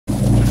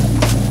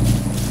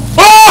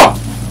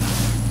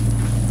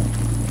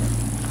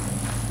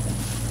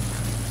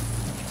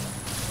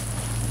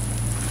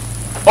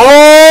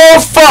Oh,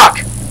 fuck!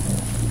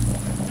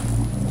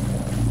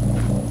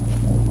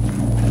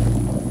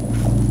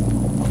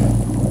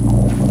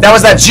 That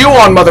was that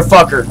Jew-on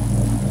motherfucker.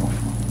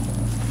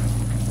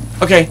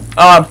 Okay,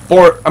 I'm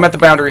at the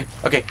boundary.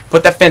 Okay,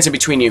 put that fence in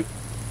between you.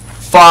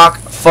 Fuck,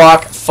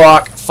 fuck,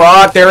 fuck,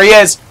 fuck. There he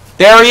is.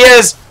 There he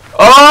is.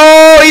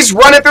 Oh, he's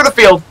running through the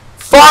field.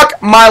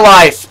 Fuck my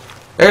life.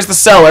 There's the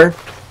cellar.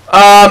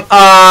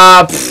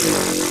 I'm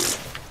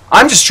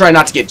just trying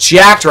not to get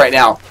jacked right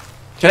now.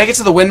 Can I get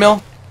to the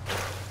windmill?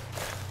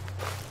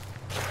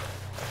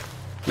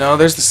 No,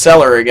 there's the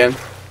cellar again.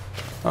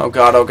 Oh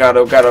god, oh god,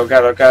 oh god, oh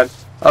god, oh god.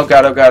 Oh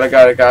god, oh god, oh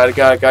god, oh god, oh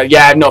god, oh god.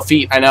 Yeah, I have no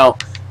feet, I know.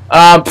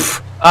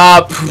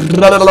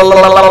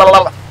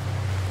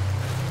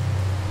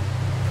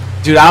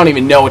 Dude, I don't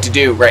even know what to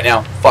do right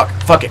now.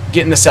 Fuck it.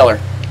 Get in the cellar.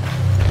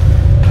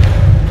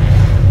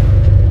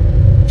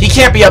 He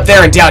can't be up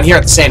there and down here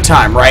at the same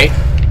time, right?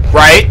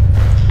 Right?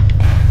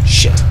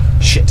 Shit.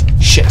 Shit.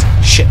 Shit.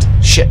 Shit.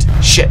 Shit.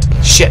 Shit.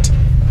 Shit.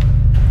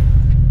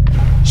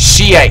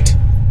 Shiite.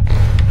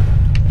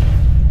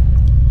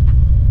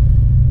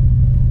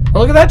 Oh,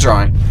 look at that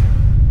drawing.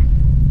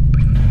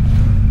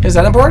 Is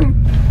that important?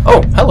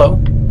 Oh, hello.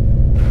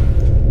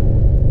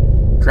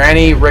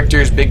 Granny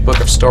Richter's Big Book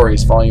of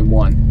Stories, Volume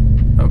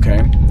 1. Okay.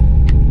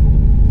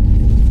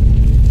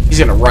 He's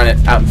gonna run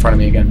it out in front of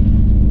me again.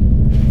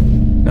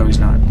 No, he's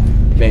not.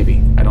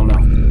 Maybe. I don't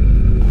know.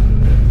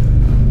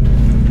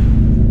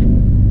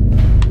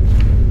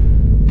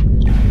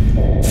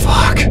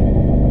 Fuck.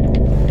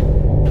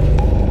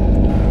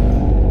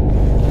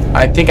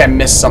 I think I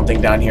missed something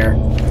down here.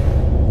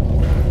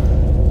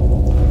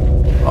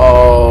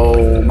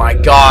 Oh my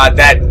god,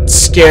 that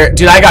scared...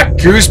 Dude, I got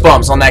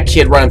goosebumps on that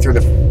kid running through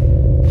the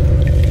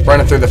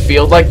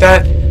field like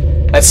that.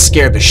 That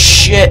scared the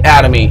shit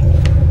out of me.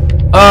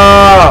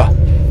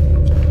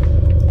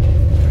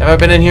 Have I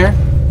been in here?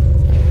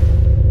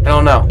 I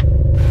don't know.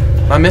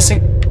 Am I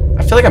missing?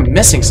 I feel like I'm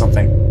missing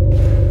something.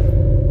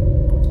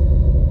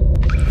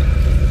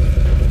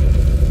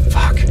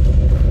 Fuck.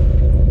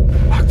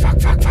 Fuck, fuck,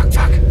 fuck, fuck,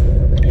 fuck.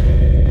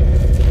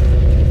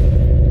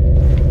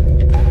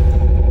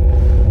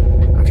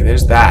 Okay,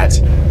 there's that.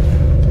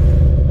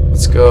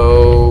 Let's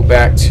go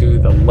back to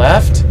the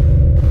left.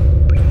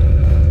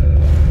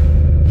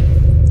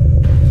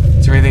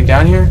 Is there anything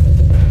down here?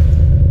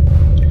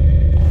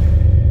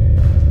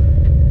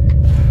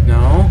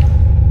 No.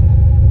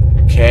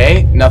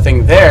 Okay,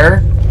 nothing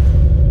there.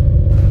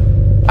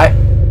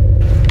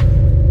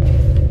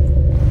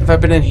 Have I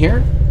been in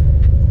here?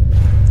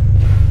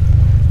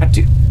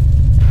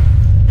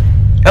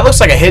 That looks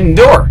like a hidden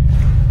door.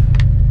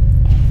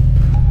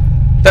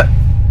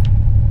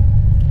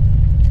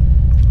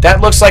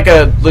 That looks like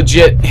a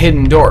legit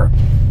hidden door.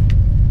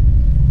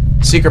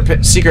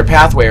 Secret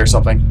pathway or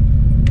something.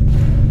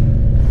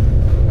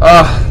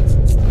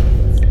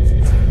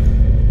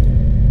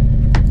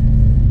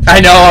 I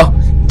know.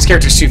 This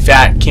character's too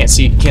fat. Can't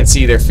see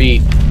their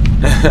feet.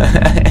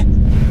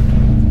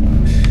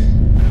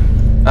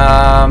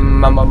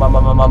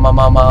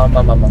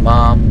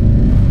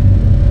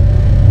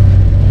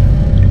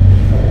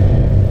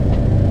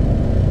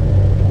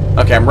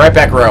 Okay, I'm right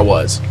back where I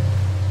was.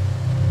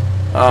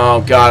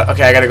 Oh god.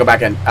 Okay, I gotta go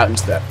back out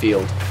into that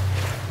field.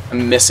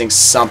 I'm missing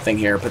something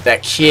here, but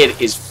that kid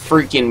is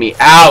freaking me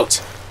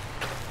out.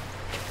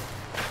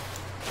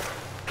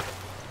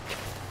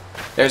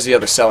 There's the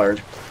other cellar.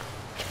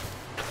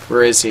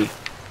 Where is he?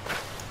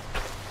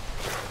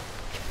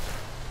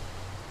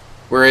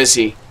 Where is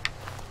he?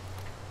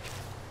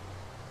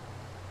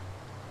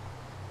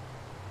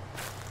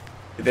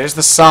 There's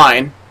the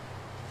sign.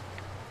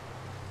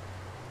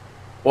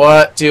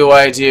 What do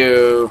I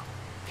do?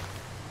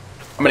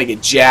 I'm gonna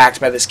get jacked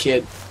by this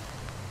kid.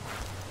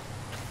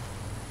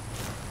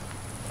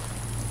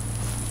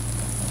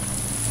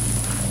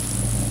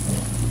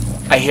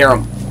 I hear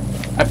him.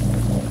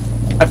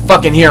 I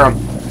fucking hear him.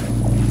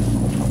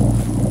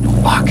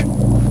 Fuck.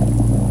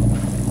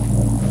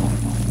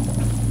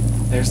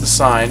 There's the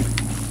sign.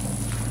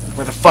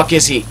 Where the fuck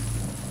is he?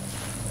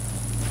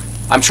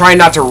 I'm trying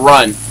not to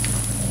run,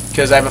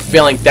 because I have a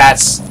feeling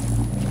that's...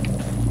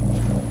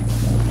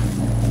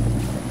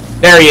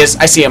 There he is.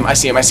 I see him. I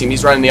see him. I see him.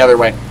 He's running the other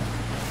way.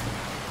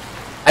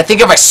 I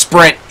think if I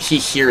sprint, he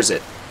hears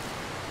it.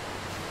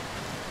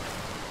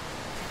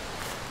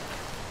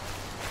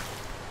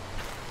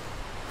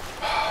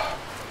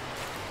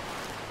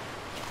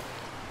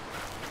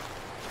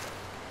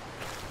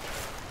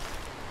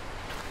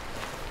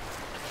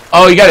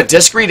 Oh, you got a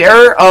disk read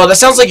error? Oh, that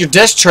sounds like your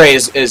disk tray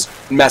is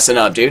messing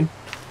up, dude.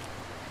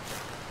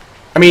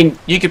 I mean,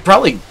 you could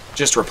probably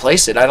just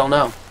replace it. I don't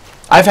know.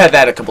 I've had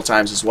that a couple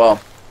times as well.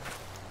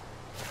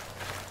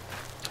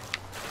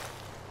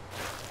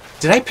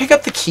 Did I pick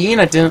up the key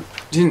and I didn't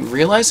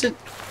realize it?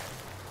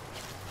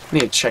 I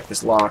need to check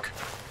this lock.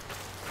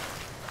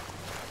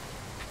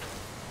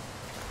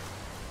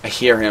 I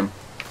hear him.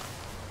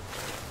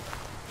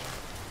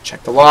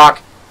 Check the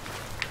lock.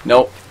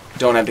 Nope.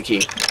 Don't have the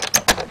key.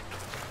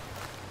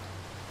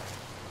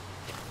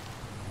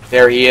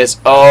 There he is.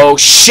 Oh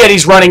shit,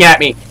 he's running at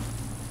me.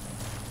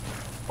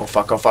 Oh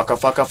fuck, oh fuck, oh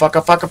fuck, oh fuck,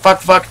 oh fuck, oh fuck,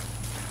 fuck.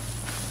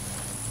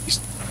 He's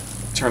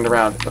turned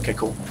around. Okay,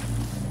 cool.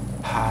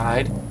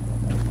 Hide.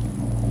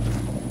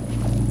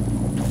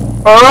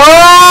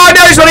 Oh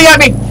no, he's running at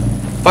me!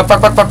 Fuck, fuck,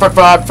 fuck, fuck, fuck,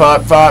 fuck,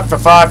 fuck, fuck, fuck,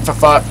 fuck, fuck,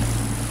 fuck.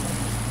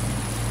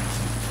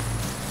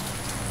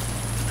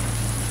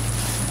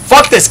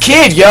 Fuck this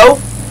kid, yo!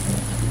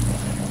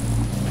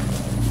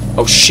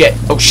 Oh shit,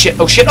 oh shit,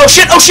 oh shit, oh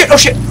shit, oh shit, oh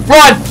shit!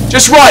 Run!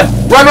 Just run!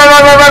 Run, run,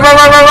 run, run, run, run,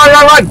 run, run, run,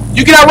 run, run!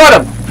 You can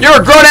outrun him! You're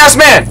a grown-ass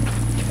man!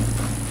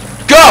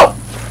 Go!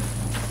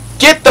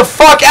 Get the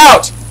fuck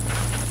out!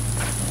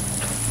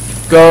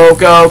 Go,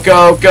 go,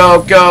 go,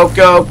 go, go,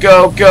 go,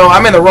 go, go.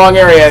 I'm in the wrong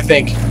area, I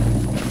think.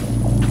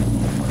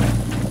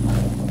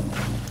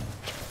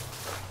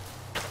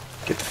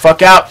 Get the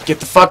fuck out.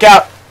 Get the fuck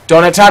out.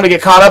 Don't have time to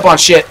get caught up on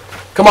shit.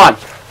 Come on.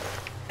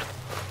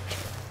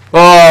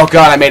 Oh,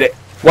 God, I made it.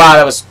 Wow,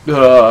 that was...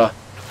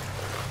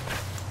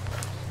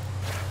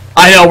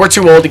 I know, we're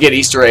too old to get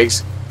Easter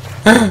eggs.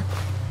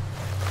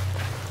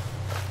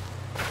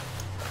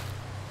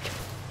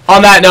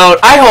 On that note,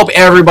 I hope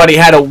everybody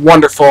had a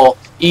wonderful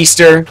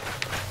Easter.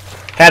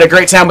 Had a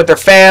great time with their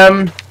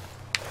fam.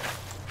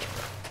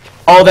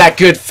 All that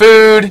good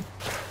food.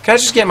 Can I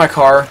just get in my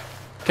car?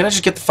 Can I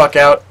just get the fuck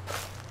out?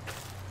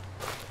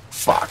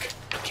 Fuck.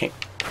 Can't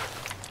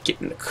get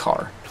in the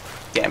car.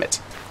 Damn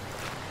it.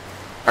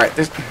 Alright,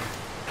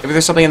 maybe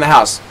there's something in the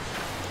house.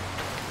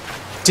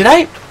 Did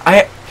I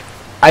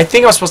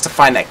think I was supposed to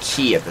find that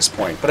key at this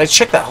point, but I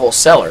checked that whole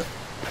cellar.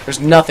 There's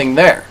nothing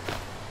there.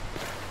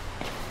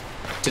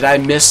 Did I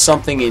miss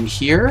something in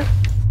here?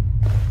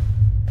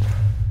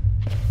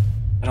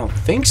 I don't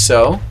think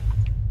so.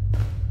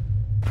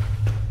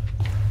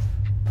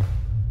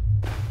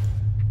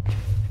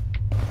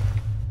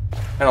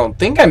 I don't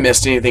think I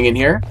missed anything in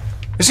here.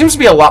 There seems to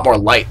be a lot more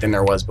light than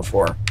there was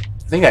before.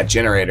 I think that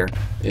generator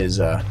is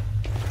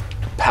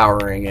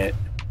powering it.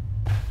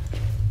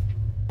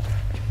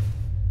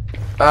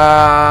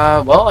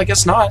 Well, I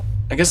guess not.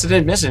 I guess I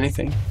didn't miss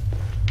anything.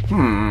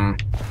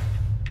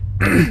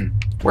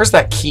 Where's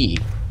that key?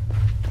 I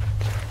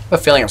have a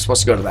feeling I'm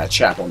supposed to go to that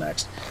chapel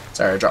next.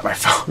 Sorry, I dropped my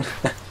phone.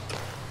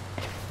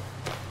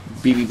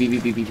 Beep, beep,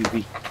 beep, beep, beep, beep,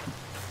 beep.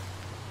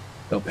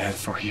 Feel bad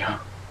for you.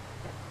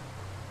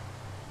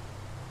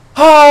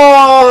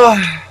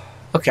 Oh,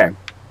 okay.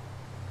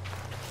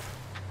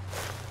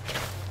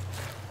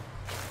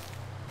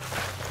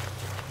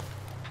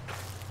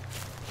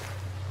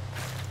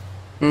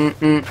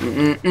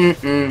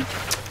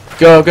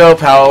 Go, go,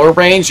 Power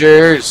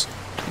Rangers.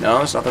 No,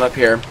 there's nothing up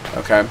here.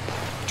 Okay.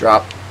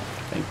 Drop.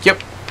 Thank you.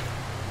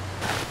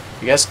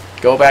 I guess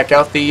go back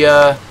out the,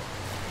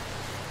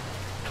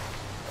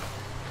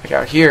 back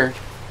out here.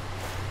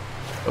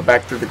 Go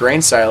back through the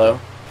grain silo.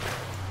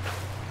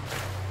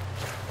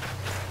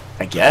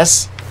 I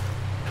guess.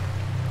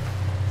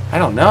 I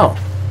don't know.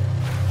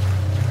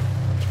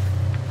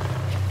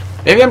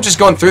 Maybe I'm just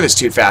going through this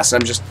too fast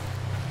and I'm just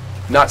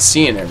not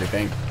seeing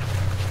everything.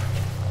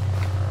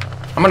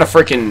 I'm gonna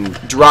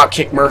freaking drop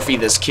kick Murphy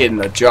this kid in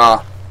the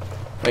jaw.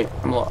 Wait,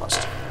 I'm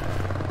lost.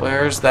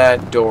 Where's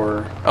that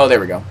door? Oh, there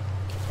we go.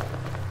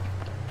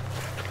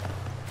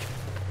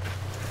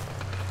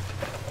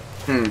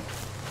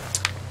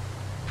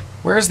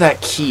 Where's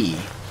that key?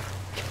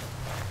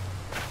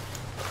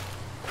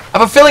 I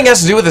have a feeling it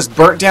has to do with this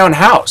burnt down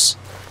house.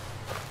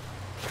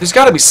 There's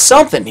got to be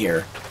something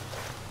here.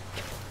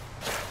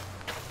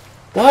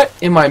 What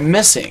am I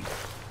missing?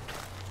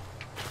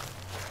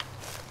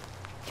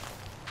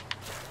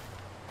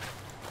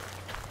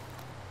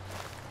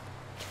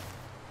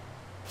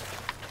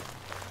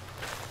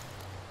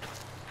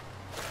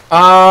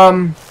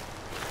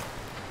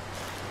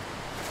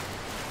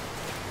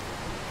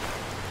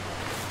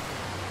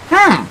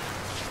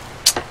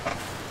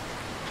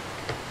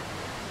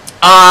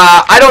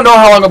 I don't know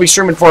how long I'll be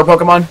streaming for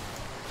Pokemon.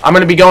 I'm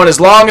going to be going as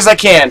long as I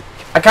can.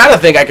 I kind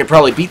of think I could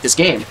probably beat this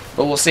game,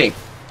 but we'll see.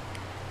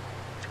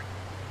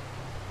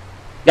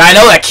 Yeah, I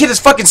know, that kid is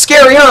fucking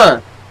scary,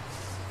 huh?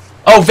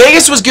 Oh,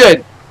 Vegas was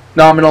good.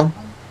 Nominal.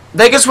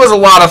 Vegas was a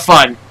lot of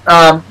fun.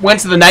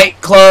 Went to the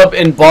nightclub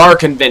and bar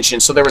convention,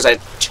 so there was a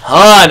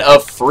ton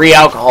of free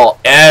alcohol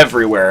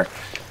everywhere.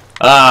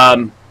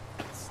 But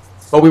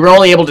we were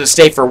only able to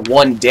stay for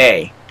one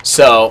day,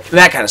 so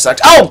that kind of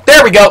sucked. Oh,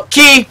 there we go.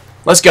 Key.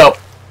 Let's go.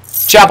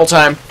 Chapel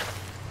time.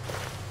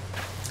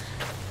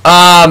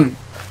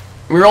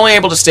 We were only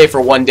able to stay for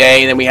one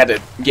day, and then we had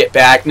to get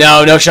back.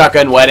 No, no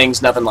shotgun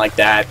weddings, nothing like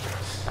that.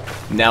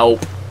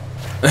 Nope.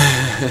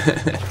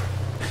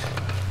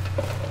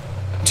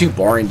 Too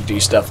boring to do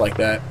stuff like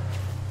that.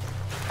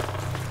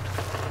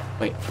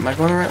 Wait, am I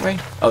going the right way?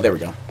 Oh, there we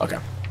go. Okay.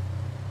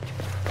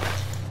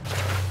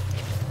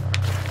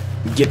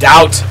 Get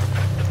out!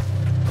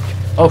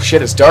 Oh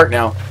shit, it's dark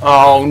now.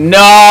 Oh no,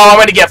 I'm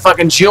gonna get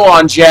fucking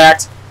chew-on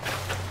jacked.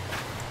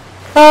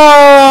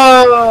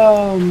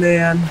 Oh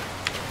man.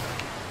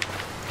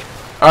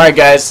 Alright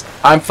guys,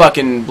 I'm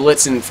fucking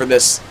blitzing for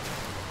this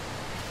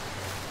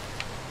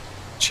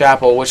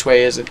chapel. Which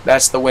way is it?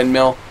 That's the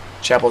windmill.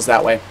 Chapel's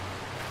that way.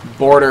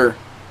 Border.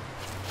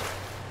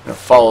 I'm gonna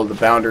follow the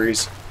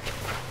boundaries.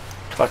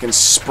 Fucking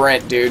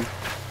sprint, dude.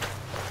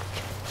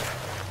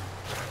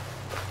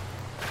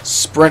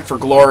 Sprint for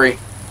glory.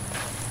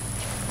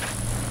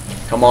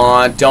 Come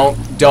on,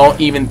 don't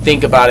even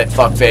think about it,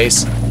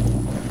 fuckface.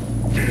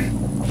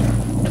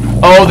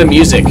 Oh, the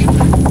music.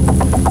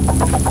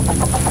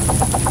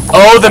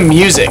 Oh, the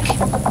music.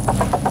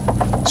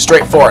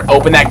 Straight for it.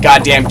 Open that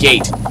goddamn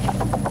gate.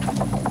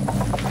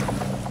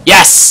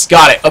 Yes!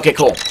 Got it. Okay,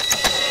 cool.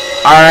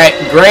 Alright,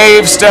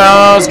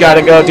 gravestones.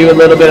 Gotta go do a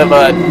little bit of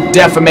a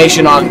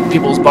defamation on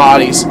people's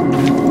bodies.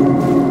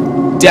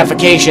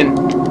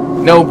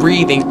 Defecation. No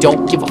breathing.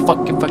 Don't give a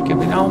fucking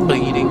no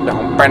bleeding.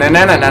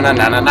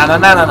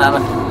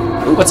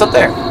 Ooh, what's up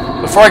there?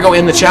 Before I go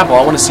in the chapel,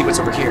 I want to see what's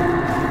over here.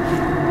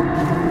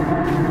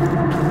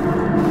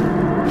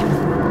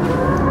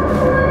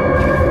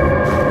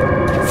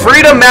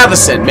 Frida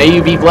Matheson, may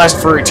you be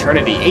blessed for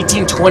eternity.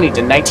 1820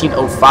 to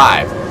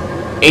 1905.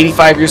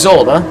 85 years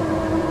old, huh?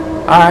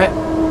 Alright,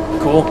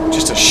 cool.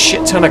 Just a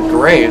shit ton of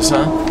graves,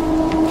 huh?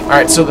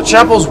 Alright, so the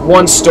chapel's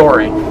one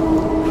story.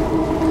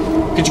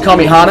 Could you call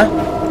me Hana?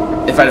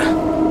 If I...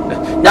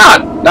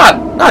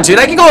 No, dude,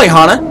 I can call you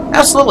Hana.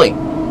 Absolutely.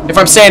 If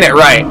I'm saying it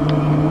right.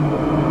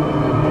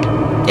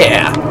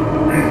 Yeah.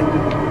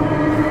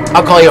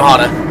 I'll call you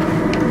Hana.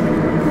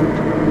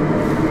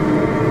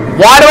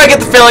 Why do I get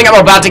the feeling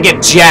I'm about to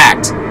get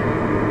jacked?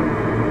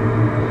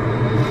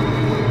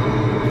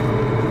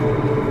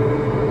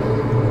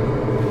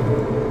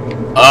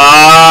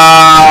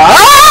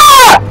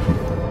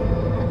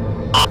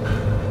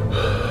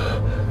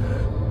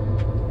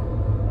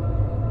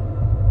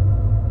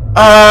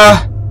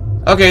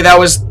 Okay, that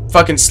was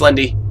fucking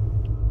Slendy.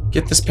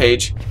 Get this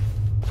page.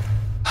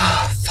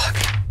 Fuck.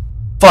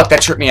 Fuck,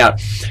 that tripped me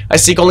out. I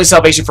seek only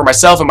salvation for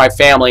myself and my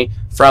family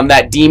from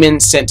that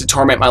demon sent to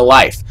torment my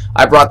life.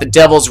 I brought the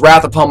devil's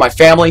wrath upon my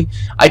family.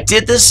 I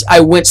did this. I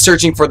went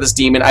searching for this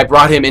demon. I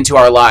brought him into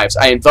our lives.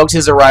 I invoked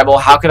his arrival.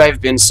 How could I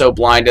have been so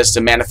blind as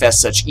to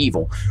manifest such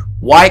evil?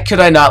 Why could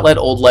I not let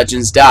old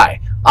legends die?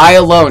 I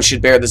alone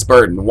should bear this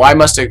burden. Why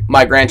must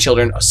my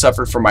grandchildren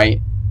suffer for my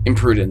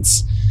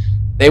imprudence?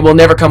 They will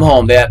never come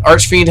home. That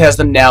archfiend has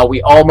them now.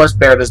 We all must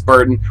bear this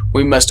burden.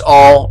 We must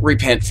all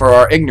repent for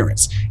our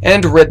ignorance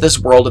and rid this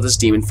world of this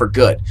demon for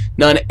good.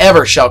 None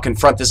ever shall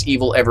confront this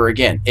evil ever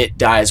again. It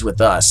dies with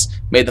us.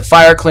 May the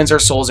fire cleanse our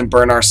souls and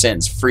burn our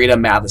sins. Frida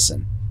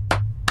Matheson.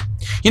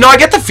 You know, I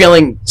get the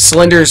feeling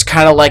Slender's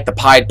kind of like the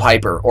Pied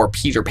Piper or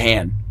Peter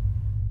Pan.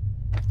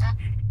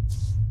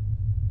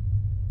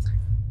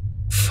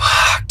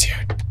 Fuck,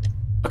 dude.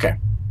 Okay.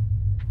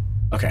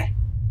 Okay.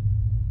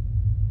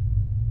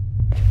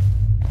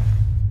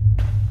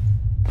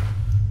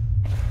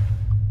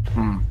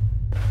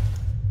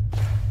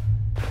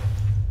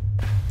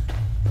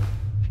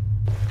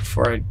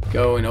 Before I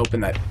go and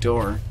open that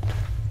door,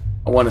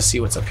 I want to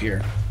see what's up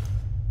here.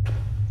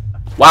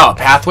 Wow, a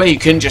pathway? You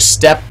couldn't just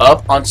step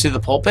up onto the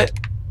pulpit?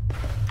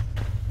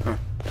 Huh.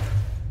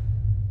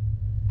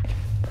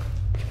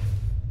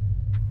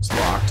 It's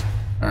locked.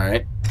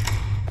 Alright.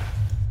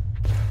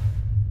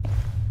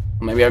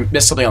 Well, maybe I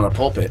missed something on the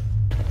pulpit.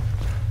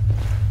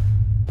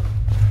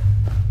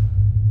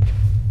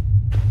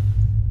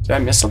 Did I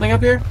miss something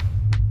up here?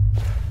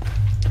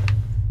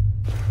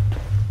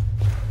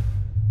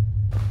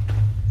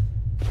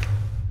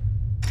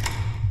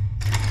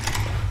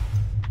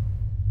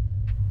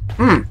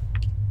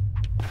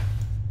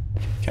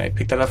 Can I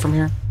pick that up from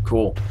here?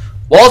 Cool.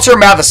 Walter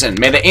Matheson,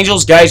 may the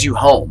angels guide you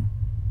home.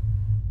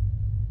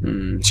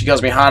 She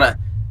calls me Hannah.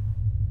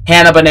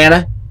 Hannah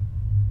Banana.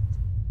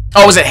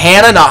 Oh, is it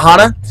Hannah, not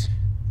Hannah?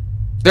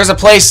 There's a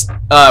place,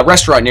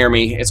 restaurant near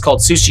me. It's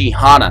called Sushi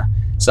Hana.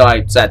 So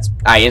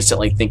I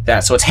instantly think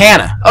that. So it's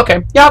Hannah.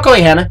 Okay. Yeah, I'll call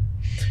you Hannah.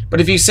 But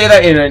if you say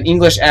that in an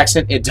English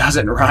accent, it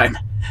doesn't rhyme.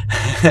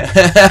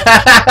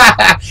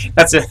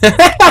 That's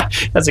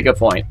a good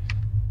point.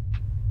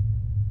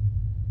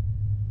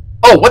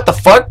 Oh, what the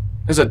fuck?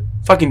 There's a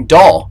fucking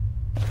doll.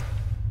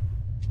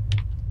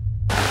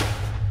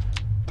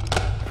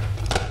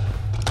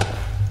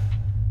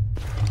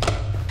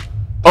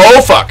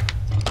 Oh, fuck.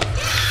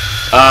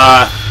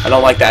 I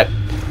don't like that.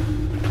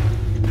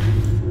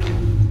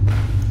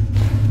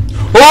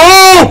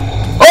 Oh!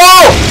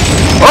 Oh!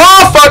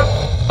 Oh, fuck!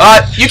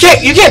 You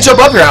can't jump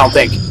up here, I don't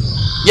think.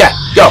 Yeah,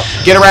 go.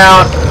 Get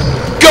around.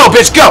 Go,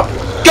 bitch, go!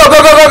 Go,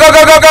 go, go, go, go,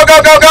 go, go, go,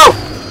 go, go, go!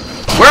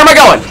 Where am I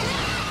going?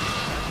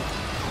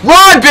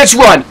 Run, bitch,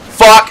 run!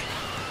 Fuck!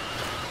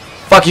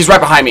 Fuck, he's right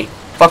behind me.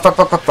 Fuck, fuck,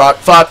 fuck, fuck, fuck,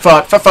 fuck,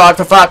 fuck, fuck, fuck,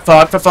 fuck,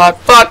 fuck, fuck,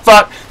 fuck, fuck,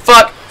 fuck,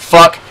 fuck,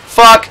 fuck,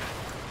 fuck.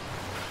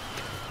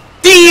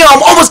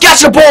 Damn! Almost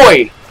got your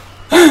boy!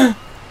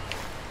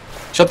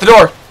 Shut the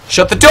door.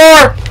 Shut the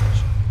door!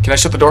 Can I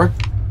shut the door?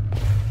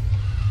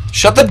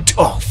 Shut the door.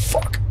 Oh,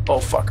 fuck. Oh,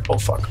 fuck. Oh,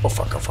 fuck. Oh,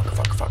 fuck. Oh, fuck.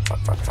 Oh, fuck. Fuck,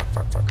 fuck, fuck, fuck,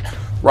 fuck, fuck.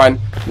 Run.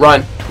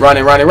 Run.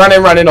 Running, running,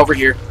 running, running over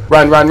here.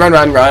 Run, run, run,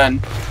 run,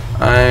 run.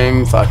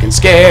 I'm fucking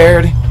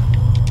scared.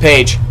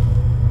 Page.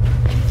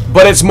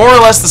 But it's more or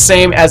less the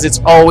same as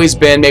it's always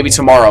been. Maybe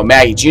tomorrow.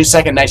 Maggie, June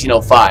 2nd,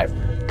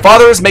 1905.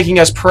 Father is making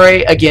us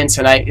pray again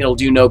tonight. It'll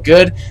do no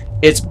good.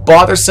 It's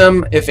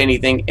bothersome, if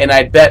anything, and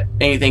I'd bet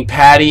anything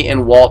Patty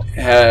and Walt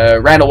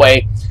ran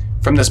away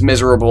from this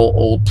miserable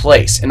old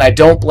place, and I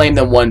don't blame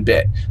them one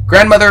bit.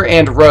 Grandmother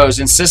and Rose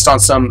insist on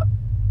some...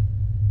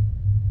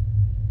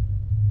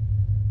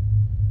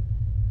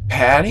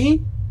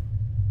 Patty?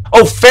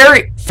 Oh,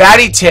 Fatty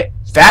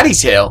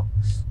Tail.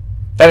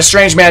 That a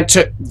strange man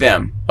took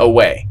them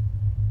away.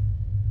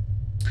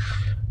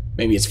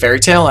 Maybe it's Fairy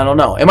Tale? I don't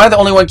know. Am I the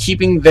only one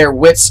keeping their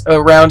wits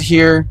around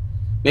here?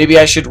 Maybe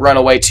I should run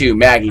away too.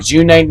 Maggie,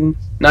 June 9th,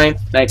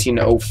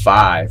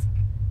 1905.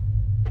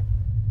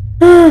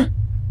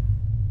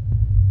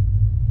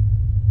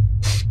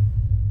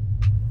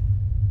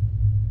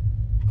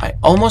 I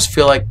almost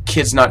feel like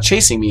Kid's not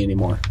chasing me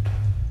anymore.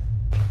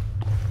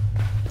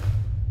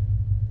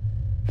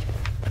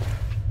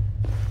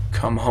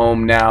 Come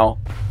home now.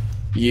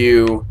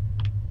 You...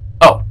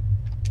 Oh.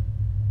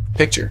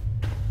 Picture.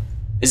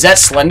 Is that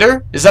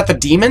Slender? Is that the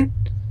demon?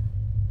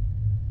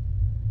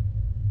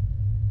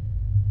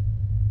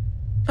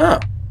 Oh.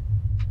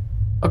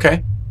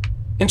 Okay.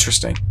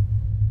 Interesting.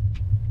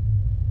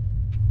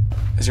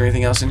 Is there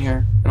anything else in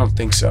here? I don't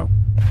think so.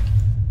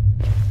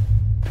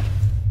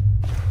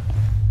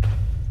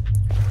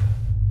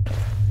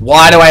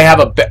 Why do I have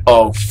a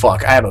oh,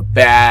 fuck. I have a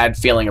bad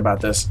feeling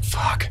about this.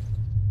 Fuck.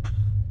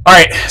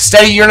 Alright,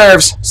 steady your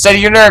nerves. Steady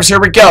your nerves. Here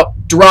we go.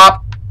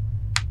 Drop.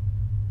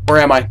 Where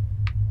am I?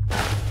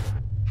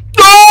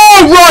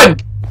 Oh, run!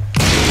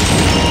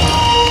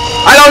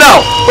 I don't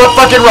know, but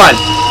fucking run.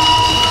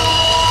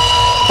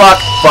 Fuck,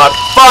 fuck,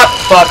 fuck,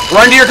 fuck.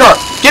 Run to your car.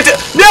 Get to...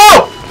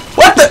 No!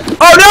 What the...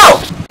 Oh,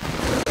 no!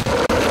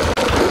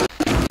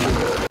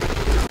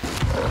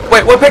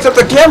 Wait, what picked up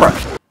the camera?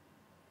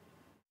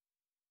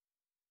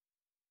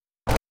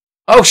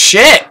 Oh,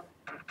 shit!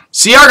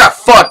 CR got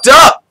fucked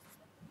up!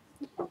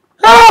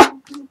 Ah!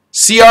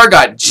 CR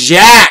got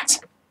jacked!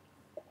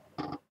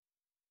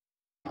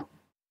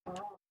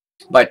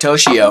 By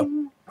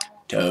Toshio.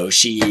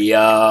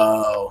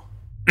 Toshio.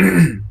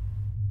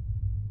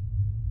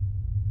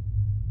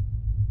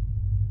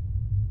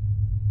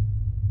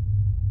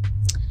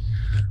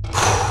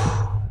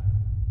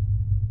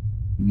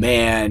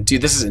 Man,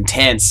 dude, this is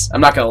intense. I'm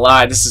not gonna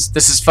lie, this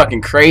is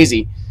fucking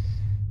crazy.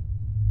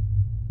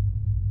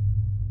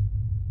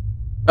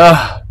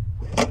 I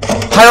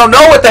don't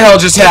know what the hell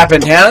just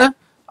happened, Hannah.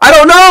 I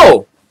don't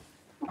know.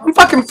 I'm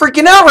fucking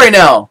freaking out right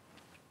now.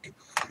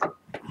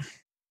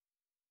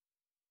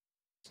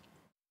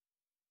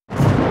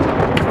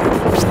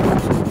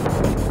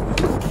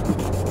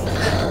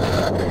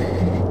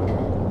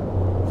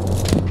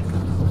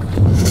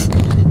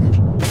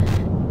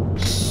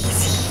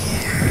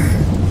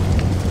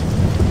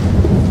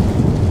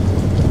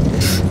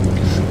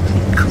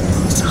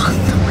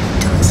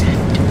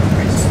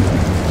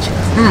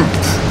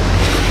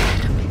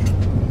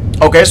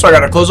 Okay, so I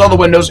gotta close all the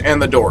windows and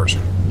the doors.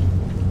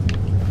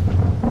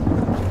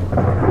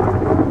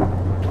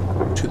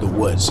 To the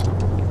woods.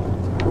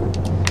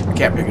 I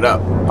can't pick it up.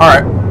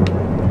 Alright.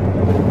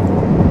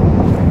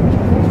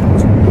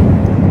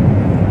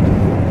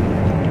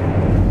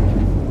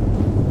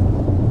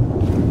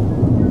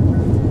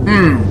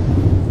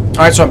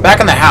 Alright, so I'm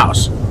back in the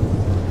house.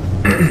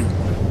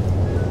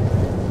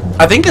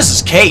 I think this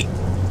is Kate.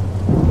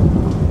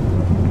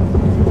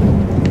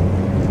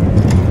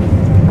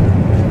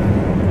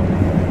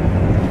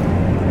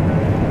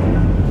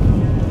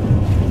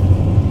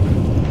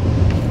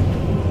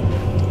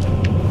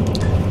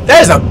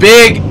 That is a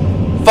big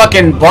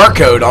fucking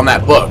barcode on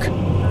that book.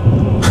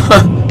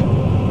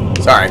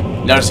 Sorry,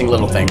 noticing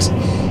little things.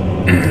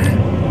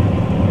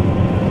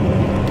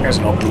 There's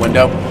an open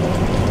window.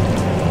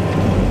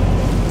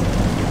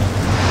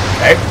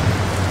 Okay.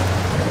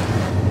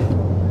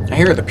 I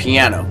hear the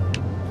piano.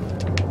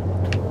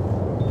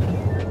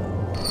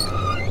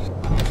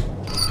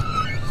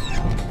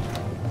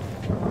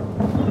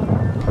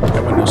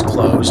 That window's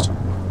closed.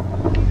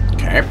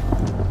 Okay.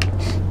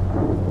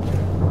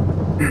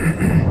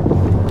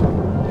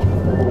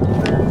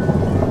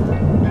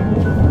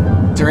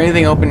 Is there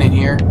anything open in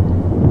here?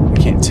 I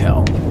can't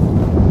tell.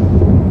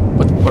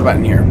 What about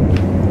in here?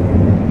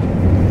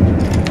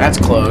 That's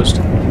closed.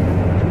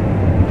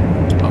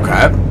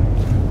 Okay.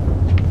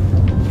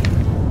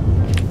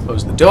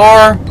 Close the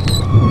door.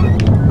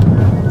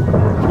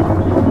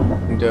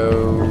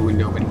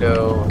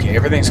 Window. Okay,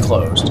 everything's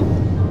closed.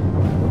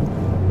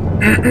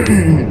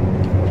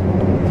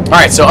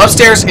 Alright, so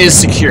upstairs is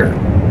secure.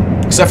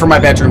 Except for my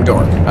bedroom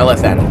door. I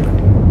left that open.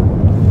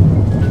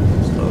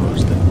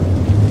 Close the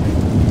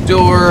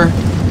door.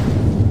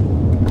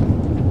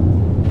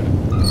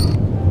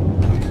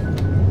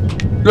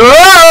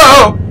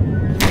 Oh!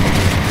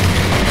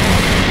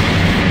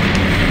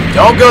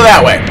 Don't go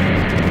that way.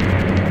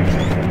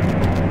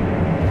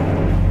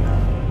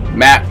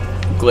 Map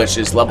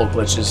glitches, level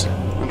glitches.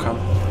 Okay.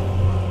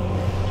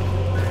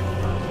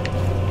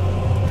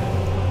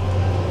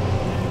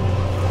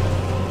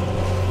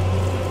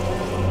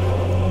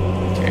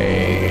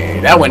 Okay,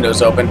 that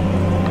window's open.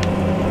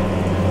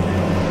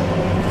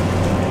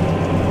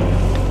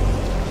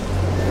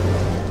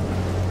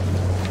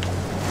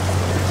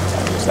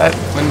 That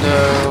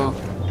window...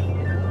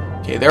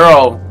 Okay, they're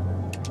all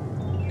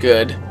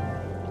good.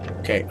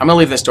 Okay, I'm gonna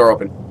leave this door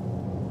open.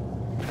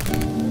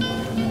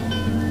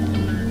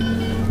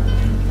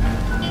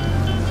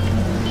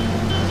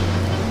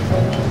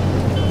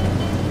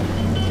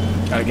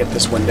 Gotta get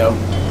this window.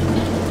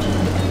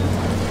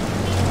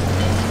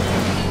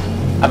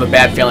 I have a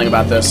bad feeling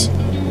about this.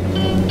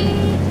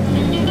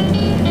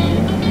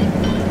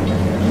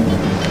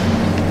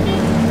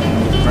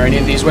 Are any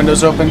of these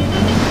windows open?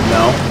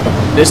 No.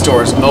 This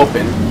door is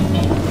open.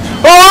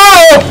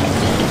 Oh!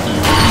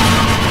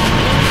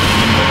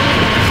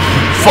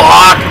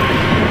 Fuck!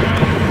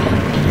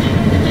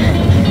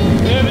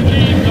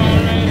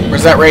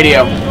 Where's that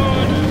radio?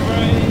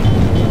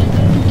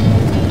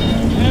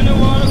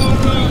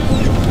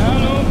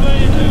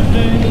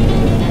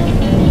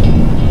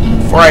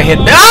 Before I hit...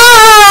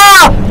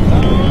 Ah!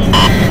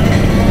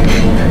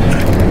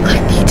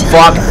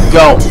 Fuck,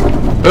 go.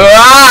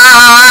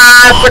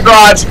 Ah! It's the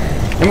garage.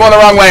 I'm going the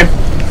wrong way.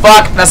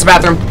 Fuck, that's the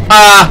bathroom.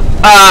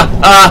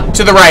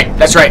 To the right.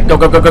 That's right. Go,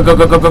 go, go, go, go,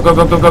 go, go, go,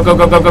 go, go, go, go,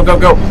 go, go, go, go,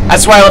 go.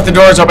 That's why I left the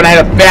doors open. I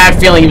had a bad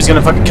feeling he was gonna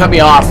fucking cut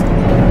me off.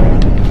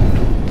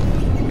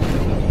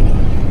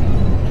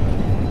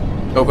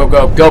 Go, go,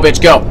 go, go, bitch,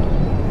 go.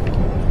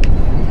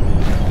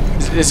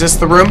 Is this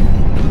the room?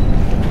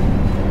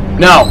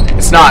 No,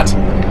 it's not.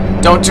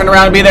 Don't turn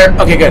around and be there.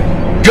 Okay, good.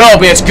 Go,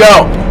 bitch,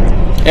 go.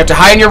 You have to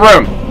hide in your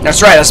room.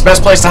 That's right. That's the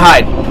best place to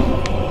hide.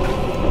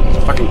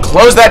 Fucking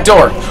close that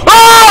door.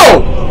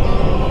 Oh!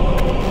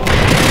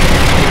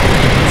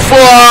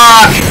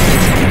 Fuck!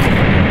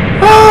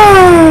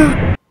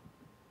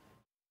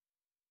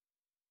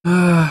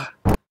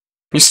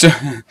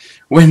 Mr.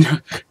 Window,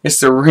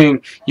 Mr.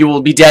 Ring, you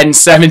will be dead in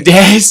 7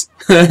 days.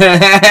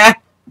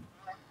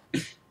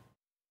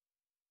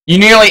 You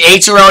nearly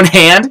ate your own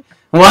hand?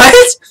 What?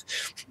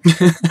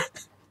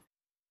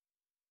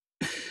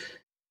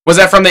 Was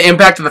that from the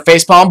impact of the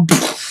facepalm?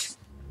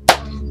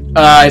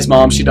 His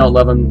mom, she don't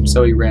love him,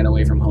 so he ran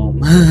away from home.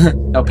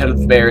 No, Pet of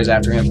the Bear is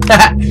after him.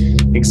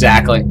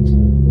 Exactly.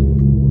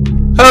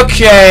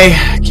 Okay,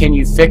 can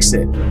you fix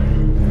it?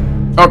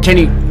 Or can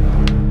you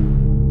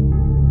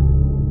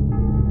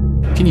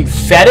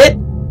fed it?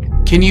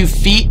 Can you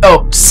feed?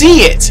 Oh,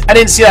 see it! I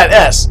didn't see that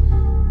S.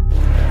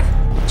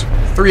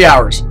 3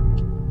 hours.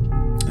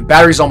 The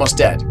battery's almost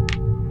dead.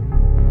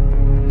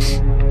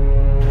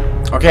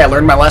 Okay, I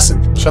learned my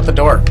lesson. Shut the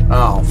door.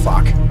 Oh,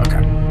 fuck.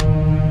 Okay.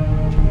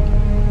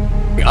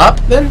 Up,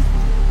 then?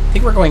 I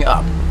think we're going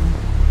up.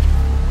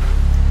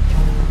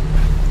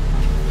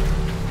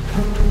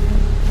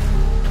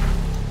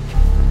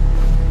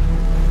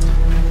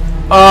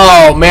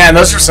 Oh, man,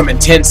 those are some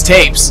intense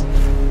tapes.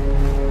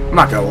 I'm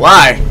not gonna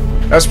lie.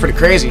 That was pretty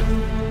crazy.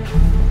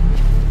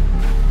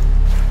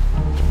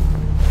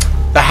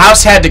 The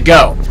house had to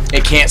go.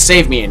 It can't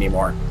save me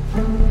anymore.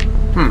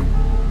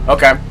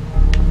 Okay.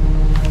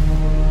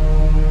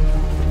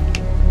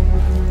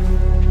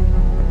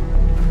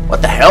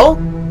 What the hell?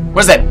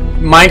 What is that?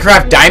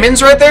 Minecraft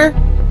diamonds right there?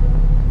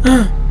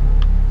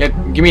 Yeah,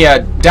 give me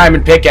a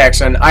diamond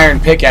pickaxe and an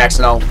iron pickaxe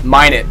and I'll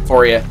mine it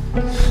for you.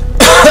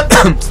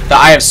 The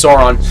Eye of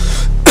Sauron.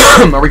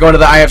 Are we going to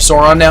the Eye of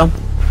Sauron now?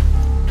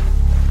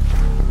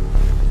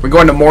 We're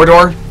going to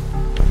Mordor?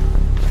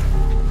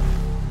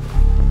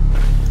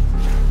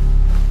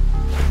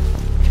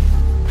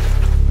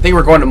 I think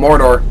we're going to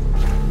Mordor.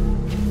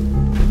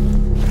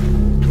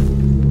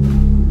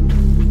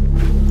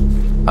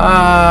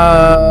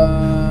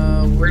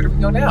 Where do we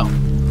go now?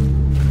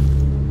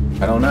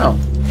 I don't know.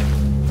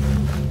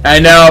 I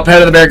know,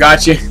 Pet of the Bear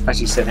got you. I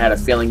actually said had a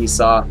feeling he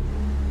saw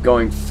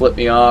going flip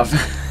me off.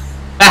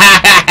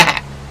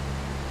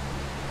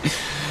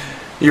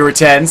 You were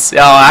tense. Oh,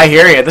 I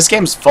hear you. This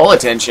game's full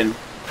attention.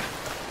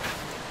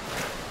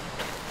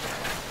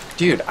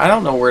 Dude, I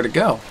don't know where to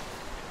go.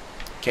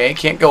 Okay,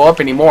 can't go up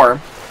anymore.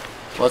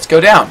 Let's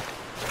go down.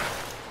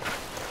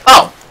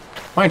 Oh!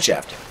 Mine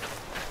shaft.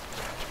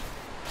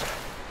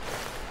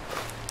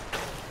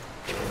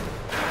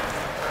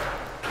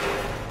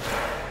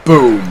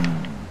 Boom.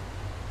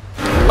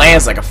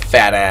 Lands like a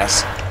fat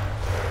ass.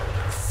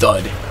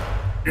 Thud.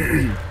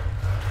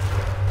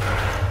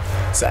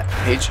 What's that?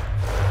 Page?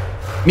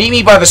 Meet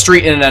me by the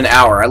street in an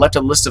hour. I left a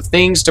list of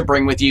things to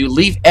bring with you.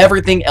 Leave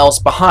everything else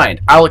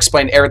behind. I'll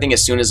explain everything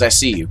as soon as I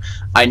see you.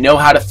 I know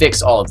how to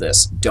fix all of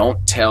this.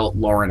 Don't tell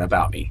Lauren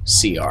about me.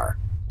 CR.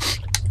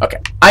 Okay.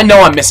 I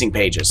know I'm missing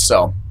pages,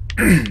 so...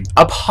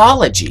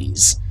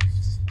 apologies.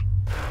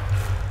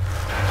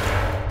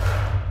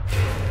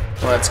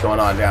 What's going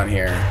on down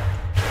here?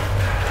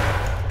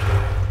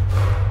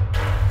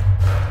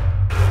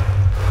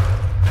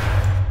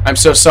 I'm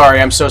so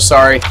sorry. I'm so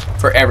sorry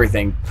for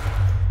everything.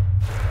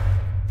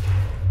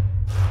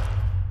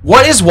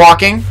 What is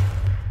walking?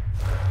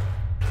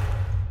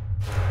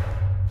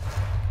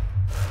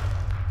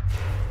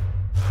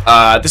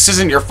 This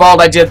isn't your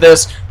fault I did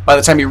this. By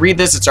the time you read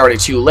this, it's already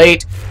too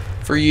late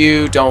for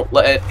you. Don't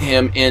let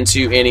him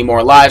into any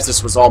more lives.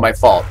 This was all my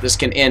fault. This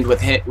can end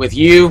with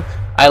you.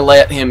 I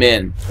let him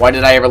in. Why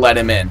did I ever let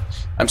him in?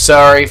 I'm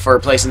sorry for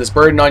placing this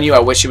burden on you. I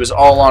wish it was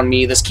all on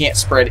me. This can't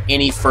spread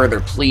any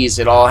further. Please,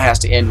 it all has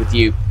to end with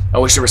you. I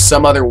wish there was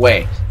some other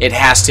way. It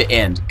has to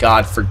end.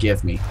 God,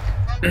 forgive me.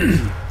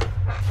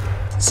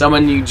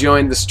 Someone you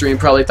joined the stream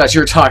probably thought you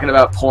were talking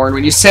about porn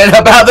when you said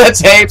about the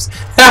tapes.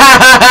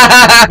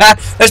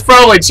 That's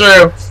probably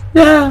true.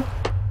 Yeah.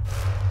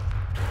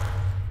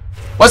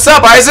 What's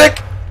up, Isaac?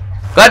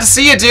 Glad to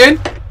see you, dude.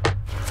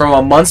 From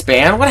a month's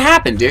ban? What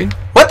happened, dude?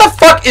 What the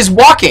fuck is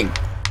walking?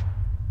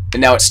 And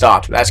now it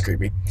stopped. That's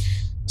creepy.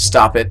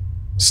 Stop it.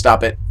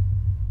 Stop it.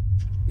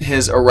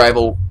 His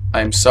arrival.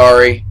 I'm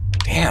sorry.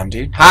 Damn,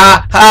 dude.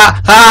 Ha,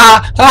 ha,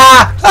 ha,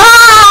 ha,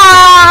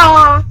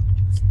 ha!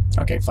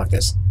 Okay, fuck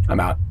this. I'm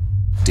out.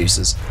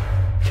 Deuces.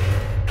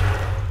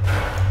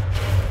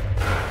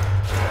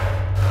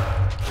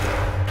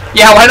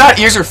 Yeah, why not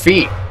ears or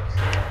feet?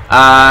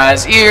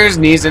 Eyes, ears,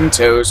 knees, and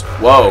toes.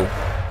 Whoa.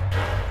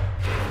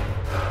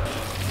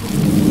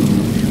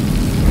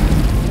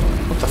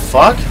 What the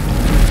fuck?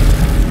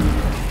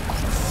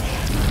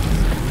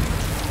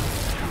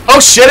 Oh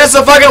shit, it's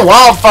a fucking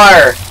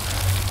wildfire!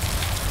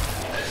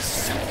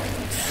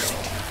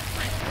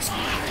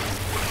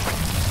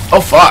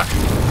 Oh fuck.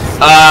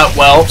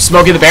 Well,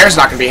 Smokey the Bear's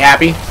not gonna be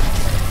happy.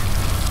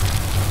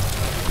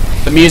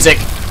 The music.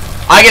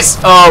 I guess.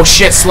 Oh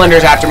shit,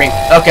 Slender's after me.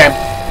 Okay.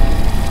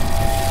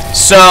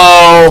 So.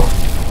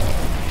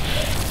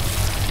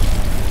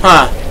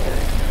 Huh.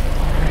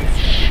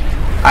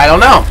 I don't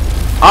know.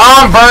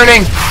 Oh, I'm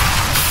burning!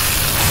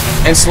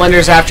 And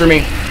Slender's after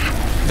me.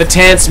 The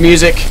tense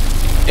music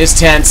is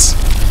tense.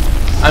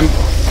 I'm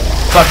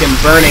fucking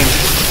burning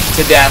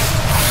to death.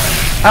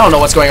 I don't know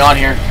what's going on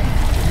here.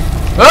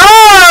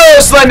 Oh,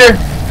 Slender!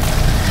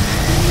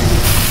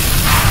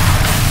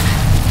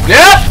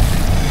 Yep!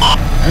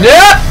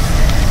 Yep!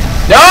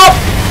 Nope!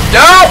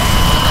 Nope!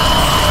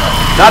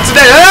 Not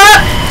today! Ah!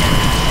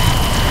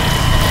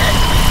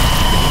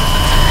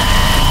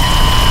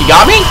 You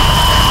got me?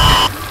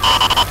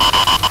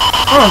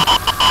 Oh.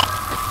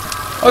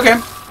 Okay.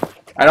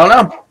 I don't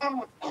know.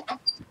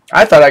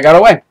 I thought I got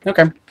away.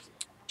 Okay.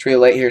 It's really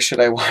late here. Should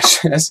I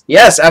watch this?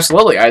 Yes,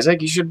 absolutely, Isaac.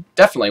 You should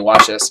definitely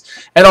watch this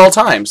at all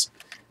times.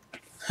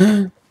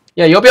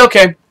 Yeah, you'll be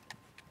okay.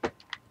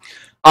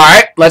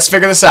 Alright, let's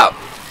figure this out.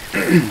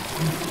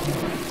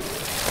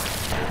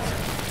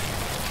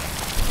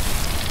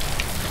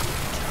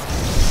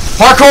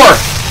 Parkour!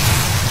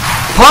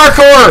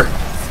 Parkour!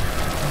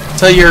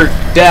 Till you're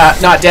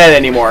not dead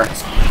anymore.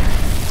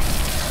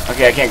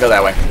 Okay, I can't go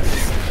that way.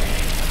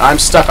 I'm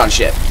stuck on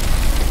shit.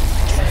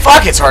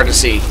 Fuck, it's hard to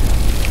see.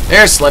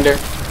 There's Slender.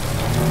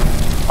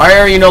 Why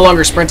are you no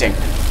longer sprinting?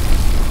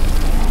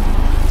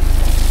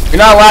 You're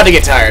not allowed to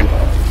get tired.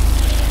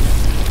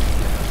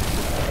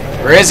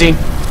 Where is he?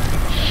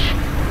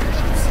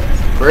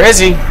 Where is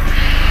he?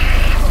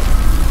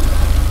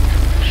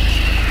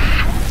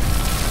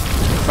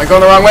 Am I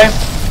going the wrong way?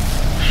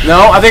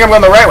 No, I think I'm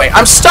going the right way.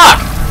 I'm stuck!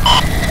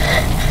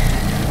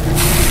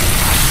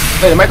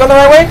 Wait, am I going the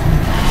right way?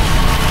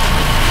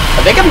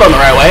 I think I'm going the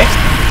right way.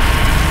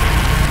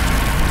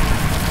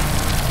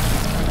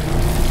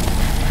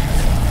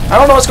 I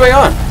don't know what's going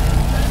on.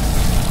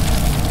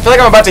 I feel like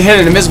I'm about to hit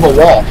an invisible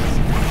wall.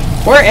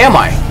 Where am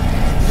I?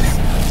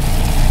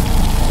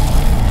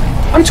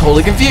 I'm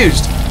totally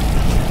confused.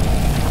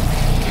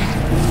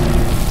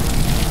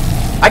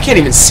 I can't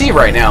even see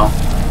right now.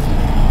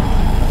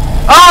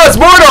 Oh, it's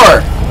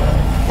Mordor!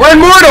 We're in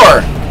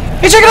Mordor!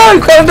 Hey, check it out!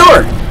 You closed the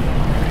door!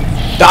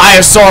 The Eye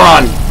of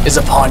Sauron is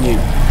upon you.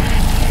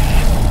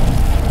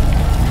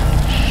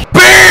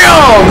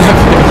 BAM!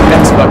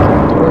 That's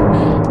fucking door.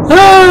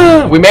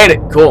 Ah, we made it.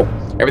 Cool.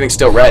 Everything's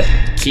still red.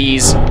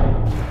 Keys.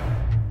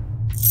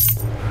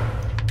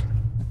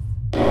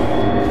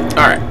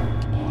 Alright.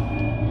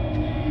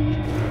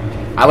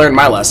 I learned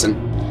my lesson.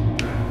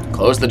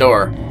 Close the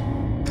door.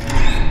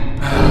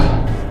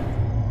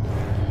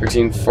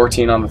 13,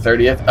 14 on the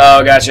 30th.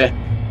 Oh, gotcha.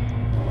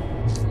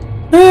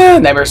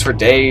 Nightmares for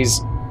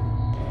days.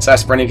 Stop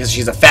sprinting because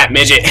she's a fat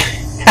midget.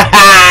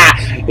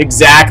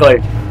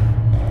 Exactly.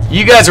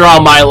 You guys are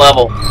on my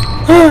level.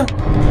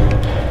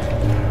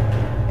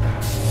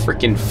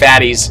 Freaking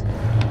fatties.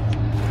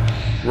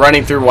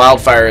 Running through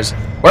wildfires.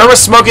 Where was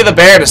Smokey the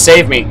Bear to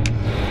save me?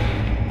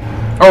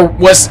 Or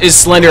is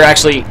Slender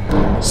actually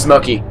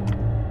Smokey?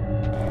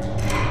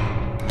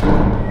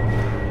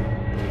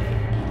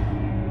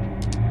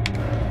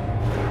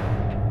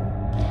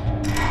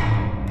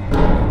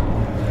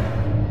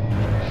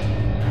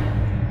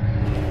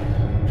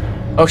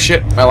 Oh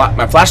shit,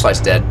 my flashlight's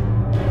dead.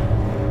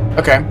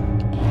 Okay.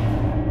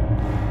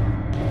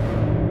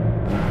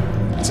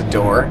 It's a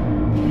door.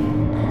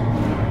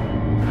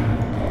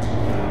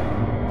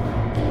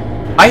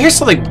 I hear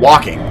something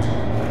walking.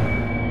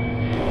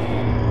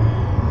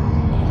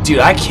 Dude,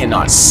 I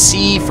cannot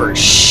see for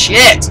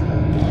shit.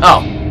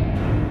 Oh.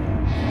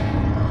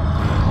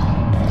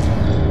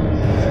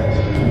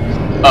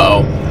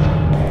 Uh-oh.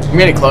 I'm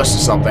getting close to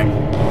something.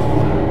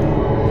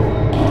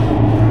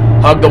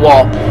 Hug the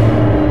wall.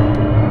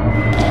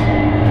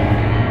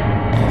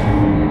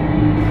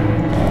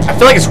 I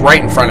feel like it's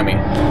right in front of me.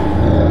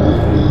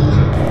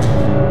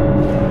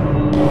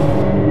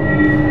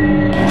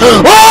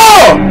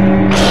 Oh!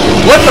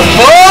 What the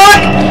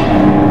fuck?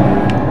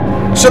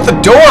 Shut the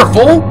door,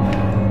 fool!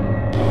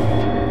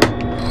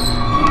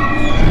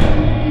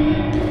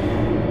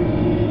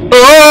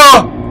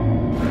 Oh!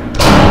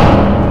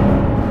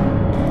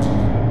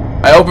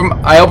 I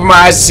open my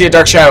eyes to see a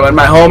dark shadow in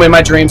my home, in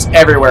my dreams,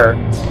 everywhere.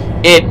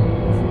 It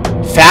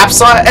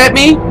faps at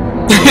me.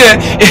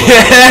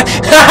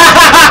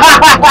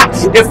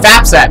 It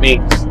faps at me.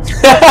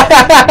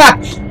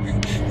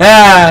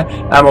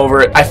 I'm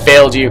over it. I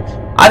failed you.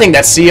 I think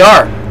that's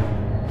CR.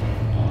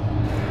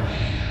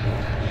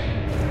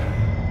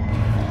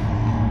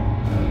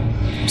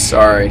 I'm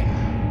sorry.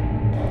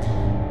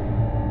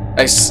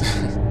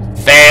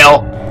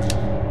 Fail.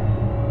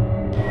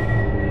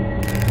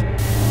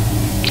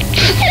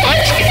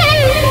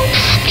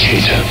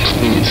 Kate,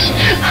 please.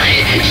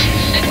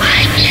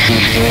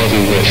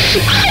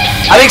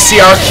 I think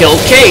CR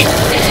killed Kate.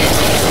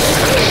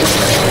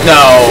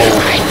 No,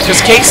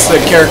 because Kate's the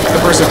character, the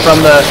person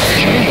from the.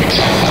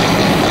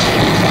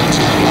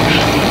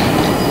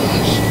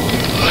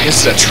 This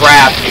is a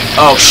trap.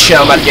 Oh shit!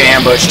 I'm about to get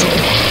ambushed.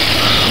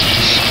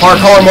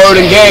 Parkour mode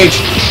engage.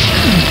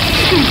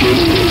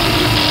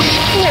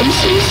 I'm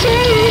so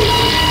sorry.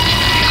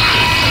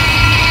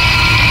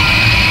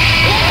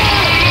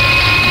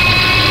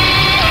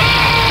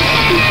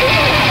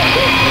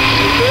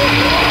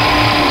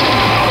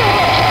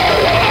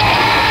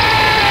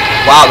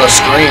 Wow, those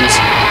screams.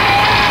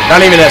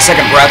 Not even a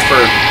second breath for...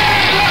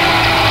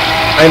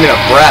 Not even a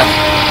breath.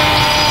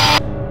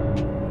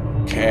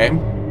 Okay.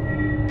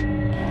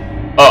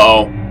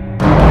 Uh-oh.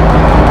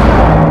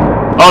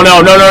 Oh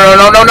no, no, no,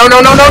 no, no, no, no, no,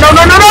 no, no, no,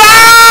 no, no, no!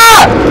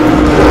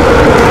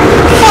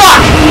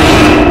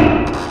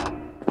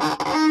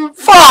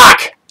 Fuck!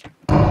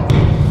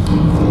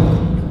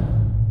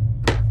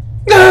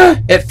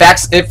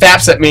 It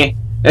faps at me.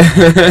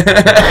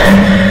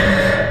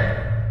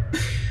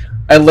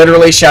 I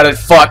literally shouted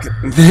 "fuck"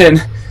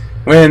 then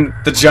when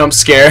the jump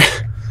scare.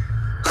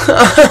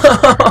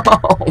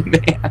 Oh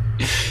man!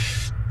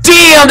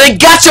 Damn, they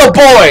got your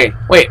boy.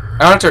 Wait, I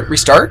don't have to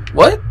restart.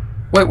 What?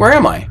 Wait, where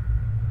am I?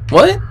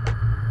 What?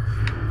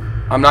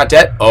 I'm not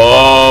dead.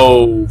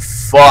 Oh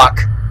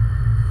fuck.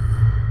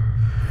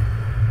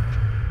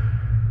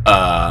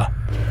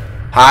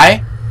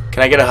 Hi?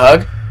 Can I get a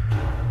hug?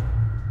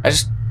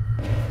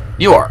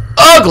 You are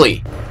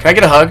ugly! Can I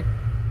get a hug?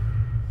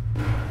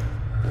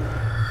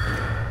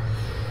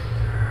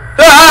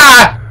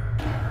 Ah!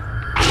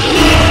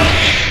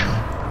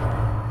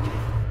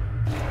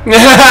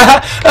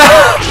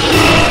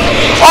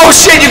 Oh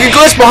shit, you can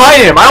glitch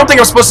behind him! I don't think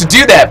I'm supposed to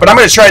do that, but I'm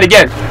gonna try it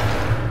again.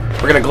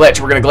 We're gonna glitch,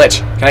 we're gonna glitch.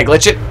 Can I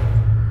glitch it?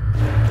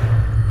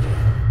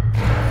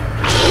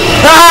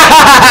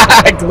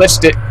 I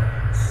glitched it.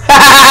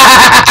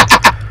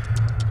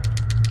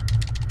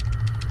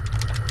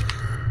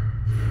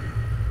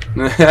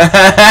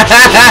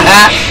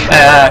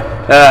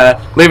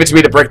 Leave it to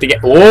me to break the game.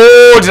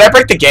 Oh, did I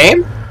break the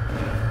game?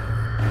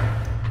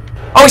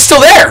 Oh, he's still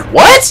there.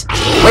 What?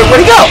 Wait,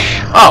 where'd he go?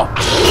 Oh.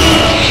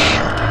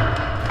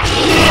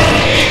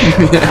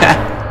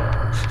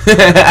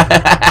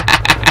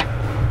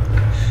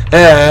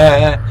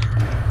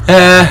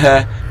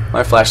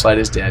 My flashlight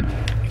is dead.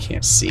 I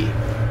can't see.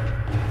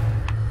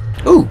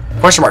 Ooh,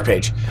 question mark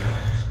page.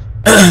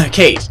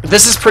 Kate,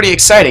 this is pretty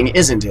exciting,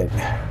 isn't it?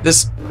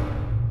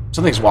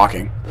 Something's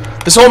walking.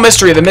 This whole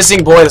mystery of the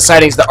missing boy, the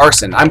sightings, the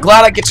arson. I'm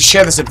glad I get to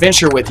share this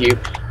adventure with you.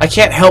 I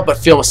can't help but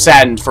feel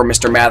saddened for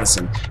Mr.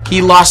 Matheson.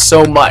 He lost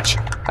so much.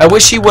 I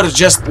wish he would have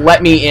just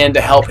let me in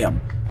to help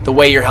him, the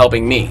way you're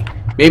helping me.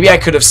 Maybe I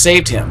could have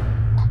saved him.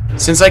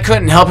 Since I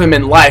couldn't help him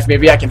in life,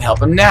 maybe I can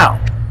help him now.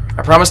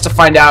 I promise to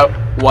find out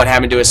what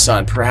happened to his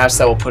son. Perhaps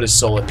that will put his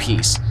soul at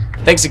peace.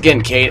 Thanks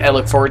again, Kate. I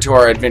look forward to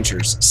our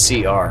adventures.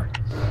 CR.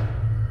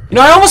 You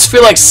know, I almost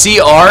feel like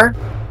CR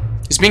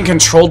is being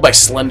controlled by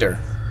Slender.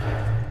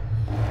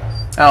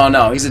 Oh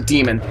no, he's a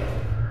demon.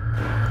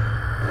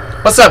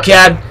 What's up,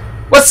 Cad?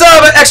 What's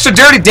up, Extra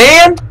Dirty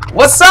Dan?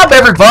 What's up,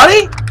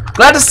 everybody?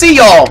 Glad to see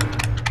y'all.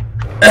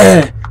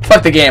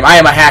 Fuck the game. I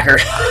am a hacker.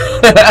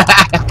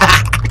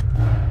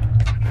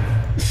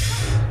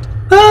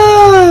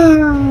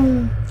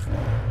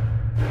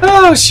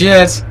 Oh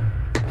shit.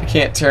 I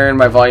can't turn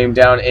my volume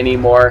down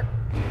anymore.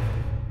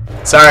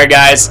 Sorry,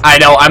 guys. I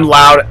know I'm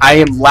loud. I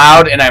am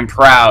loud and I'm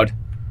proud.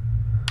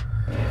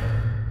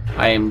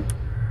 I am...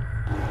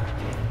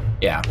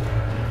 Yeah.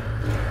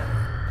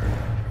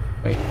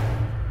 Wait.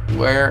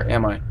 Where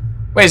am I?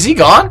 Wait, is he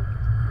gone?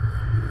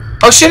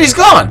 Oh shit, he's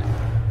gone!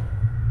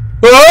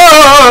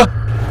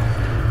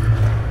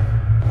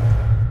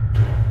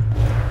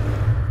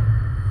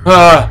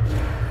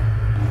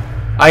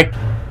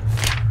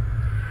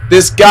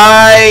 This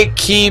guy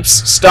keeps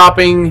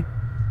stopping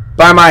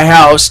by my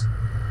house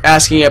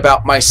asking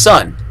about my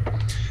son.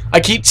 I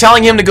keep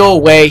telling him to go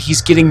away.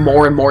 He's getting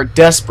more and more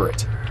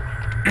desperate.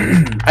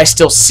 I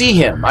still see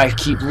him. I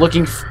keep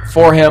looking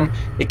for him.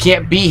 It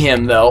can't be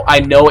him, though. I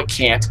know it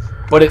can't,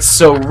 but it's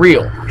so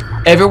real.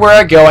 Everywhere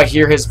I go, I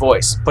hear his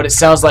voice, but it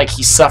sounds like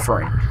he's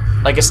suffering.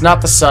 Like it's not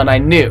the son I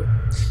knew.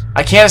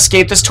 I can't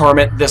escape this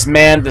torment. This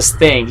man, this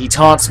thing. He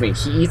taunts me.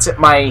 He eats at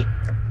my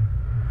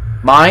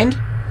mind?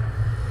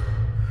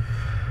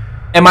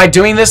 Am I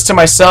doing this to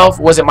myself?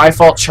 Was it my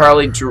fault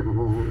Charlie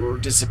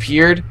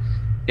disappeared?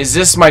 Is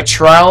this my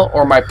trial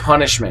or my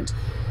punishment?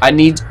 I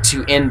need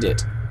to end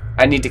it.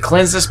 I need to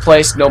cleanse this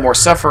place. No more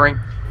suffering.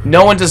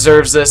 No one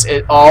deserves this.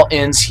 It all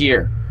ends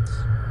here.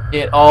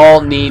 It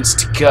all needs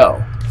to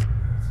go.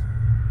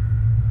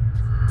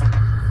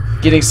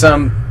 Getting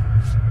some...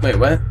 Wait,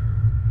 what?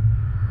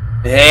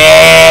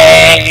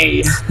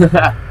 Hey!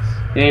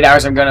 In 8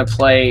 hours I'm gonna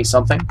play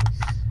something.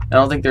 I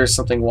don't think there's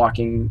something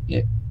walking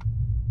it.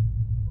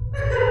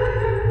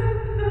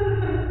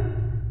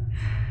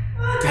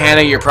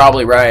 Hannah, you're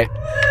probably right.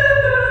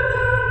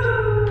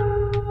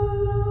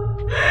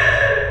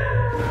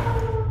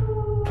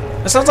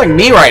 That sounds like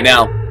me right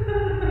now.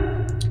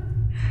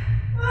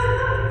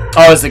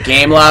 Oh, is the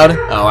game loud?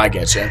 Oh, I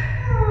get you.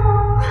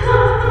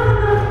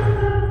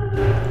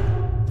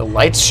 The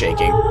light's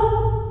shaking.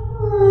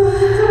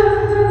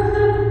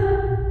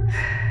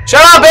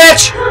 Shut up,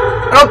 bitch!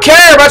 I don't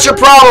care about your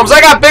problems.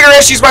 I got bigger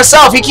issues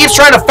myself. He keeps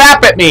trying to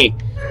fap at me.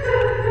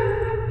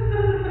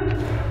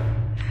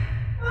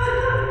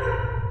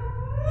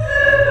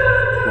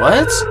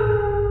 What?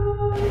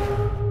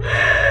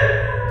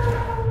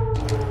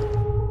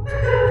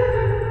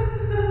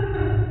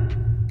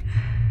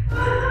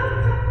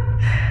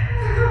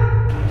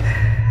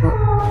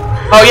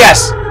 Oh,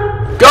 yes.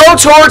 Go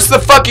towards the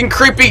fucking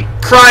creepy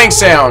crying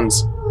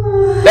sounds.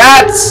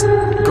 That's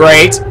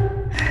great.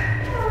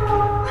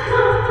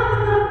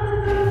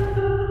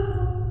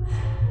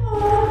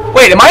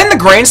 Wait, am I in the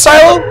grain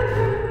silo?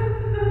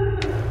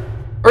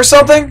 Or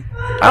something?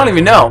 I don't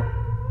even know.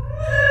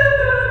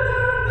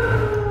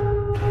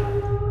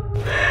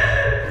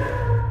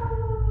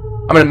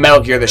 I'm gonna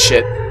Metal Gear this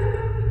shit.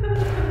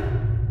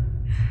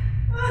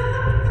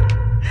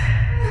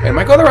 Wait, am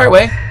I going the right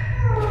way?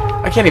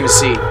 I can't even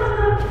see.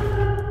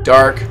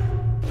 Dark.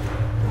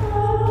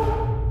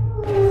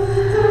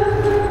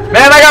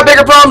 Man, I got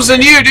bigger problems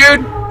than you,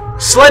 dude.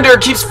 Slender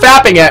keeps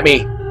fapping at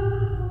me.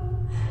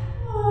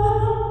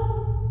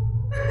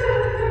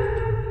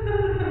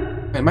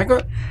 Am I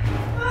going?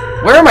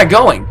 Where am I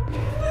going?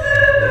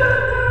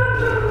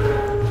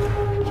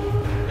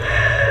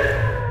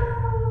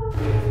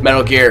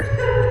 Metal Gear.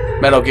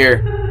 Metal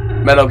Gear.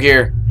 Metal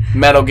Gear.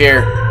 Metal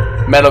Gear.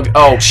 Metal Gear.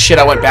 Oh shit,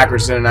 I went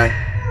backwards, didn't I?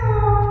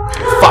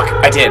 Fuck,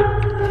 I did.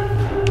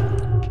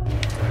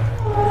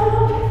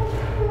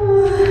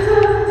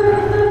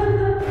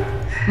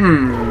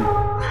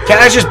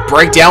 Can't I just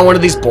break down one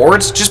of these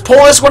boards? Just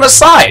pull this one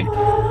aside.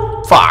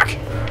 Fuck.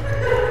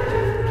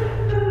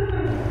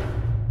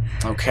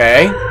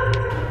 Okay.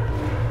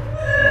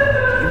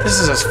 I think this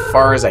is as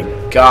far as I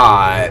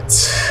got.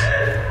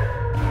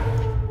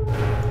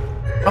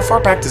 How far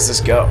back does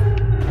this go?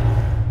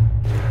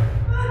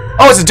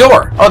 Oh, it's a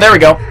door. Oh, there we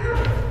go.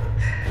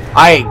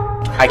 I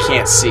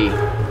can't see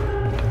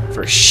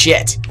for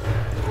shit.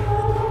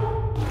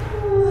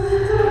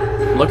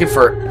 I'm looking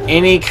for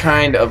any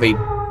kind of a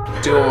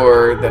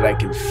door that I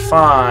can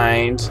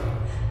find.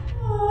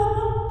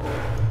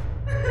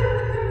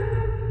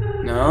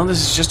 No, this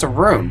is just a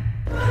room.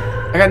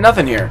 I got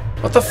nothing here.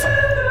 What the fuck?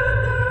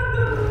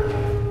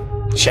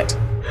 Shit.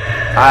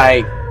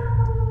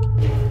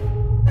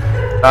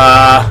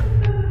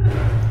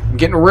 I'm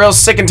getting real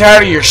sick and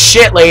tired of your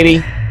shit,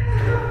 lady.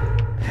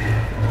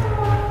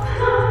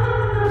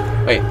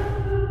 Wait.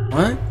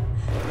 What?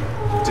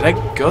 Did I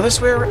go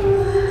this way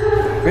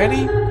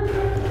already?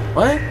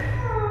 What?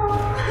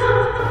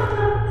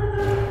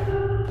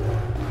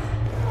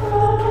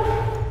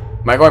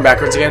 Am I going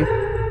backwards again?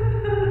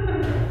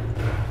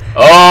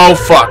 Oh,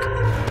 fuck.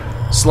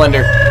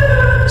 Slender.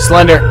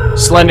 Slender.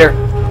 Slender.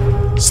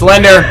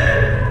 Slender.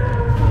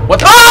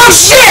 What the— oh,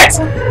 shit!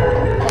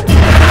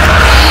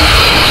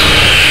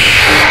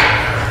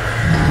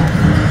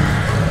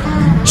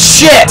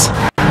 Shit!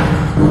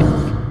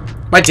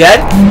 Am I dead?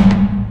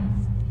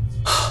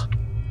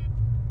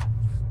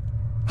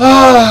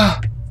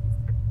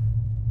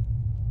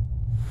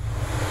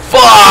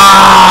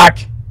 Fuck!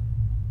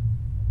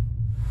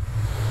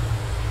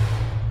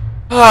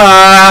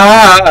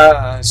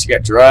 She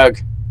got drug.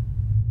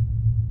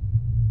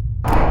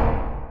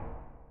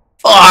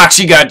 Fuck,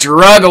 she got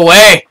drug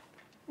away.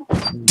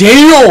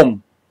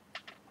 Damn!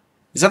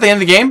 Is that the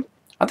end of the game?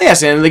 I think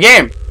that's the end of the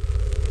game.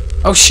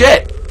 Oh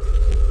shit.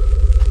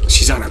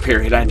 She's on her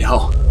period, I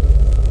know.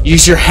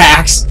 Use your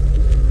hacks.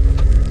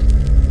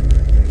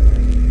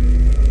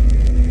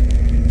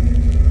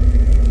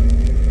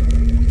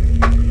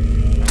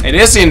 It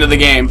is the end of the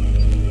game.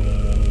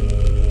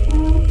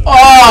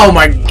 Oh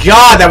my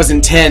god, that was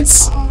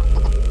intense.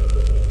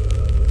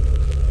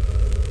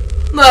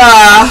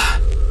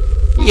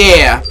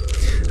 Yeah.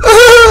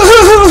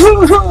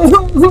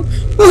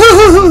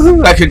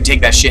 I couldn't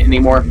take that shit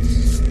anymore.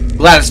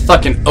 Glad it's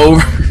fucking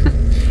over.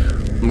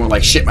 More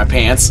like shit my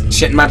pants.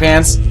 Shit in my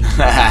pants?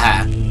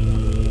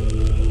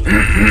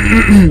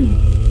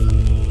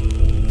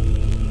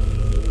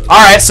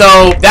 Alright,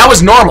 so that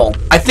was normal.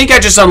 I think I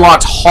just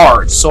unlocked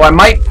hard, so I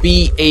might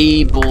be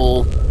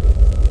able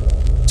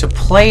to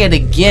play it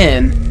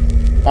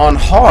again on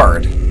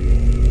hard.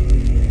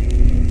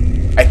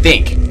 I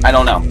think. I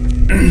don't know.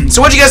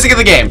 So what'd you guys think of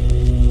the game?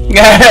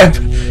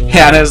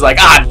 Hannah's like,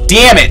 ah,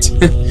 damn it!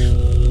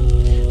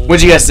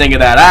 What'd you guys think of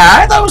that?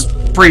 I thought it was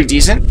pretty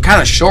decent.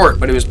 Kind of short,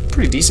 but it was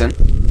pretty decent.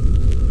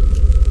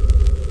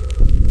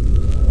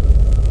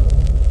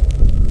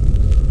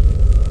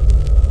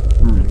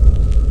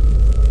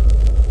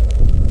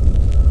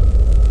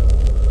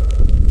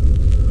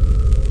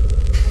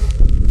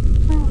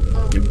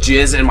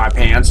 Jizz in my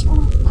pants.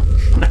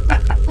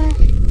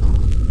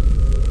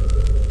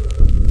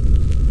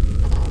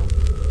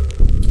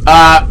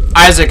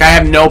 Isaac, I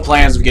have no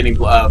plans of getting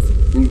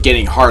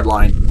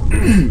hardline.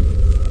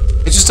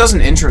 It just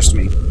doesn't interest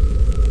me.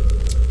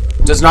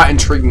 It does not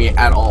intrigue me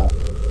at all.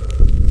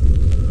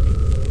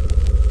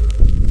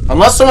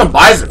 Unless someone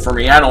buys it for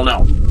me, I don't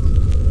know.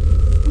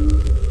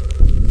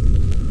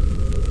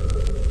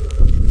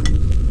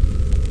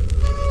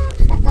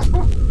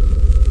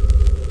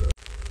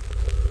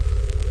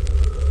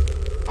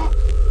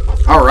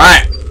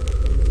 Alright.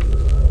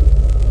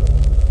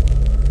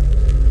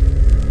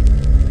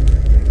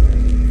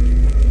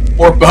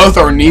 Or both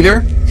or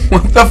neither?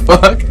 What the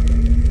fuck?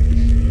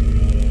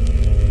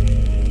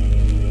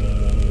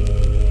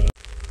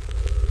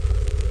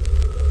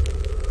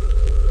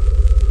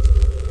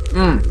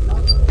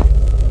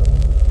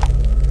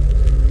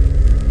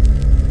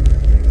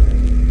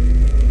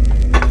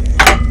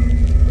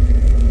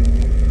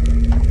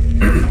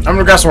 I'm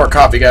gonna grab some more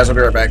coffee, guys. I'll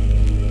be right back.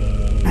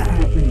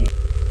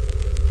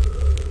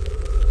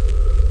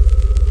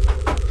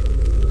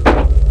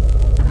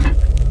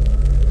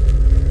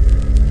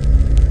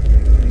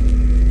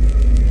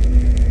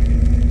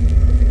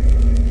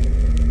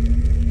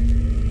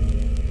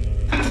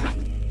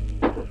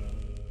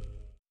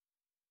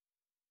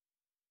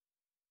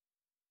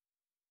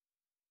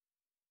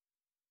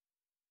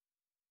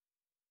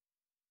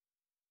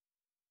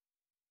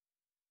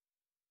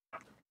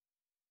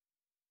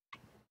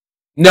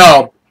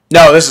 No,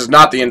 this is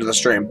not the end of the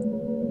stream.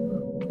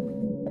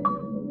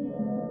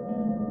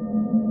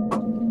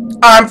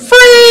 I'm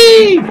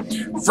free!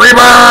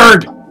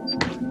 Freebird!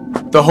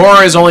 The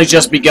horror has only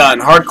just begun.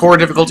 Hardcore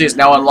difficulty is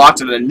now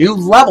unlocked and a new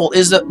level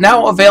is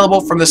now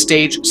available from the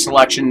stage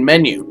selection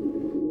menu.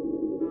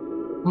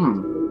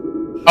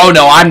 Oh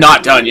no, I'm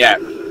not done yet.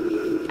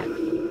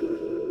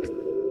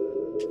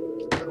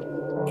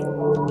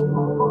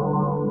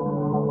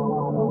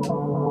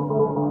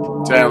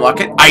 Did I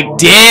unlock it? I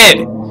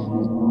did!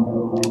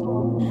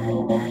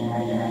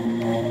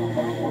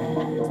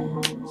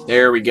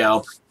 There we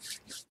go.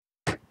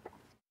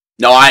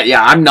 No,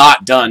 I'm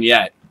not done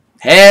yet.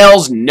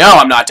 Hells no,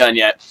 I'm not done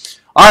yet.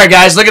 Alright,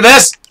 guys, look at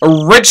this.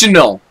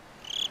 Original.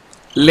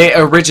 Le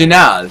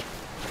original.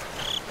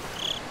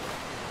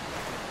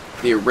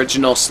 The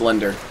original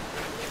Slender.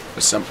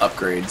 With some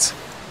upgrades.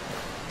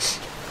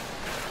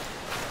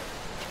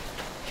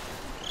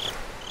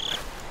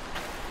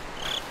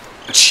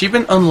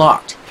 Achievement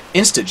unlocked.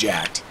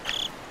 Insta-jacked.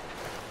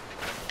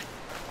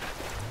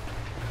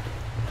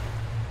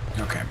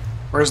 Okay.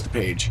 Where's the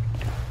page?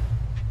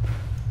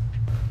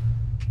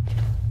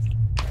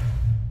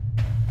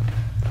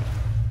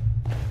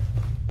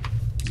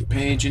 There's a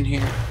page in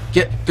here.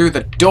 Get through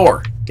the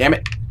door. Damn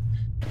it.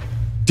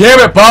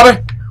 Damn it,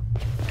 Bobby!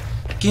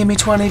 Give me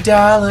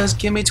 $20.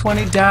 Give me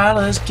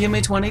 $20. Give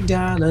me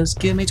 $20.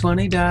 Give me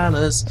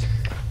 $20.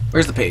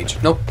 Where's the page?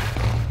 Nope.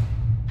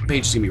 The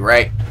page is gonna be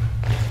right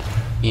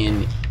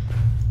in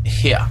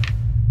here.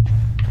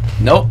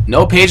 Nope.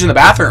 No page in the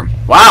bathroom.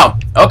 Wow.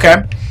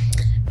 Okay.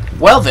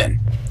 Well then.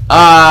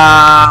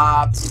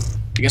 I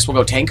guess we'll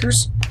go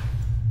tankers.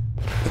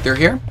 If they're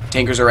here?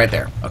 Tankers are right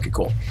there. Okay,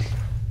 cool.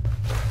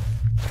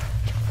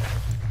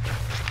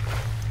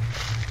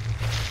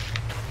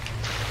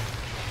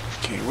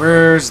 Okay,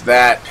 where's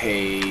that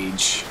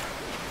page?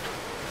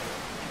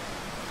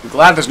 I'm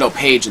glad there's no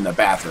page in the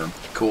bathroom.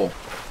 Cool.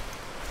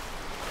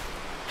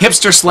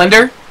 Hipster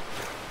Slender?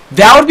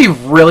 That would be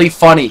really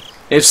funny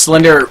if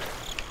Slender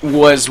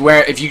was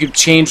wearing... If you could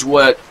change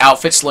what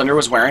outfit Slender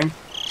was wearing.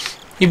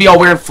 He'd be all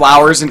wearing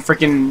flowers and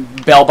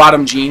freaking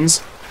bell-bottom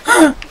jeans.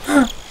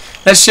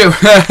 That shit...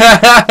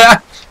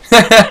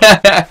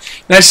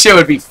 that shit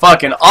would be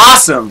fucking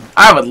awesome.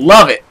 I would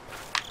love it.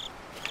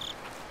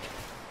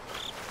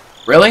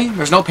 Really?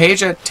 There's no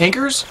page at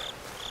Tankers?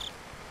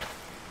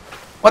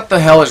 What the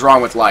hell is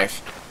wrong with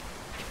life?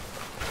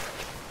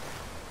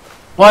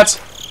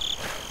 What?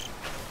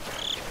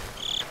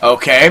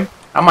 Okay.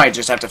 I might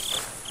just have to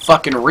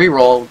fucking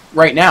reroll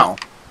right now.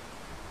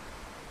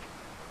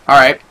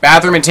 Alright.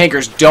 Bathroom and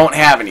Tankers don't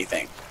have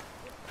anything.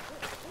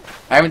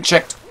 I haven't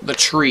checked the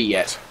tree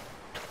yet.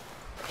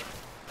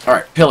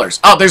 Alright. Pillars.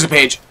 Oh, there's a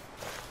page.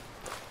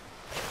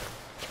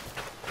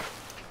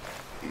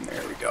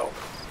 There we go.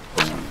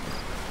 Boom.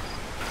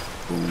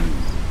 Boom.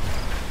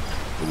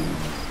 Boom.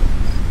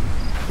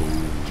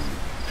 Boom.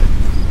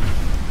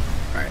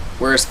 Alright.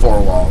 Where's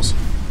Four Walls?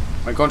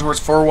 Am I going towards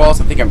Four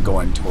Walls? I think I'm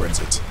going towards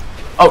it.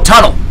 Oh,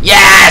 tunnel.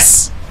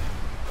 Yes!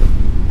 I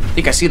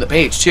think I see the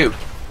page, too.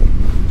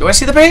 Do I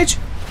see the page?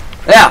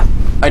 Yeah,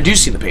 I do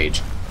see the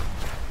page.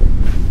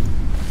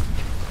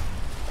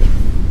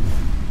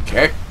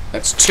 Okay,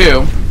 that's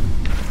 2.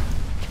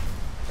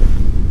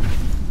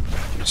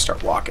 Let's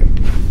start walking.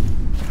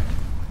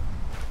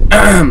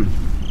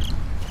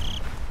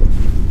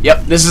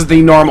 Yep, this is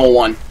the normal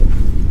one.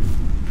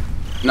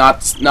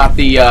 Not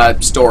the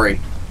story.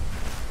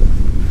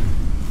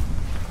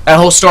 That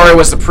whole story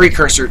was the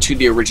precursor to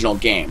the original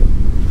game.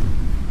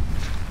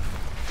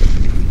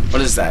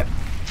 What is that?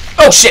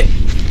 Oh shit!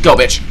 Go,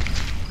 bitch.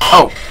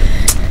 Oh,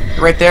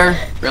 right there?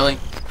 Really?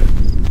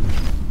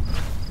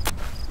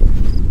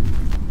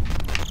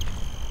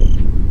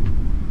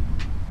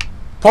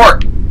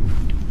 Port!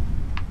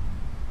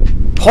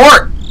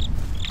 Port!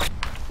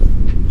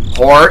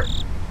 Port!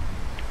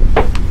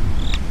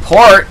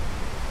 Port!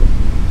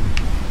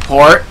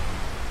 Port!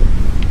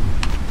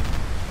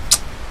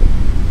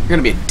 You're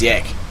gonna be a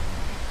dick.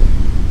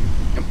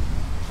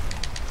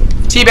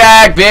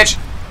 Teabag, bitch!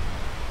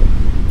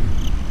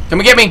 Come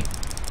and get me!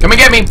 Come and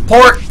get me!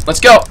 Port! Let's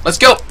go! Let's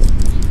go!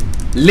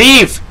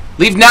 Leave!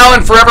 Leave now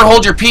and forever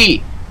hold your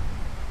pee!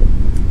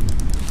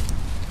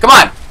 Come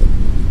on!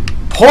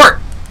 Port!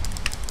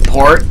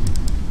 Port!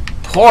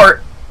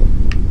 Port!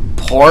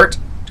 Port!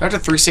 Do I have to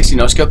 360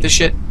 no-scope this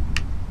shit?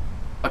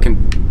 Fucking...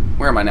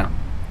 Where am I now?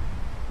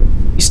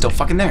 He's still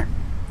fucking there.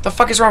 What the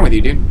fuck is wrong with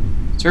you, dude?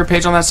 Is there a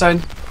page on that side?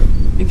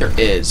 I think there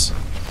is.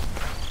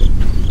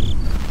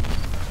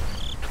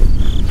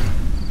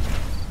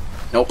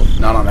 Nope,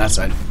 not on that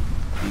side.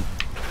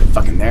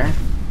 Fucking there.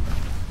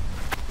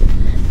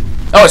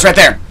 Oh, it's right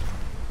there.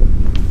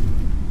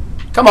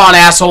 Come on,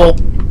 asshole.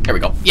 There we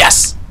go.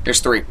 Yes!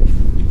 There's 3.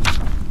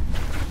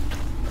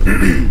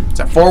 Is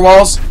that 4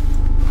 walls?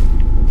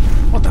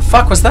 What the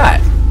fuck was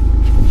that?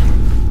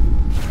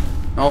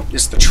 Oh,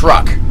 it's the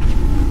truck.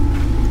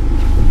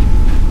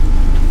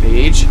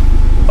 Page.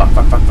 Fuck,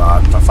 fuck, fuck,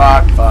 fuck, fuck,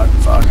 fuck, fuck,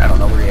 fuck. I don't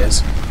know where he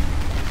is.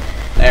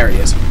 There he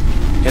is.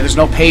 Okay, there's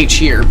no page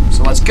here,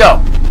 so let's go.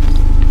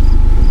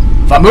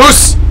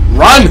 Vamoose!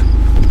 Run!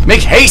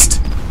 Make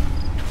haste!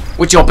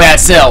 With your bad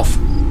self. Is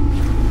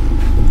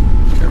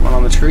there one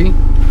on the tree?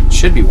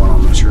 Should be one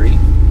on the tree.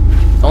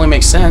 Only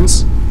makes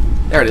sense.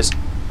 There it is.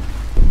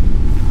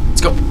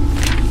 Let's go.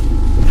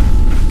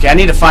 Okay, I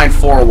need to find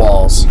 4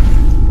 walls.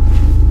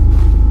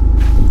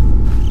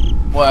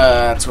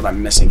 Well, that's what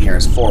I'm missing here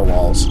is 4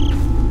 walls.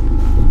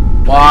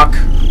 Walk.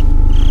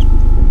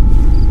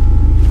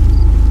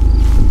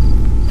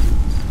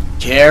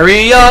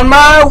 Carry on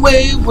my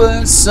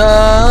wayward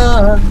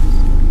son.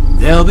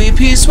 There'll be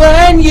peace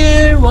when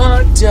you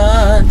are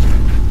done.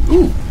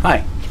 Ooh,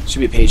 hi. Should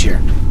be a page here.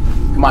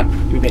 Come on,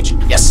 give me a page.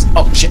 Yes.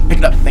 Oh, shit. Pick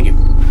it up. Thank you.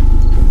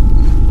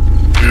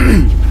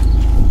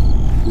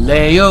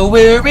 Lay your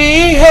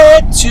weary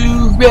head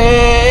to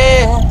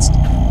rest.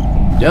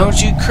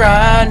 Don't you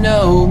cry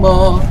no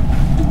more.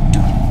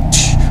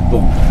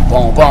 Boom,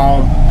 boom,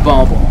 boom,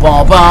 boom, boom,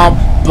 boom, boom.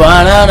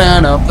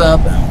 Ba-da-da-da,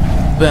 ba-bum,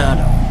 ba-dum,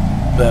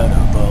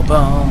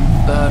 ba-da-ba-bum,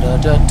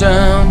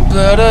 ba-da-da-dum,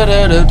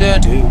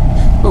 ba-da-da-da-da-do.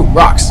 Ooh,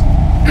 rocks.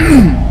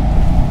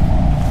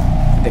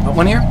 Did they put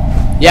one here?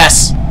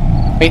 Yes.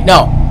 Wait,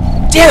 no.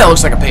 Damn, that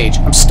looks like a page.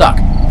 I'm stuck.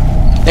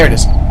 There it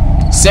is.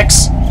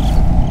 6.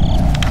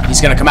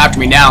 He's gonna come after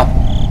me now.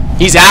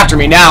 He's after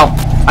me now.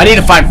 I need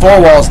to find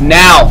 4 walls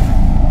now.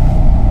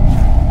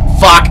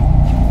 Fuck.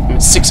 I'm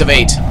at 6 of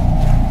 8.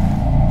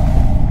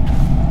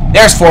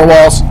 There's 4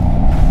 walls.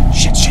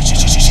 Shit, shit, shit,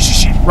 shit, shit, shit,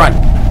 shit. Run.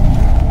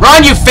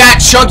 Run, you fat,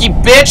 chunky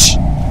bitch.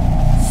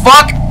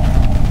 Fuck.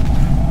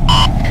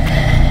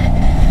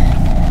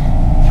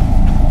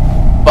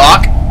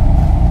 Fuck.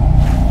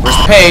 Where's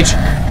the page?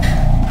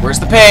 Where's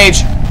the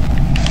page?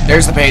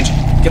 There's the page.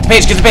 Get the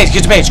page, get the page,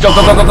 get the page. Go,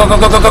 go, go, go, go, go,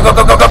 go, go, go,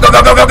 go, go, go,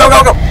 go, go, go, go,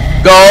 go, go.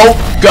 Go,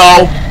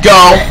 go,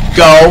 go,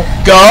 go,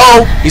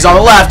 go. He's on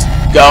the left.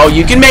 Go,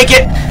 you can make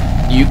it.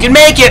 You can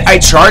make it. I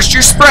charged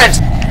your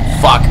sprint.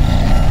 Fuck.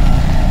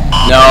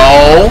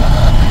 No.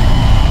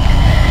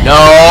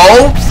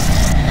 No.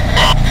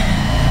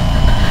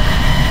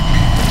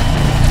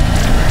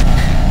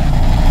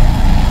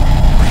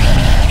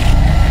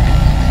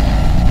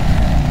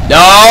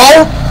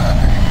 No.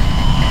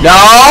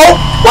 No.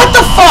 What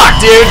the fuck,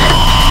 dude?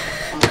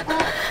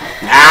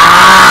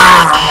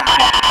 Ah.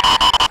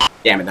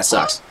 Damn it, that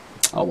sucks.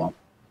 Oh well.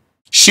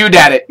 Shoot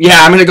at it.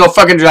 Yeah, I'm gonna go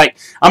fucking like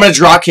I'm gonna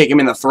drop kick him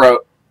in the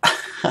throat.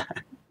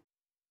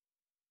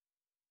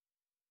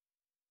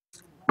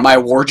 My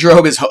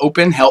wardrobe is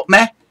open. Help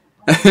me.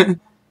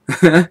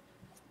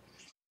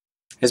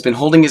 Has been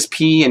holding his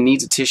pee and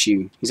needs a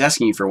tissue. He's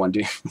asking you for one,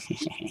 dude.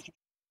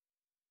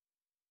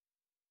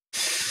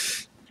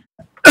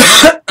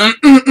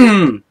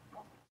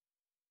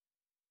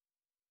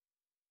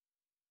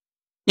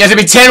 You have to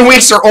be 10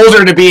 weeks or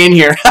older to be in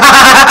here.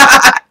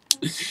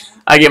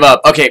 I give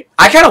up. Okay,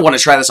 I kind of want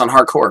to try this on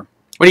hardcore.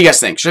 What do you guys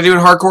think? Should I do it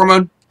in hardcore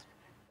mode?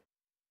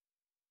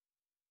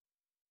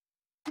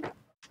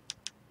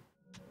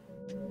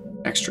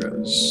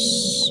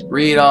 Extras.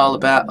 Read all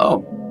about...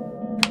 Oh.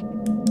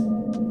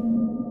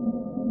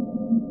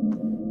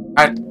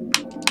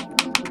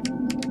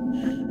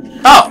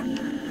 Oh!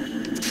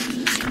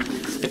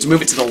 You have to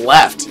move it to the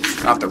left,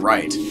 not the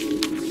right.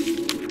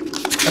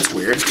 That's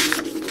weird.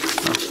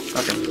 Oh,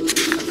 okay.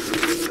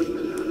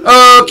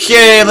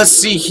 Okay, let's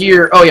see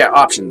here. Oh yeah,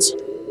 options.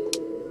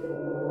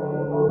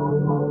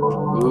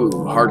 Ooh,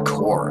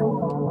 hardcore.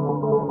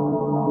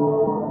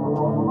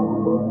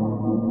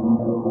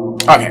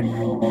 Okay.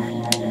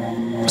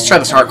 Let's try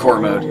this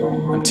hardcore mode.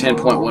 I'm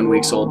 10.1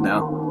 weeks old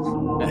now.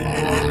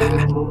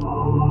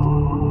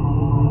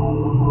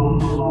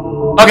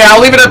 Okay,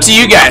 I'll leave it up to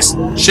you guys.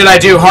 Should I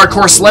do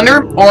hardcore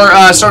Slender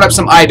or start up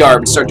some IDARB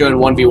and start doing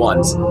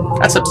 1v1s?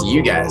 That's up to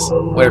you guys.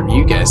 Whatever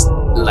you guys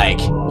like,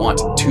 want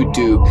to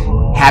do.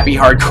 Happy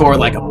hardcore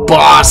like a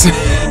boss.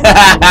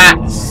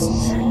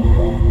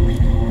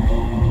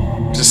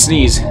 Just a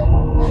sneeze.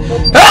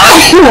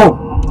 Ooh!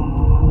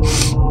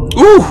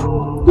 Ooh!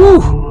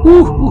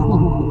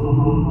 Ooh!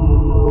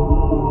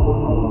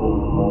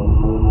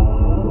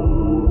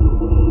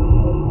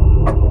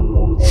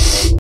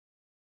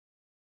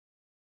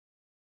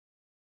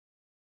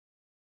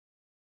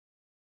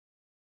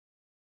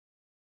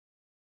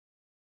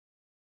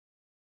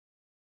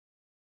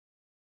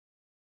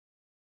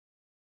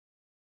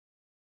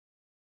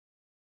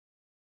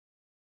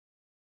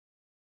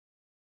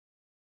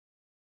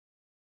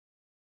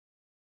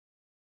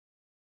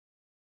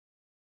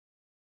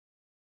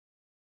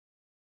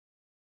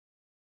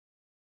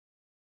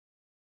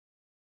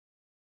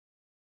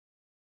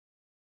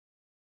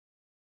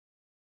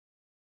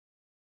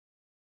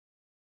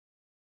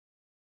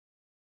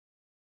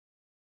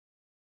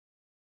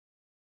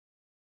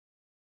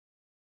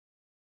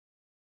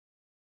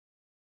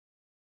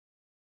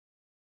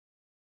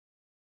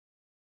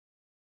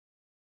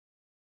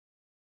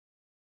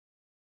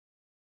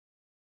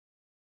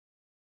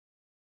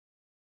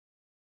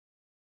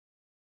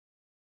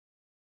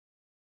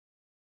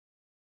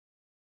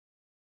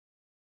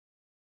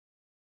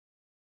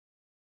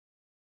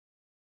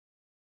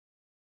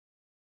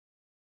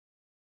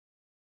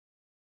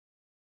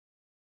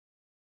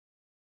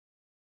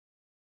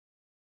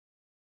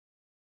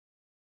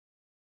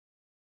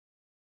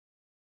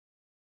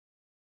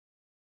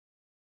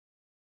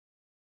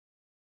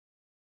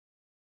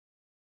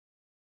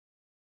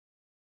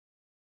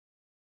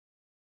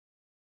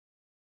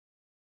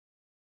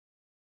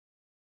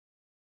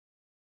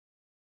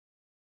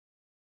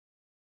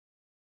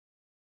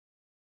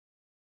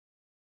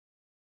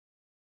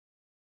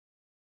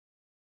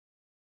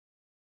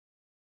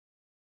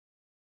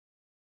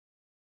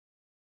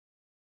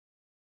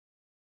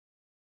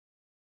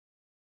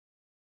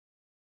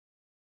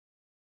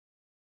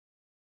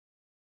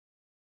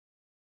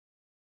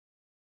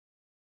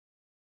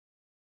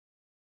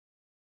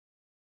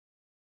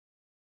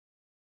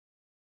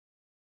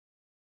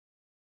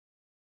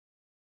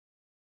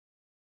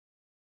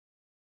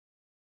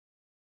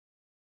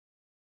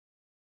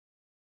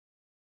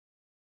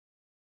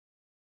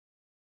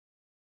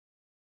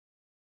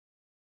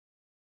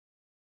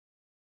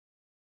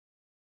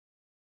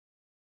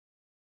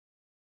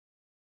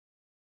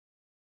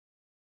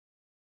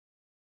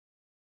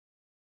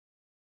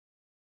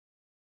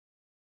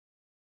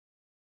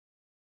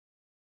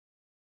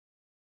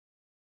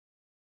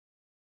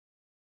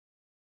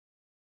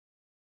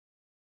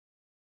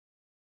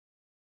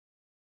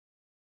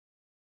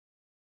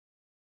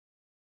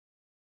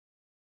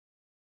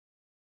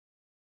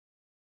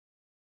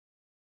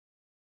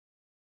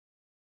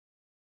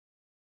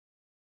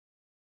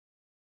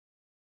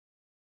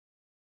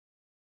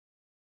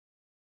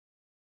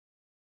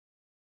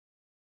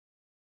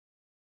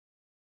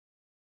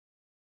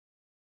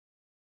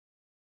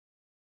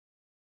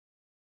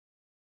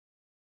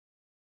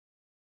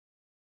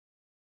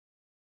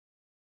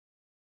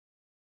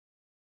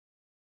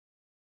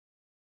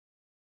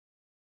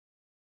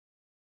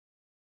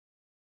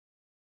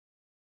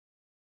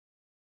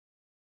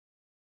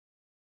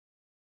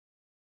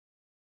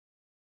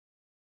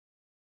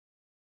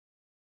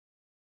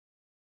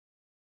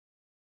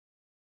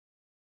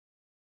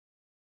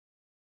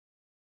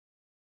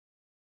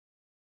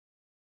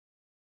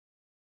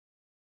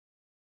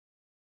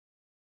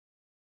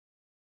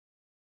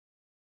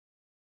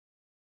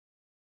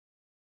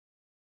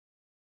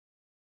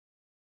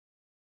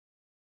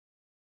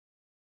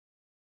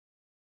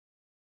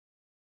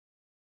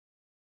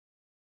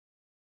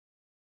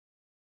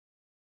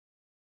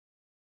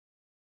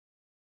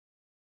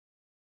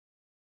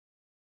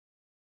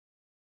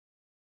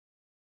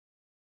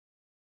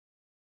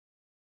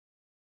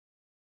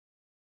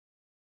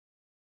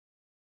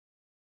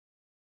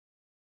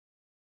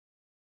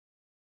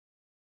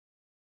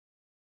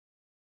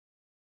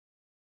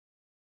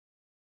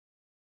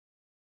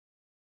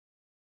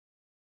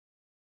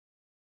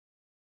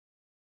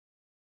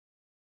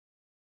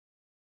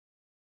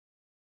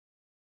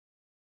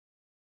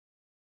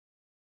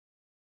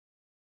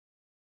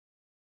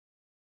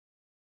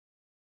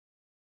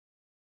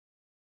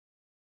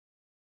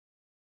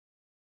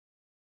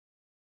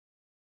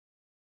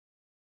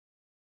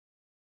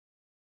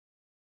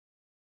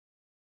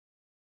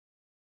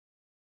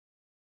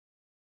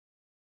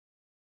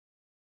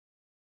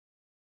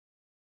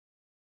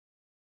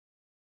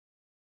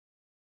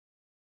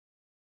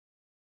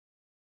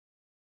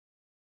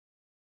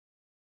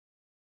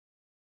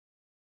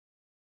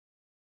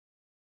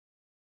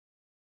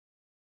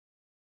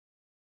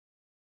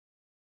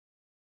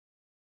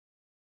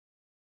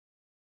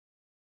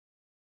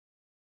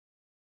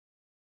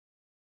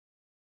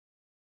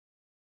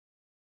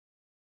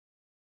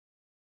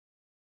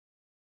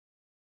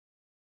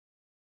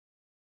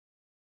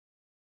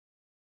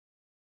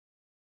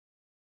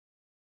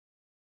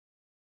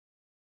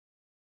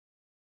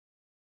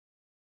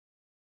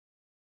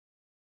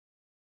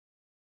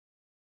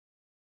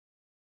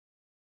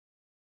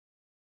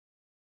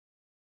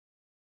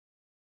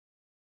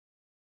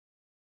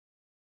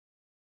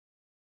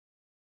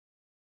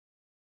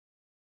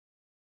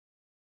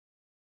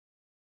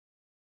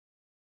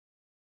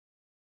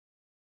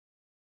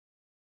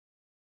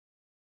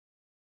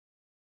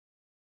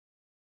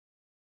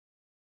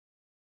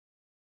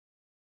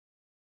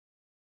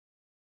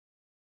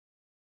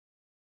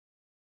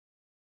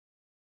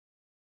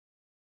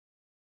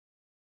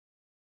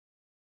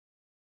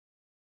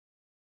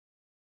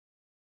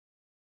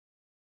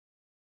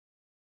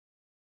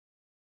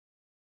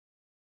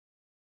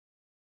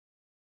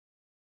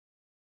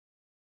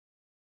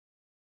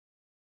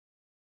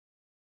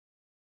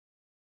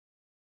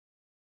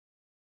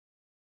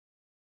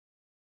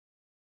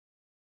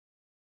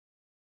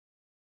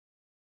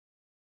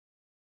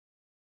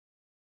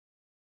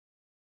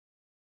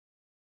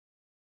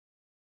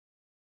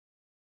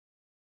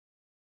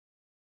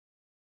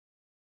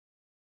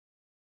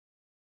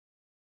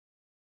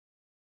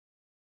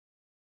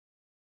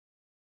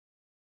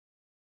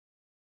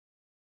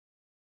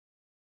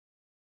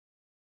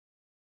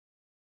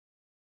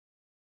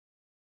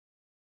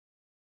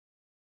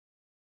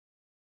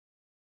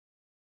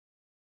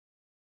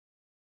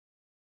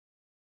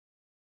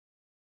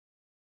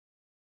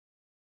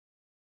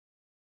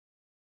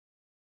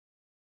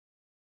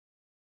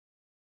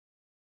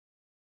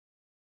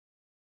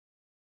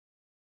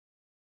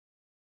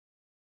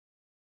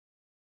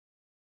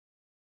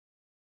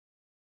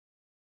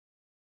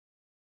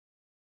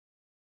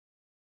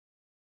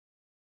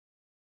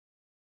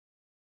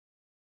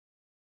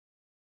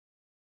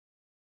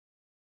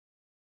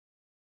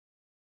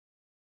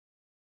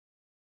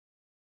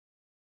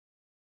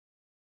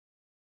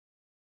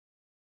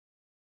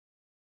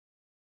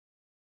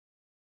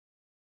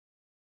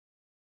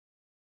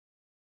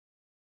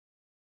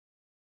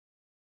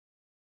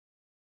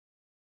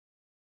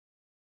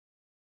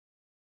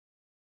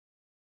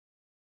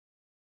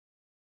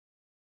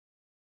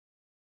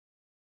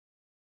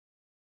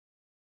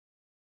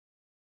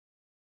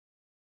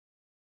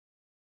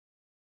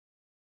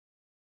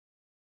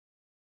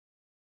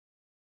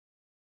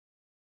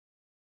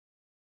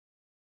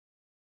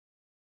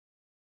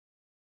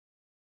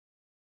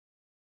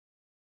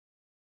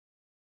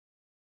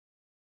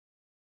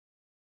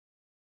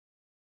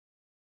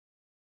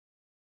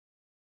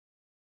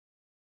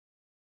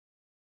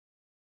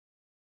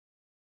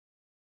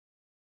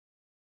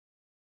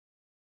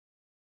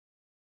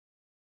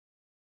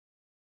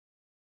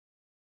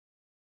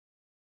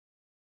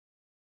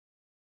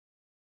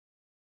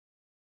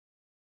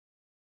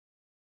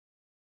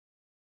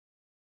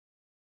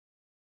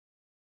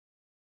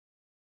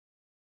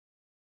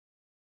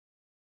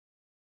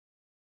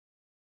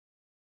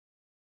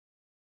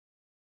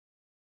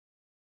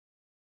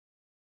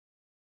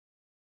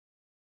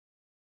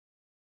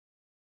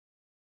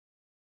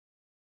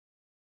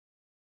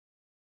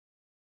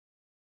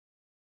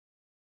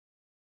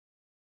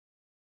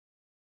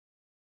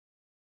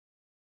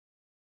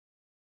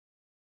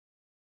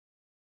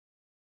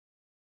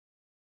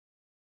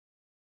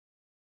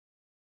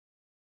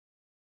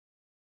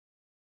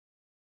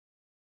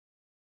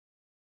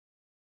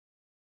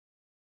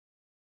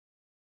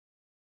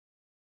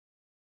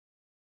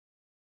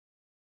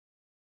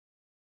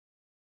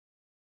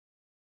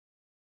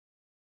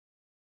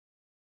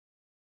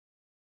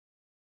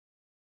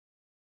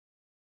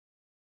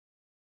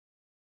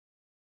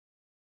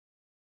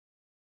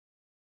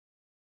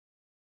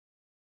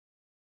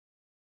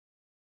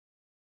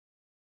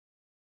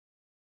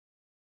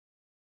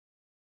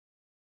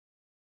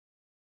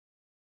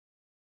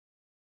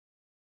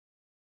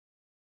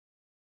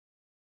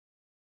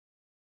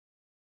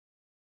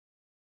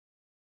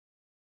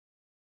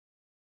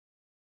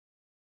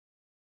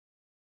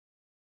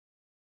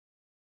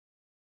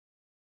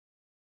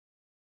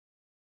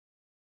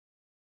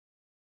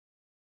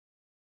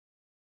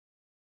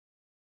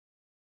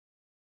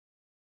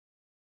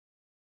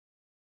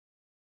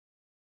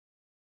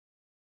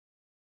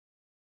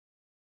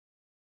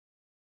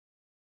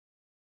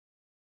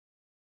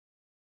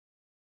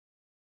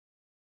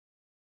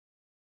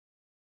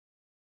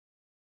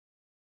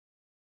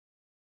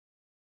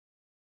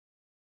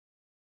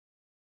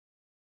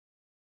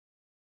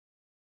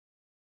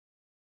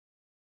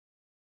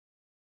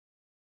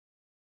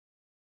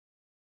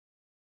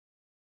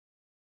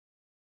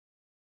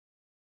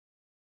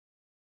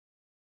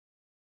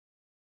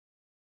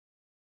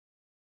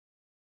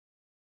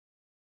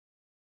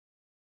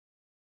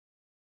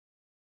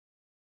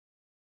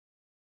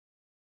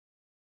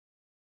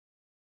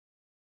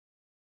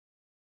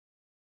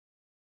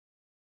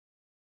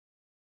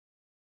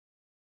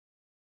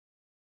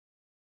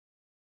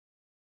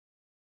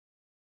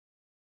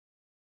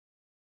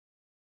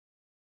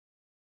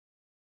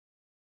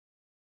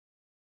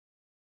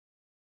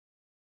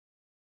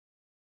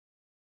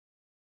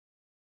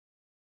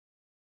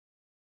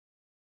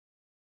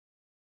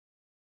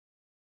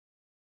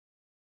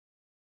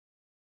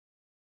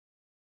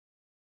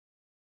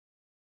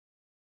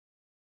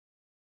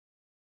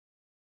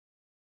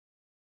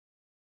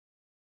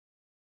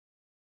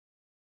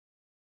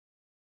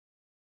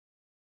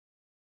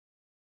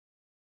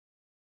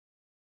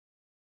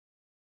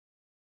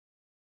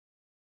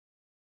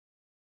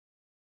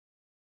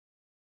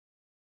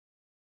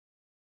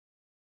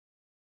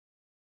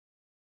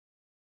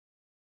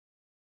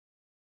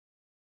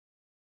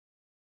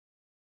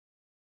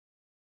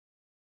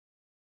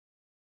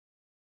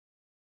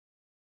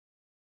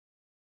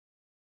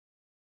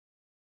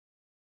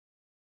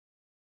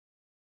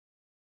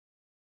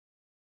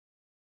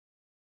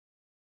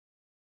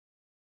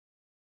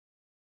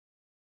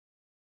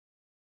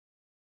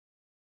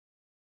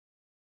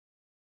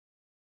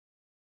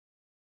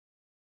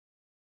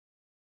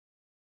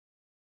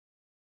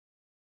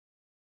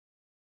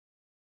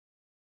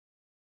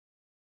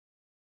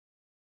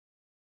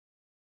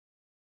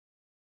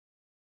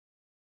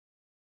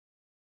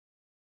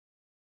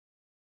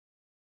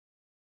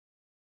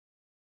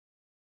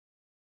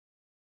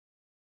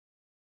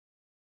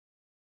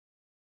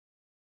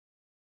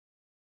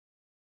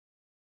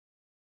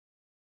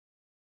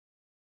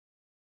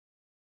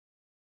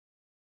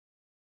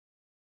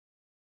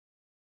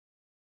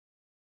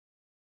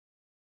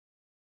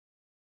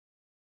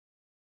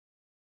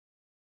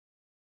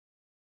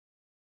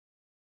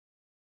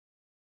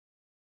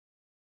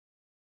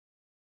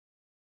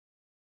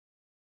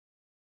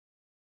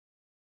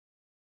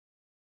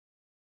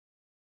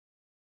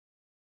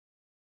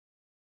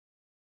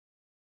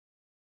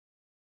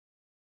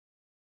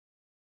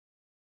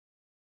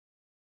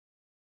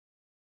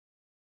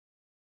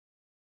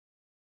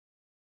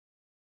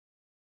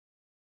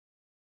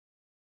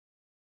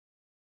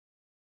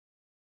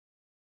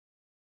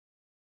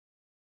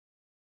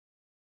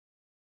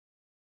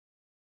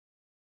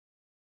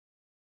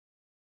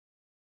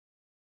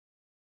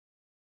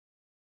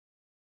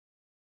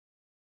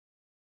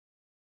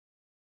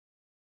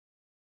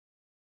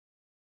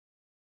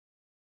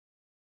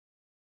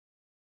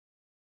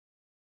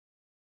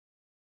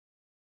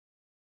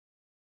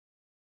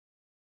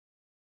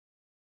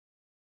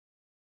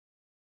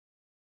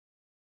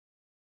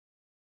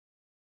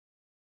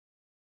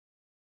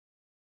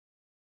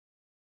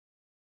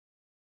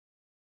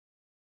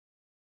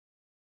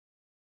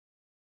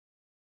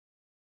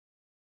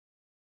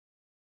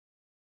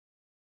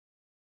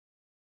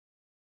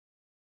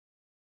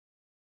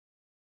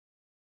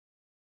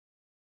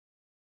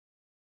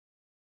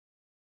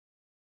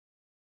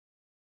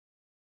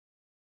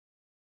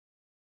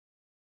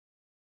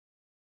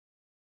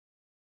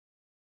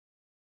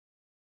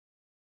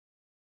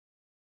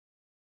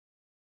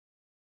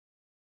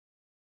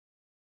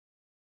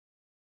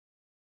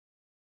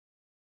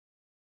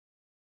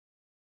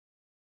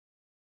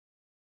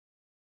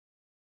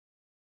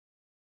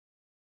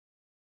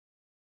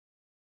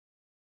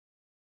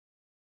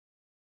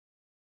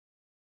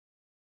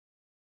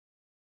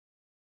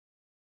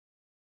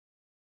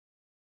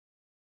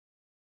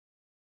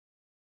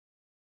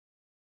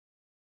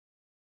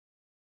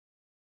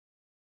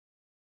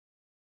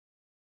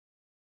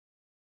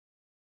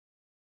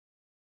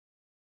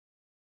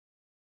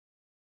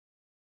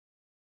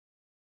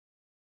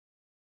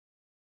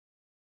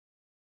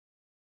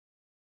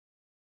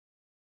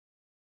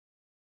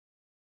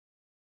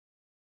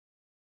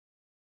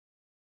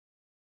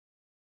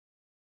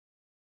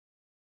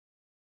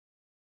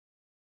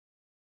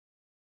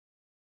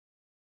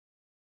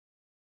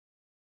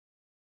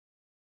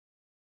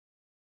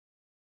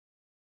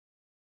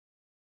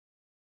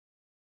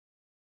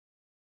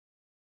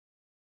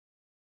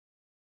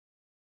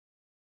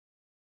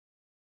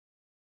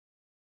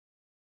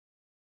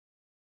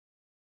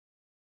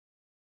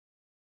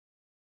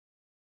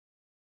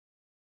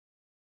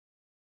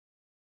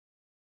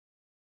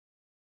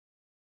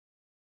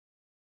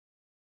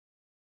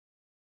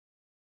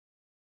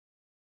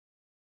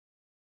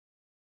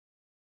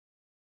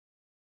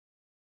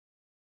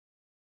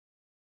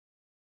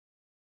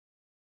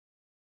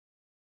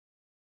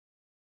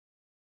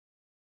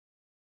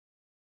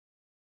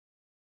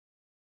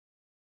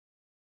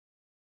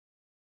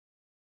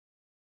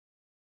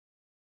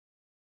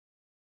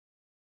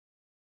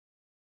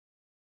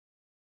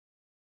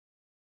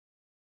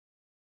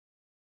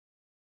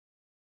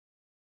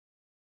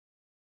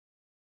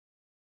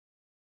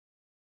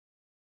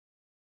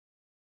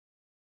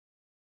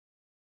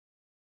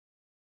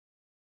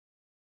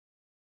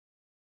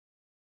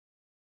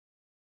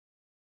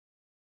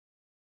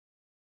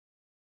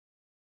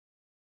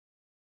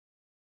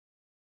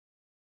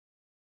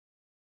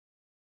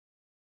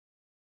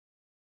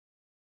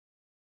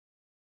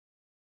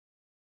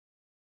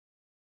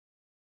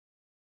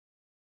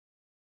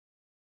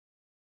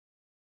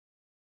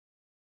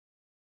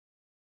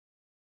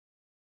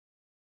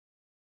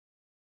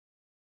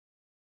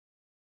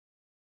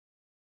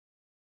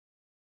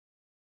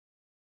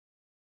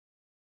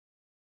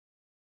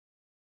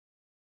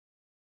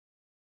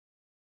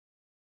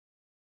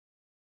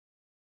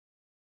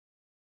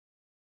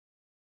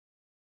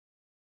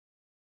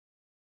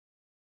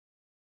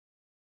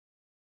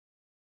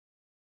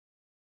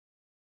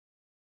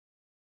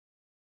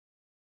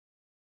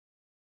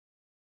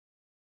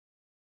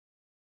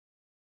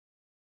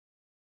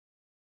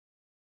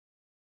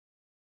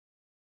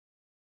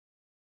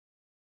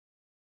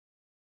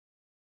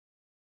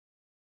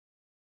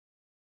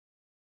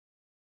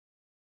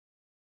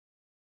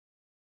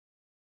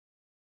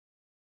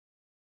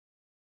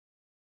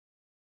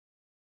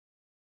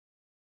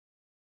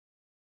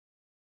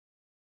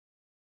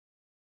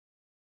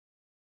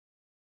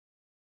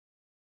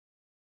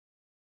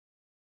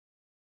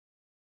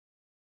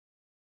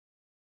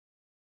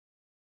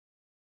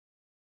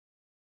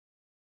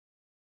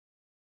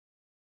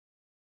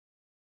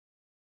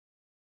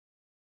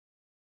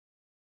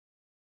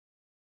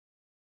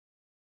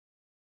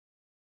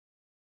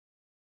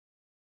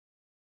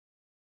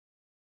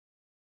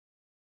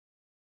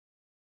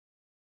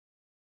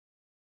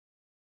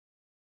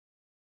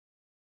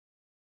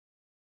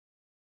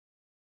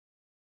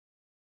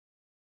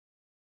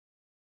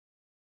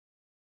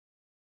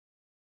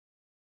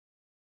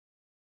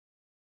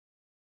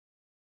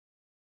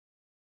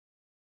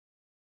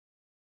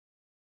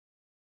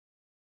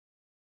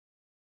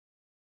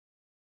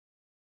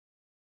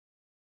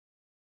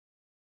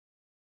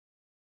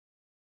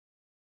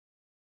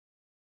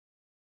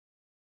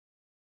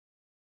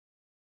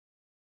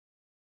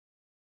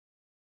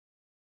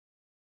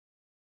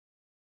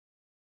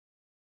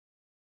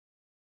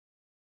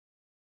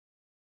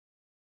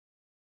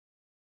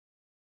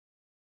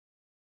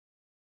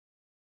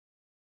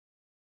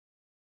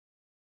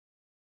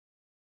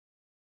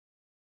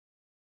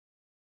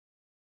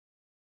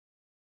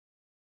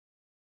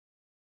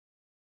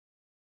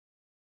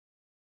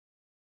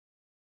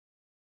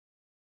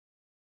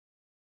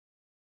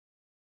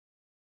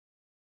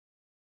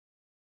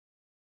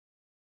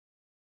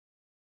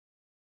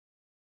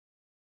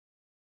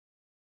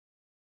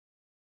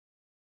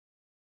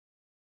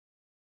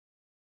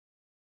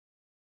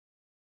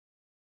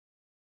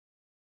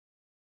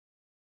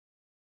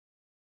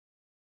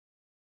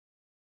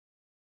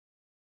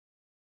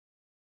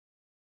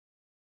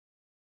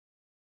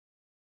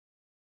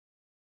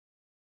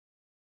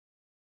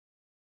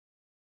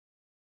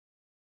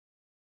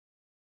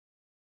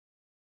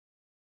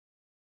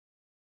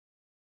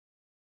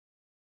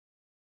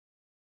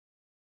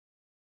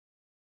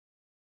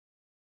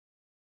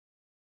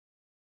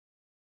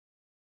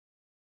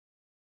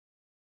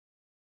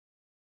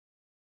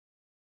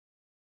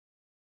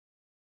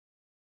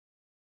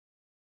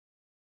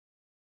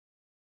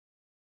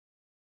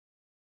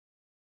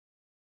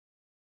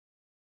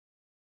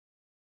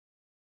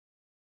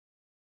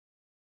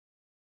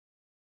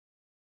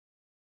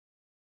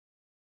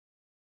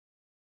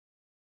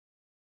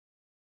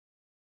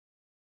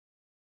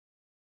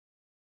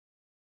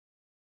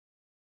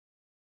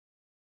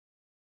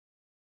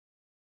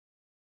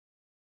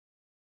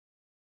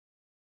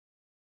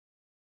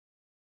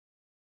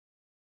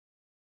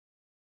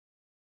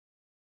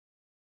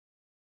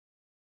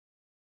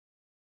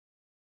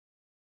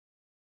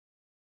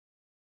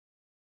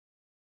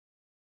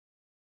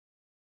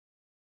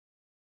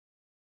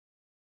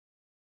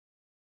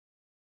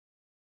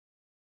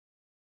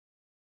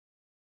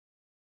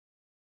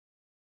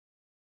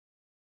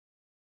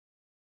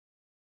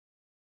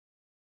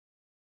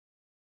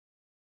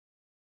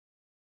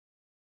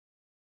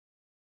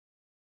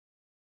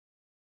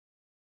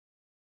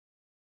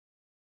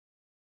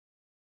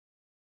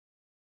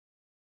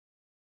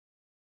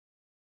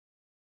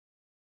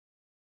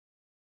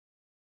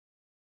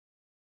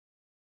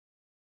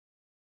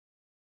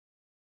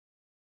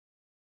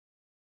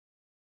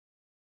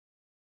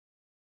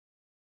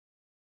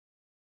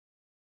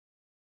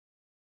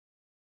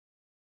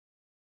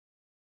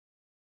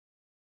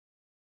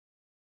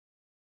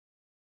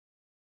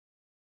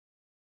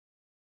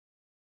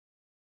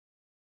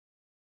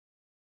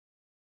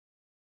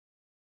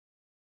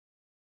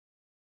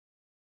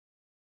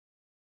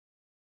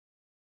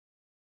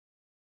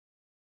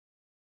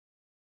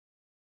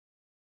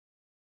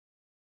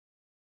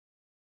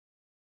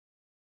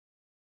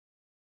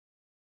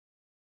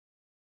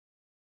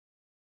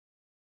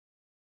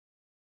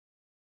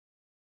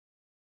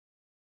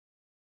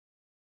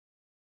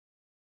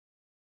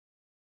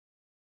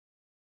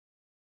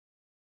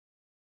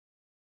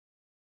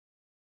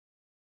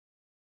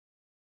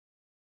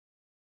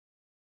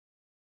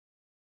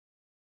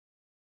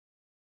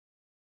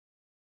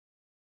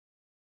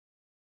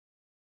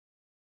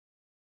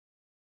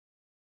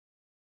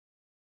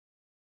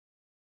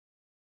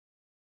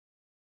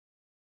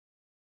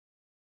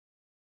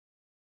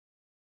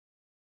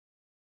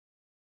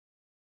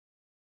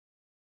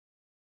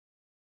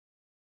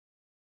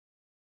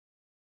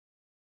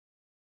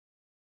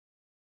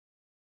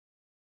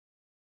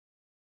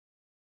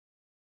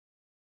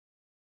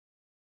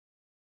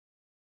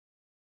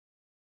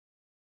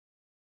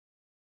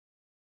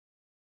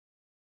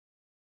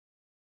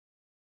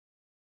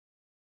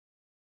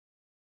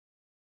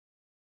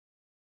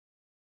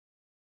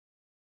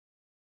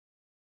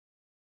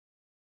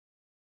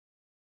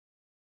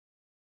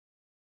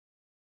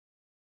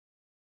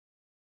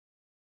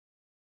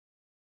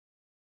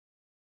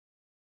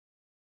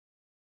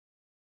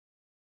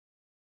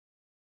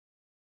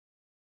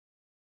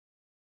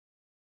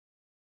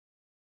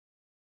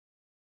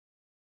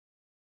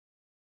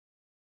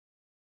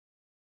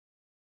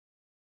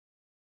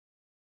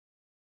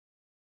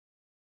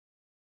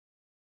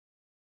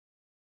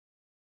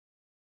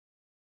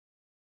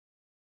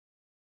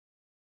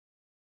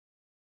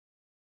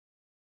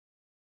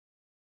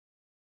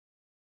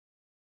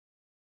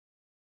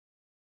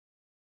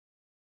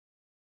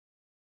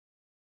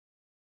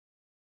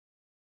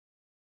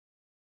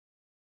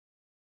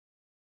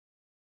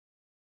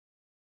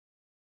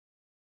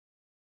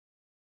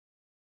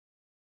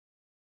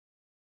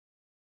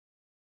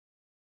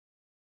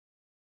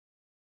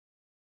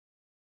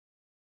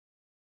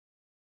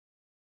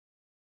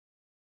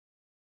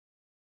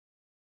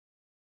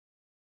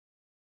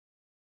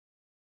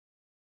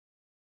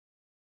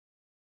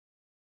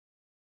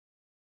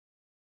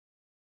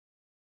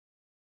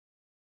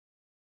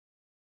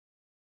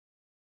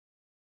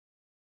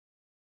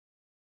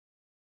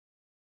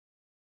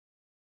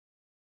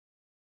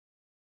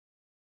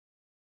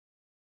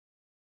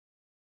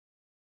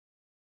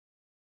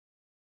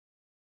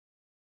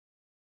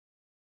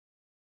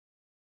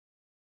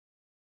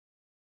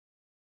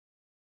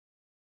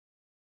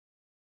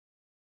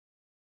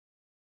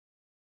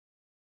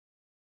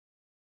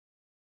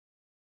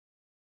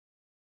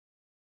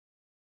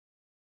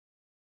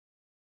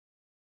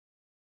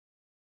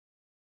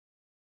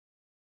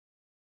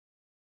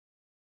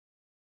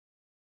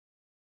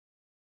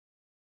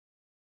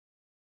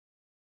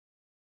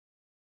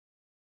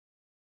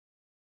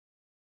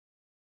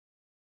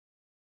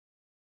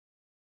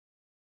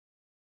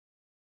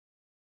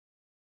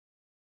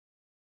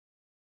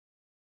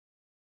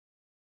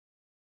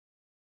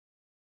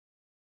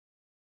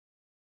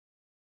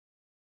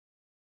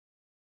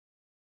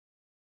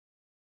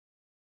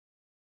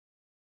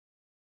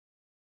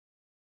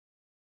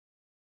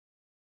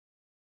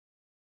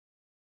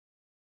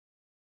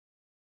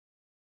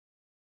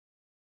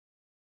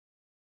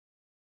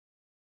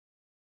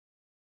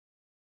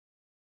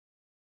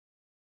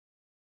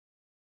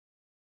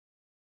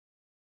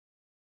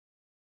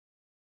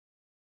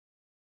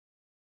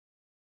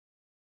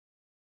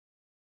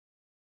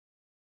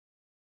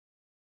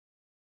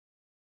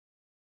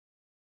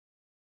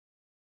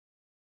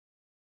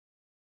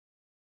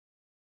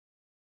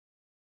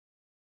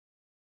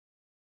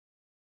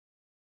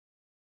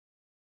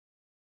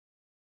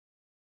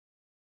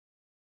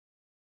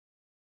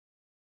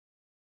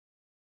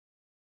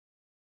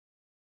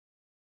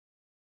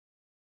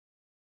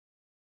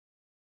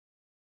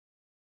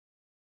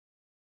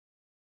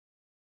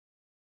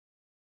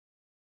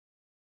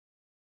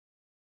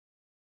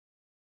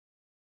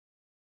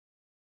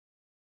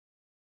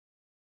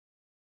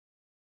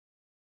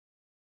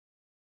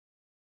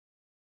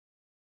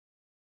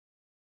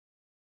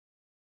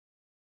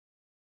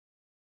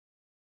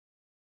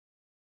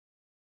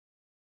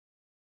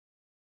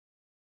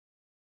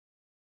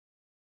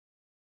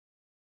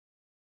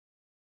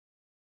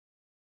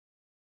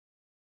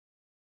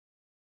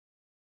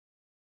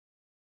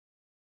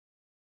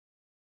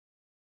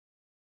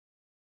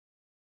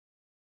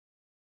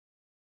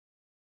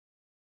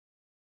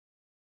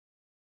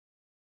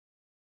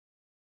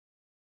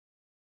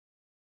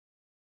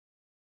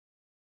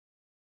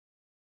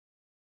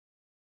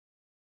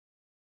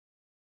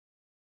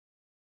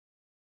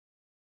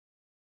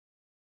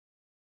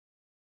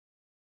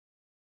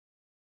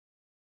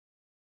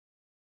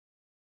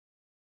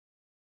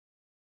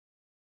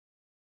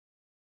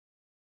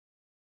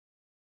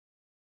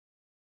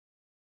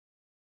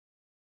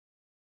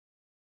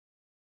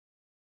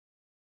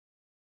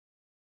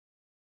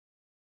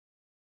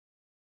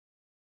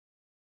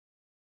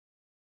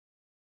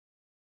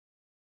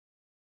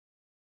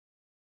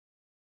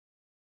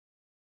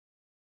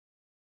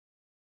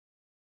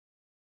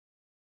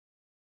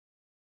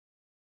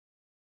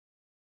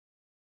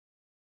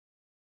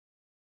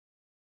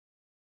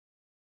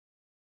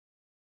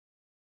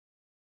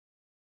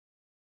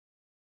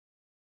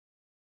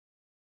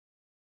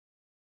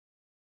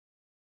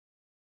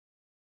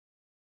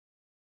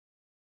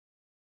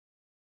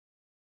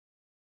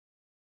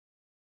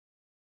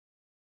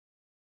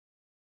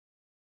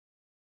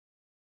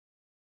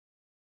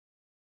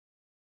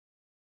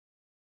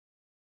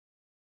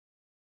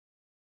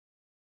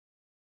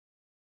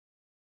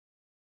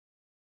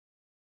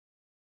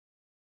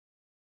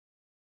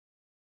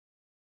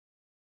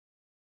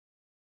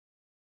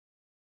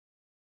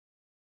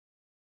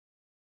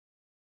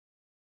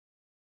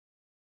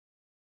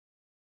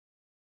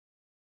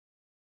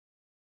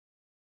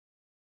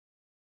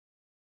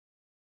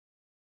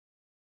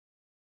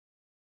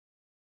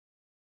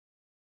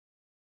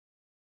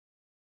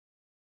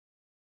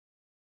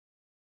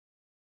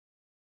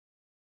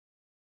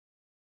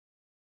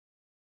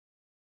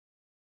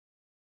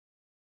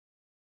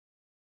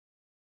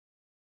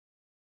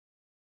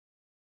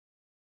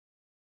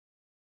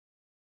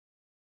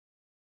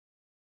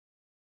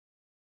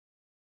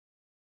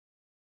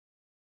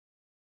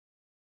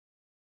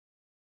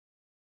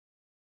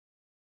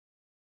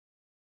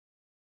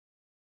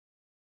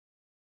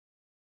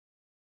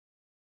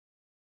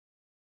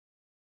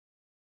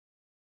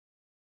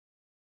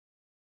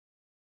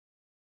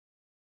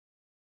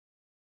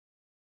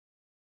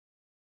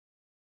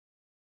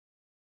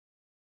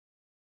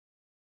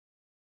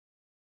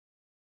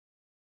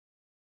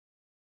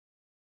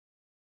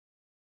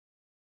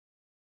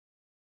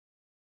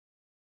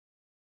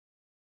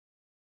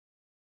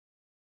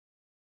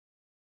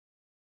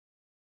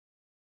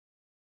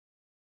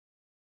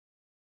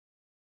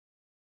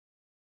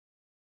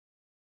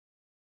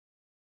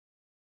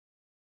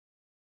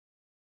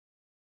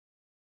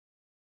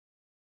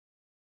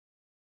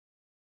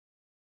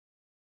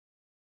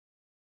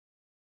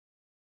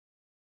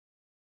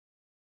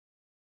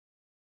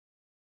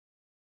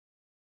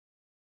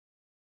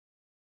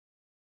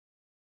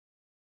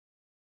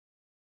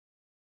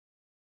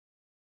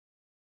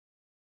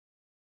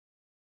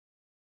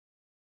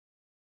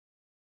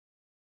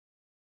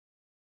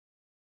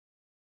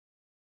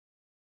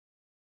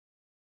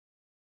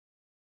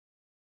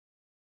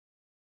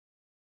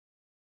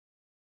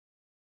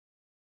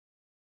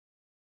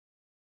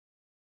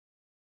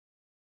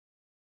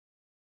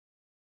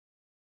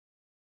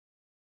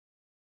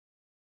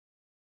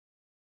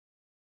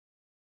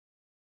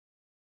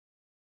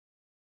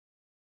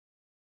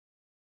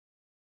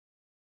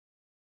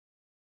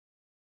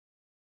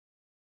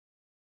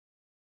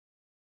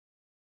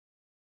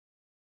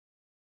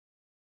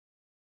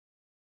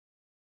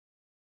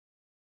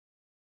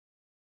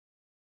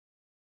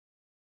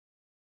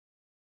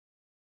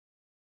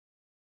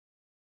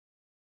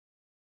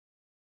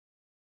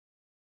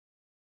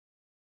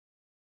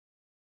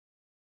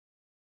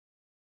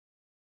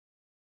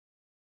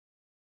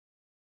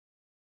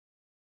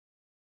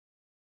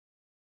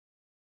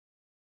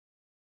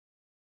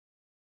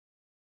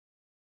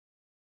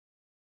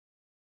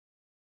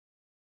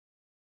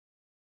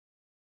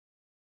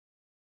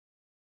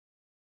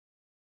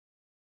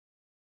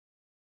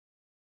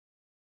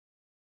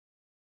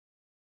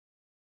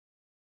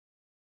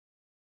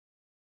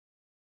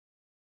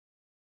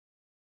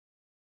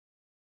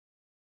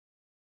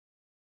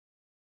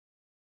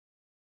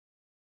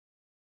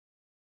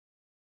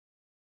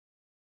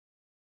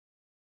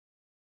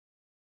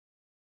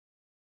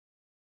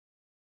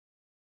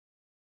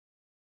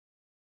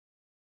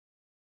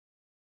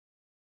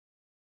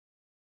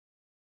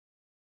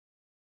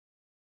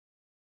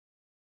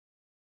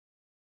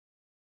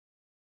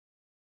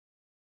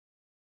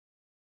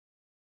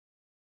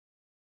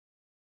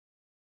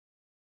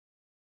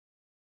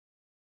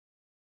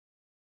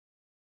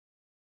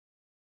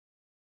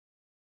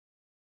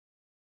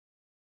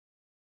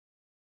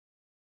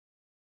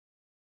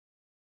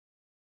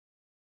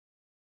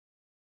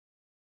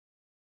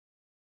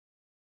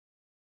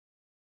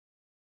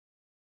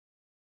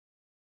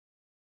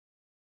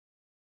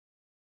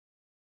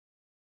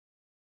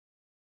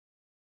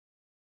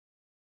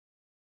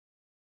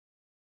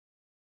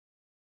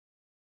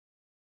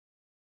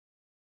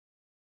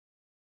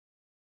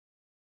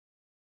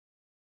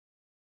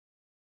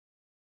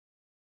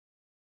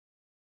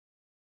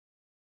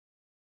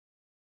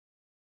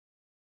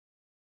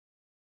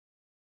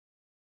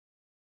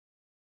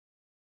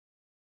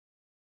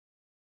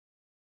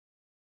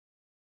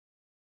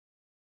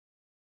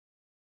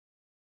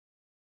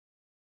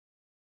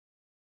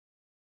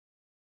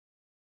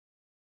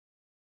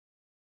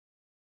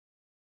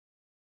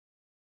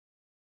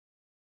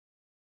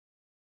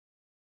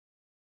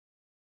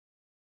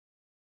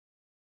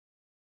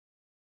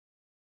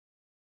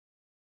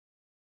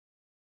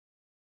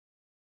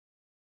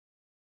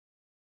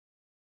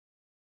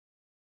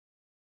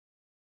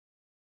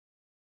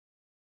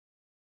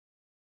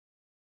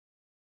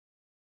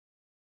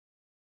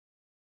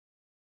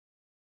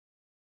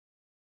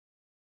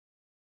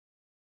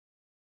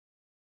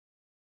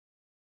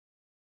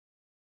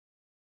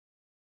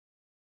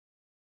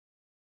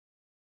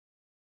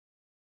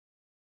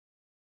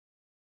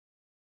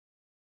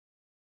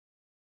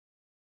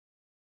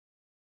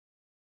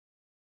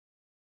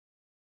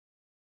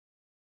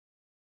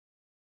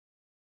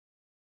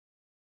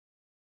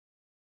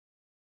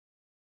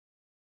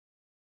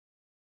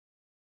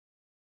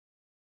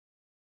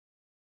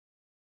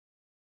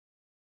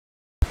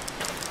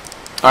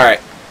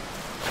 Alright.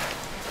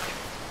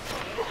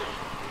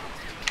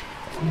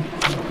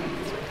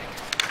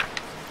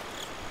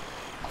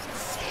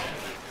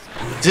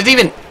 Is it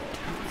even...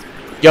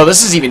 Yo,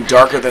 this is even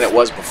darker than it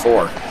was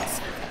before.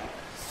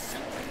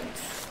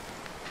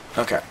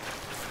 Okay.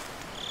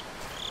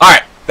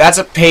 Alright, that's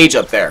a page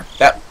up there.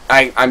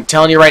 I'm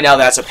telling you right now,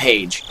 that's a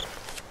page.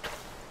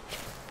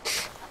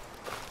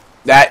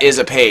 That is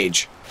a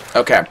page.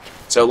 Okay,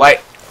 so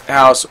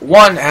Lighthouse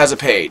 1 has a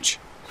page.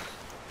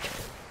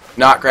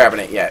 Not grabbing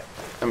it yet.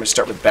 I'm going to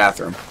start with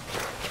bathroom.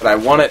 But I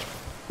want it...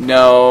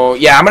 No...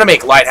 Yeah, I'm going to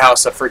make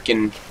Lighthouse a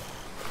freaking...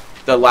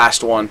 the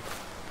last one.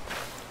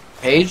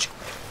 Page?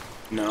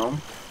 No.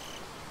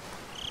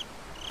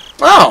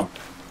 Oh!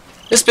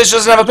 This bitch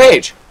doesn't have a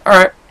page.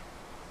 Alright.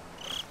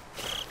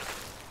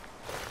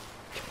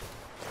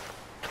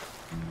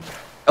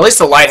 At least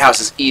the lighthouse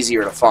is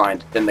easier to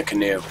find than the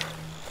canoe.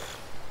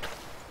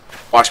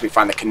 Watch me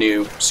find the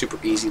canoe. Super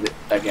easy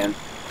again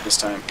this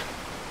time.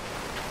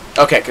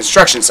 Okay,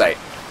 construction site.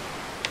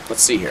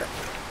 Let's see here.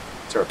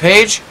 Is there a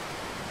page?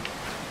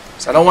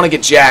 So I don't want to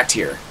get jacked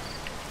here.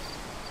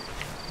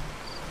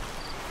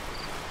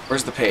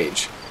 Where's the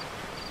page?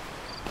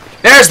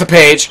 There's the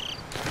page!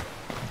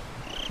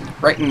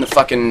 Right in the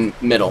fucking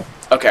middle.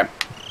 Okay.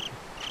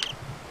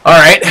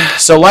 Alright,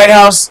 so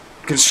lighthouse,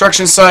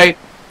 construction site.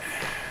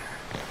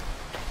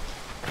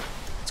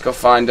 Let's go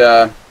find,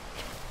 yeah.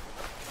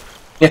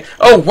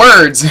 Oh,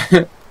 words!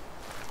 The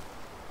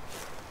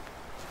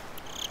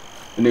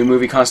new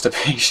movie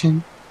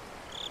Constipation.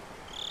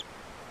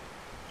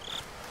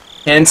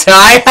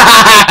 Hentai?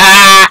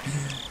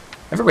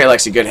 Everybody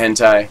likes a good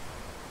hentai.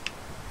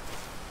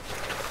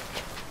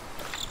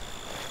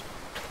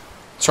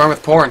 What's wrong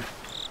with porn?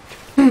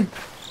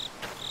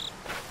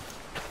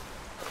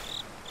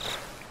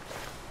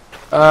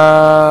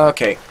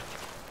 Okay.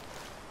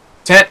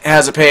 Tent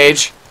has a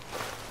page.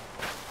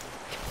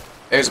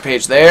 There's a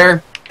page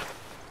there.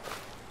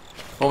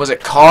 What was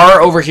it?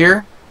 Car over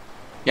here?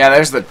 Yeah,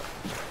 there's the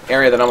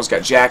area that almost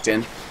got jacked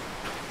in.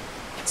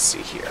 Let's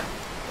see here.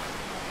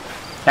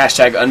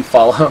 Hashtag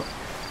unfollow.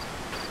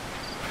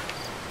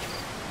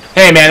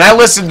 Hey man, I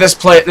listed this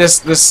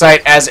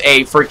site as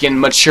a freaking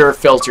mature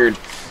filtered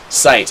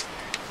site.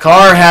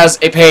 Car has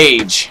a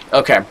page.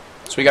 Okay,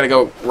 so we gotta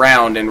go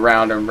round and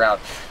round and round.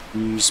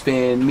 You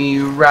spin me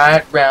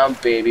right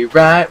round, baby,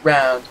 right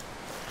round.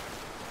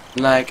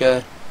 Like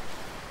a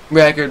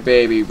record,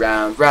 baby,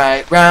 round,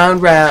 right,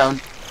 round,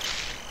 round.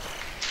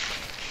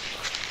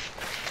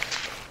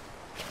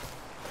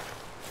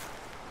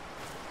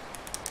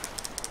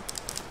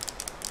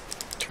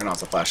 Turn off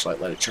the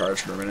flashlight, let it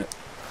charge for a minute.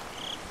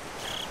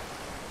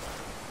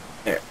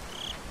 There.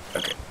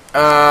 Okay.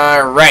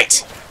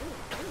 Right.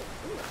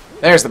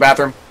 There's the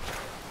bathroom.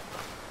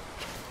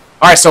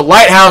 Alright, so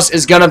lighthouse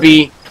is gonna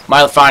be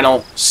my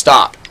final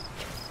stop.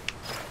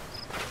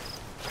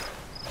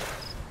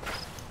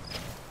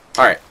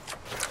 Alright.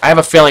 I have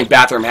a feeling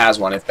bathroom has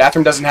one. If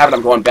bathroom doesn't have it,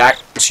 I'm going back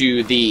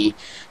to the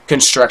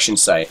construction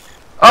site.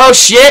 Oh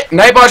shit!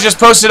 Nightbot just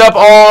posted up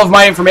all of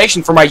my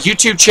information for my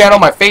YouTube channel,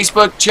 my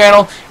Facebook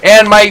channel,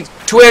 and my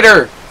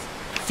Twitter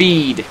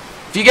feed.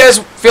 If you guys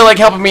feel like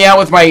helping me out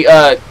with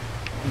my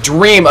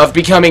dream of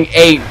becoming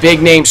a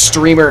big name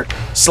streamer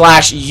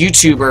slash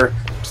YouTuber,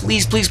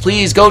 please, please,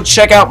 please go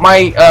check out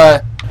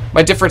my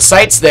my different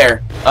sites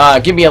there.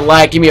 Give me a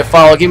like, give me a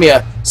follow, give me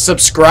a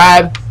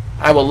subscribe.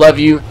 I will love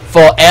you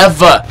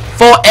forever.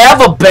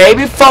 Forever,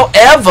 baby,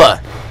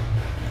 forever.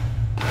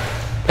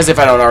 As if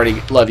I don't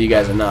already love you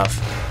guys enough.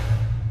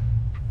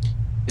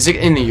 Is it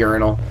in the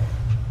urinal?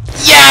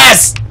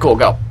 Yes! Cool,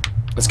 go.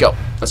 Let's go.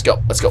 Let's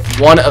go. Let's go.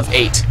 1 of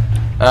 8.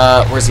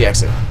 Where's the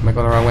exit? Am I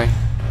going the wrong way?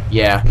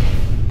 Yeah.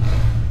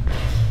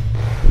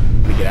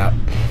 Let me get out.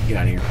 Get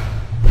out of here.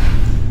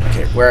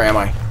 Okay, where am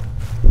I?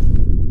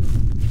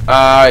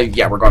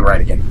 Yeah, we're going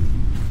right again.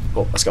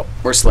 Cool, let's go.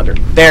 Where's Slender?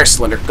 There's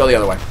Slender. Go the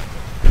other way.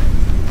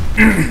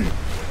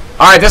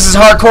 Alright, this is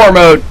hardcore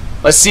mode.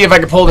 Let's see if I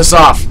can pull this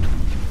off.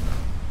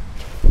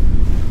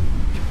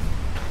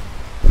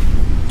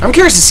 I'm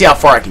curious to see how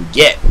far I can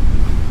get.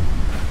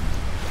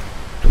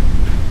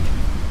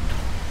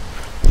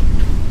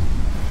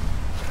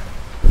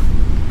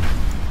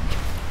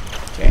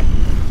 Okay.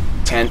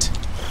 Tent.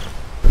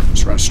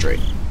 Just run straight.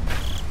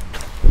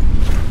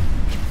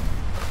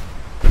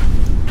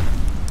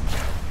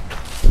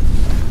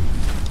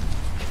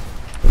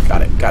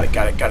 Got it, got it,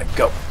 got it, got it.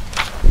 Go.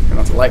 Turn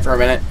off the light for a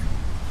minute.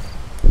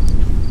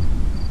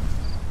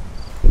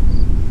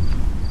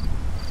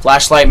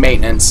 Flashlight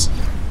maintenance.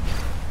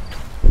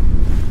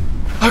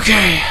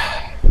 Okay.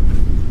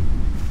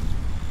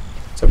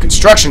 So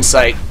construction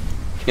site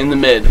in the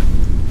mid.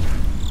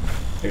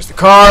 There's the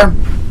car.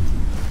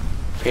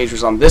 Page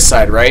was on this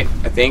side, right?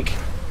 I think.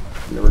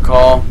 Let me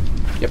recall.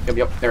 Yep, yep,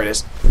 yep. There it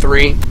is.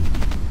 3.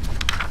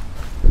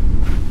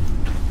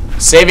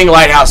 Saving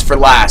lighthouse for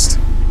last.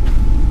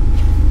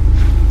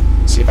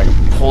 Let's see if I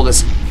can pull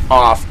this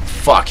off.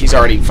 Fuck, he's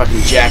already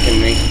fucking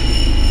jacking me.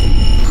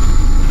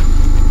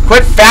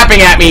 Quit fapping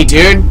at me,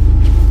 dude.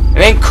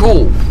 It ain't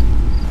cool.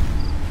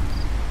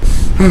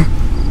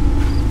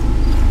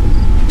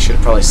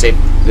 should probably save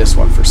this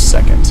one for a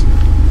second.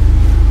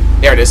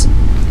 There it is.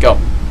 Go.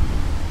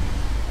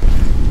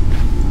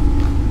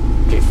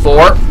 Okay,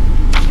 4.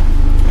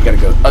 We gotta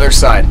go other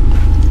side.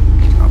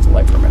 Turn off the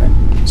light for a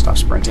minute. Stop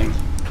sprinting.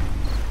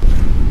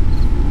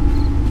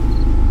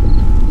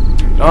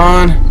 Turn it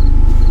on.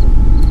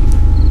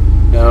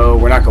 No,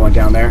 we're not going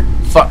down there.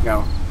 Fuck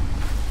no.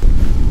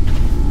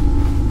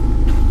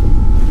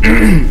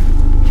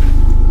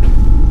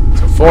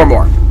 So 4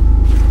 more.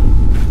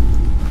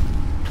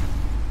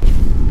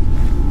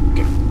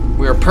 Okay.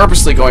 We are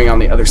purposely going on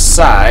the other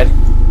side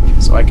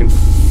so I can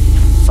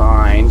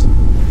find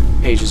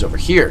pages over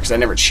here because I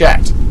never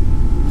checked.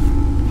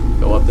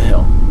 Go up the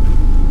hill.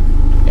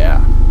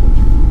 Yeah.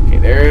 Okay,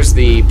 there's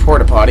the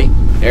porta potty.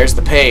 There's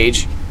the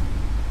page.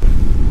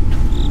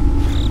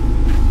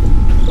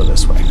 Go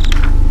this way.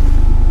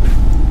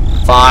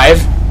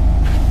 5.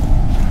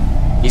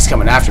 He's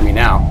coming after me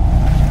now.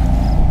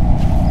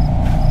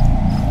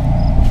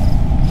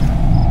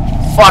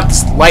 Fuck,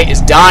 this light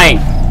is dying.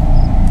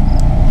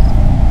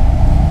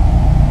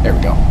 There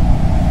we go.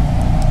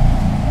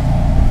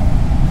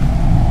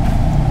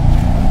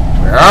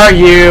 Where are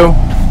you?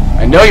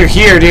 I know you're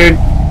here, dude.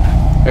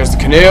 There's the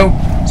canoe.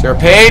 Is there a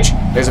page?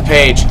 There's a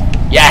page.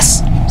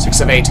 Yes!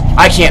 6 of 8.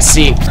 I can't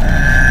see.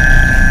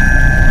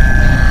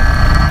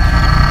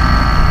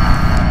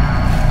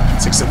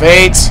 6 of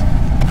 8.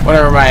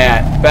 Where am I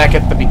at? Back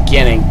at the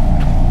beginning.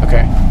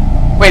 Okay.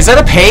 Wait, is that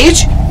a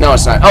page? No,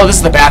 it's not. Oh, this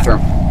is the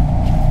bathroom.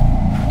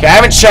 Okay, I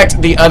haven't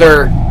checked the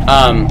other,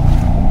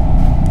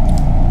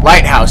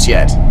 lighthouse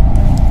yet.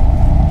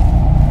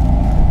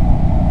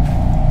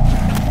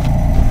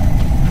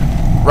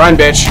 Run,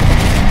 bitch.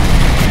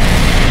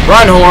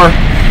 Run, whore.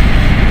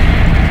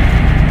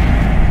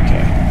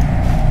 Okay.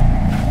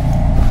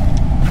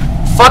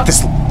 Fuck,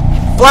 this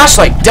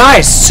flashlight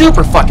dies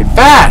super fucking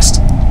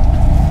fast.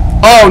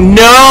 Oh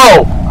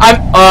no!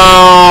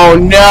 Oh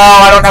no,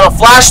 I don't have a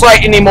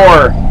flashlight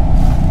anymore.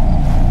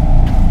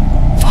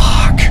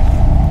 Fuck.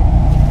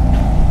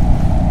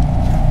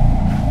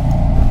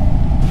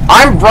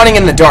 I'm running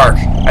in the dark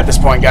at this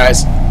point,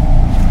 guys.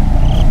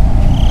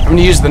 I'm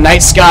gonna use the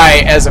night sky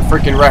as a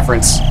freaking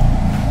reference.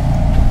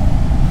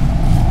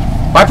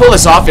 If I pull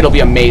this off, it'll be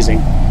amazing.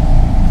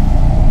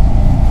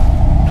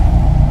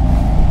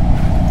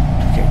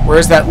 Okay,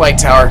 where's that light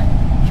tower?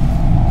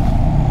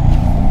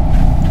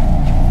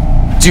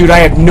 Dude, I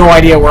have no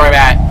idea where I'm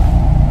at.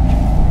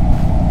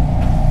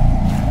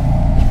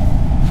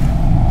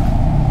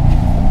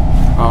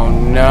 Oh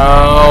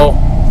no.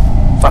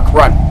 Fuck,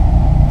 run.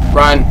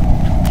 Run.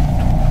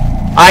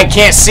 I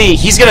can't see.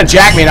 He's gonna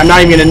jack me and I'm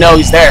not even gonna know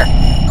he's there.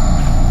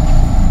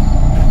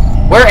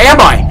 Where am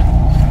I?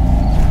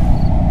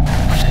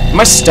 Am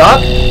I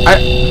stuck?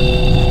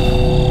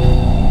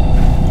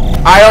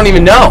 I don't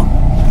even know.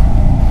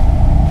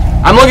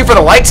 I'm looking for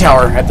the light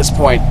tower at this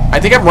point. I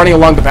think I'm running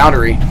along the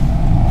boundary.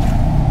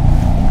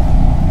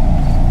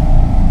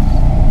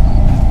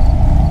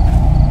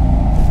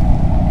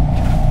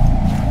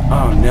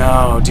 Oh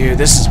no, dude,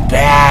 this is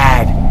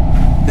bad.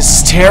 This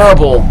is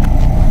terrible.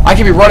 I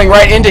could be running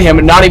right into him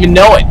and not even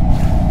know it.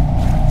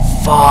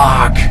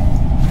 Fuck.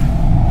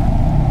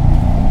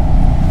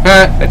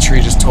 That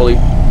tree just totally...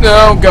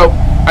 No, go.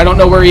 I don't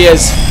know where he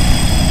is.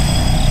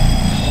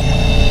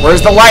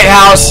 Where's the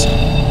lighthouse?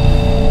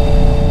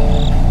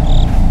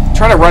 I'm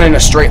trying to run in a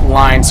straight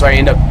line so I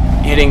end up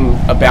hitting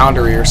a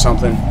boundary or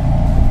something.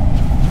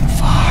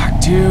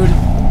 Fuck, dude.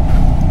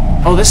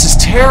 Oh, this is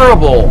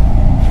terrible.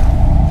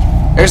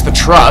 There's the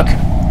truck.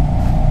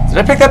 Did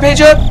I pick that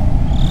page up?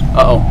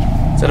 Uh-oh.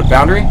 Is that a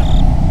boundary?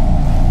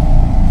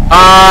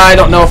 I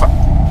don't know if I...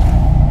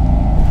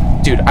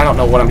 Dude, I don't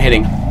know what I'm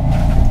hitting.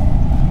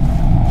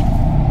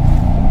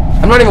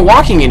 I'm not even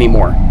walking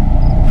anymore.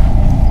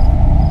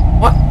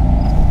 What?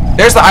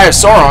 There's the Eye of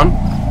Sauron.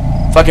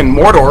 Fucking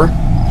Mordor.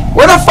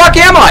 Where the fuck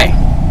am I?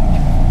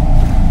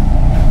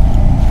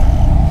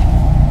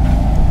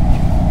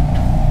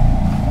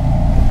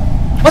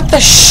 What the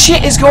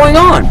shit is going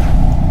on?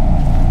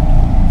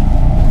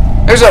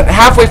 There's a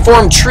halfway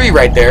formed tree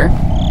right there.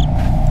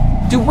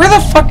 Dude, where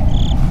the fuck...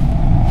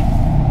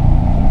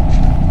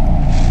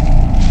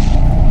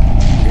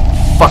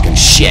 Fucking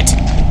shit.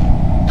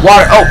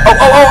 Water. Oh, oh,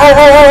 oh, oh, oh,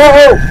 oh, oh, oh,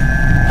 oh.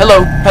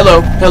 Hello,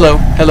 hello, hello,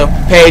 hello.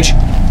 Page.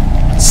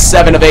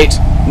 7 of 8.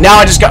 Now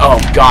I just got... Oh,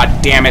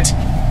 god damn it.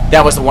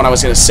 That was the one I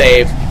was going to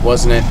save,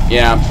 wasn't it?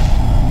 Yeah,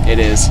 it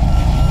is.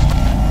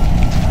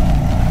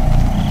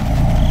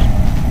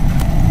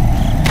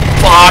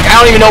 Fuck, I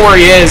don't even know where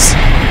he is.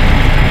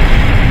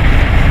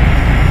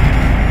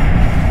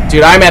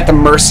 Dude, I'm at the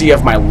mercy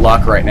of my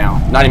luck right now.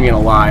 Not even gonna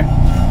lie.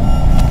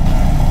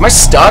 Am I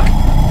stuck?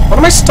 What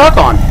am I stuck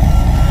on?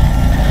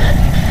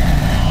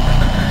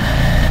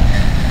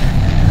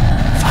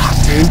 Fuck,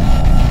 dude.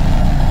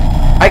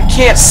 I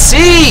can't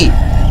see!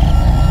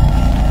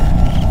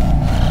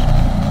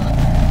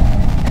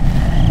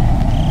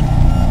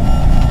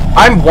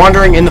 I'm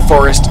wandering in the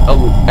forest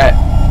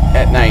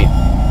at night.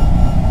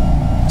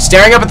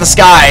 Staring up at the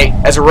sky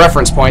as a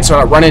reference point so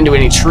I don't run into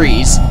any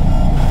trees.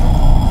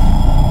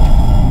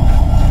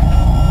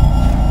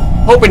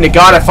 hoping to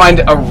God I find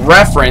a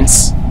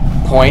reference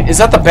point. Is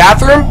that the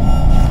bathroom?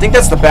 I think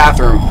that's the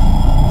bathroom.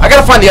 I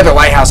gotta find the other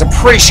lighthouse. I'm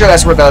pretty sure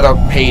that's where the other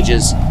page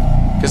is.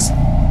 Because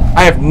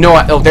I have no...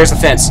 Oh, there's a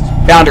fence.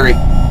 Boundary.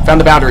 Found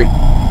the boundary.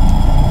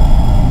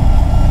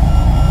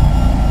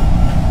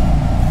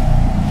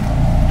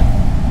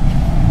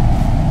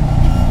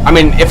 I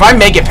mean, if I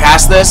make it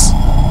past this,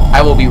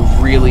 I will be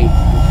really,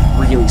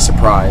 really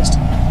surprised.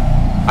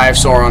 I have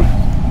Sauron.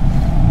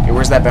 Okay,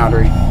 where's that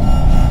boundary?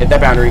 Hit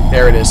that boundary.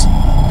 There it is.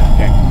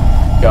 Okay,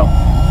 go.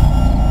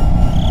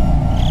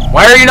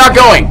 Why are you not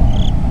going?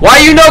 Why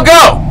are you no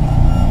go?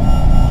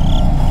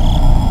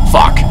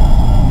 Fuck.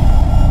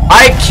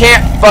 I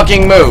can't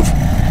fucking move.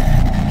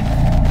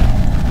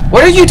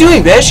 What are you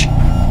doing, bitch?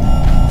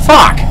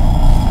 Fuck.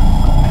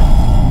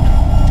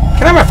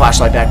 Can I have my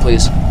flashlight back,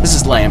 please? This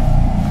is lame.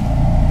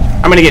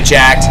 I'm gonna get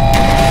jacked.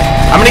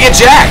 I'm gonna get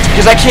jacked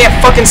because I can't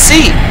fucking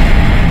see.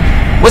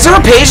 Was there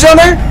a page down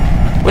there?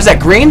 Was that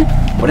green?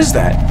 What is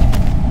that?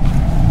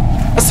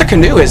 That's the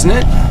canoe, isn't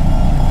it?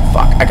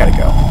 Fuck, I gotta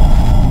go.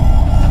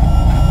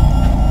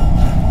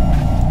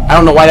 I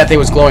don't know why that thing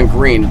was glowing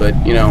green, but,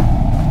 you know,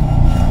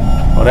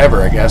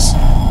 whatever, I guess.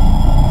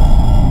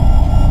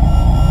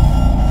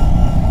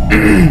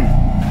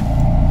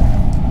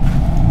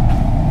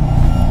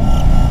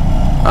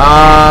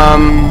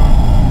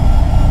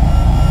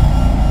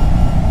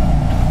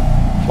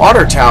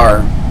 Water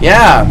tower.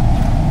 Yeah.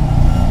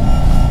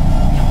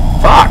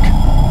 Fuck.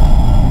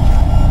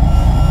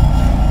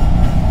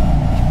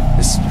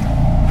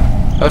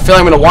 I feel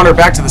like I'm gonna wander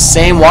back to the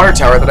same water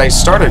tower that I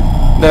started,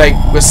 that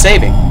I was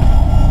saving.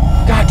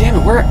 God damn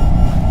it, where?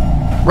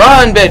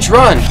 Run, bitch,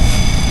 run!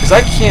 Because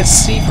I can't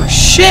see for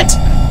shit!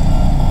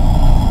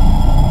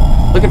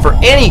 Looking for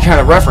any kind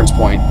of reference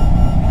point.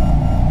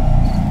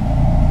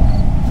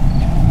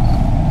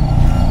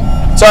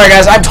 Sorry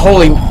guys, I'm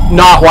totally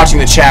not watching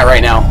the chat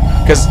right now.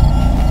 Because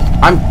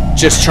I'm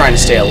just trying to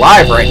stay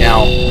alive right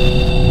now.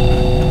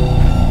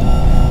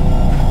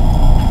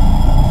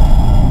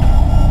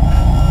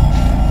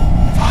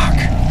 Fuck.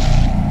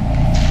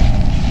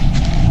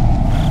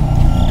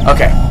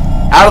 Okay.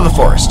 Out of the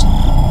forest.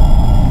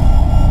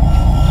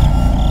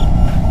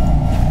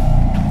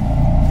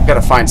 I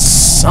gotta find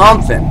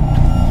something.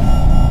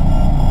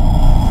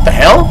 The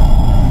hell?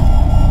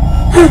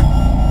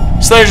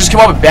 Slayer just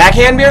come up and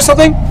backhand me or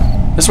something?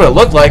 That's what it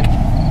looked like.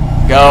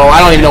 Go. I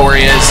don't even know where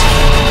he is.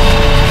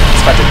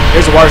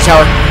 There's a water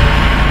tower.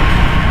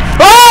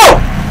 Oh!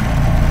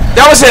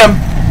 That was him.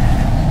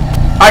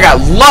 I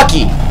got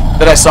lucky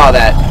that I saw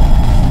that.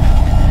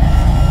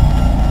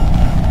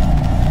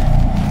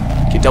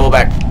 Okay, double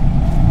back.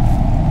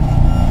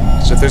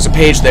 So if there's a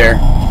page there,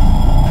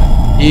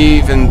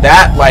 even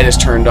that light is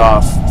turned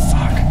off.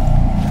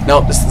 Fuck.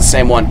 Nope, this is the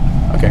same one.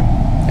 Okay,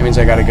 that means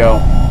I gotta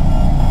go.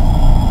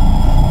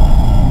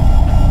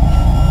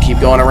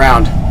 Keep going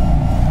around.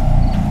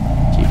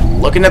 Keep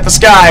looking at the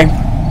sky.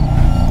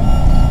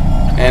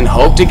 And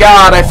hope to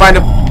God I find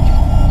a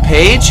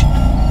page?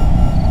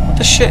 What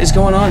the shit is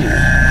going on here?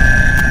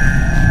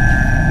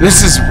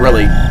 This is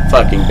really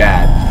fucking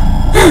bad.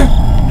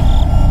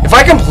 If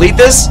I complete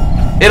this,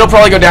 it'll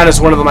probably go down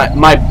as one of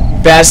my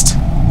best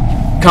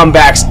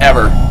comebacks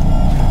ever.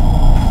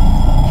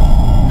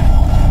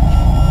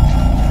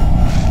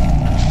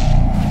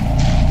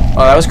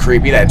 Oh, that was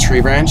creepy, that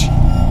tree branch.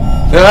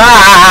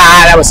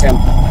 Ah, that was him.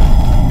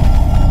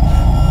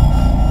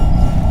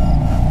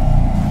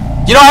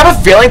 You know, I have a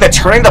feeling that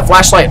turning the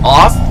flashlight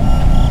off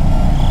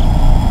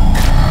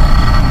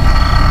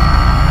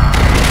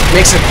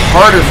makes it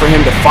harder for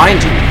him to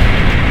find you.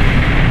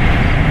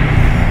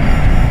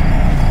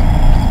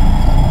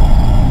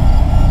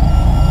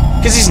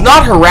 Because he's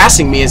not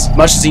harassing me as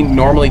much as he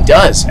normally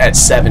does at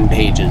 7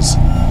 pages.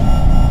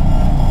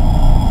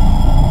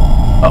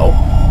 Uh-oh.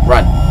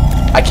 Run.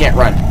 I can't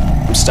run.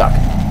 I'm stuck.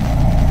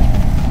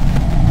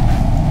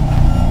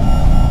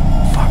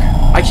 Fuck.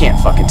 I can't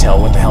fucking tell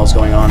what the hell's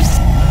going on.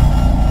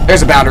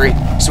 There's a boundary.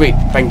 Sweet.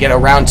 If I can get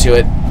around to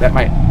it, that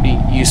might be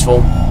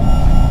useful.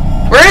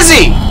 Where is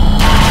he?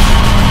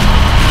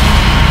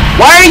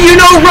 Why are you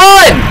no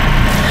run?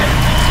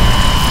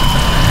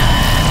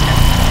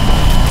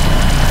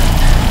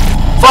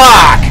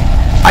 Fuck!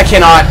 I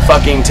cannot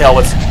fucking tell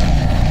what's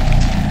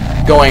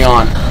going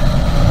on.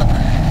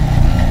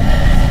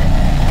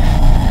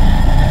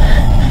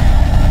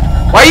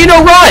 Why are you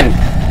no run?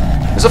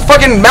 There's a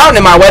fucking mountain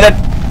in my way that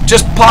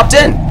just popped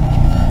in.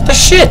 What the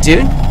shit,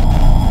 dude?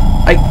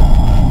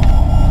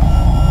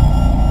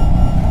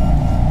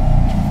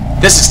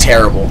 This is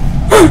terrible.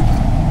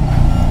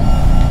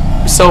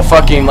 I'm so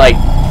fucking like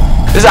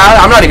this.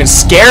 I'm not even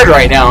scared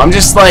right now. I'm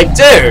just like,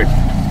 dude,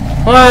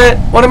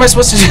 what am I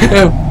supposed to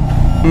do?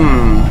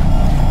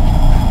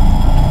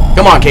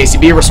 Come on, Casey,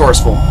 be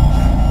resourceful.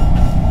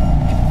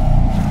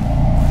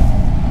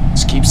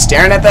 Just keep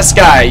staring at that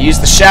sky. Use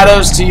the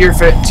shadows to your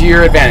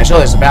advantage. Oh,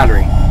 there's a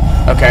boundary.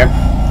 Okay,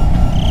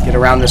 get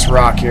around this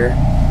rock here.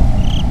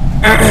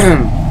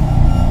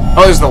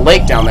 Oh, there's the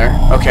lake down there.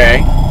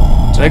 Okay,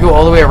 did I go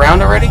all the way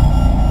around already?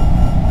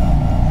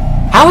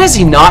 How has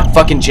he not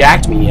fucking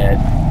jacked me yet?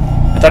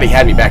 I thought he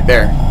had me back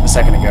there a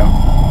second ago.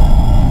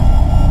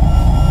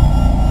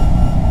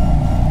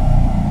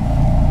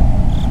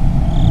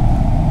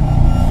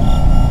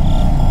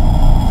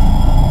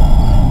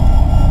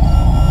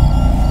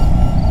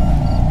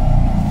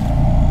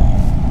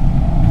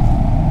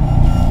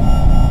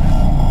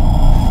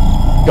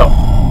 Go.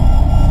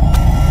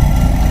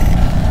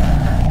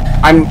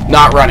 I'm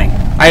not running.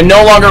 I am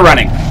no longer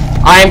running.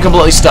 I am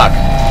completely stuck.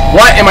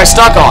 What am I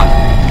stuck on?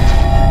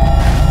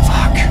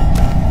 Fuck.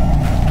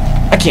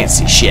 I can't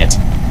see shit.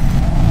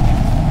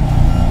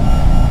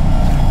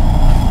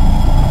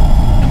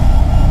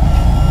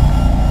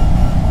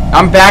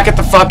 I'm back at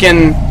the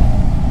fucking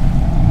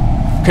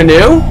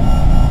canoe?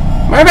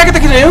 Am I back at the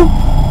canoe?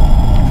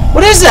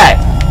 What is that?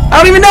 I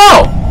don't even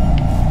know.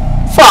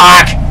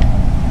 Fuck.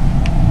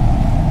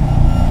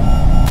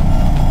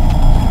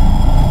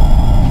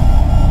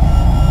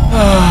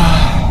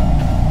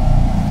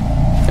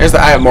 There's the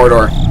Eye of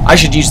Mordor. I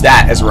should use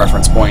that as a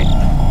reference point.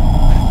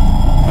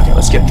 Okay,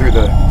 let's get through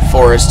the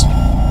forest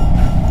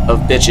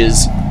of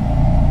bitches.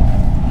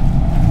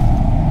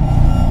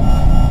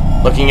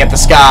 Looking at the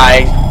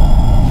sky.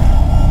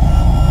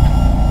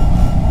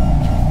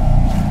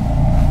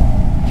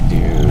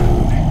 Dude.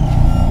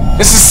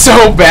 This is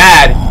so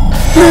bad.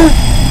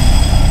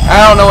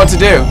 I don't know what to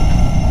do.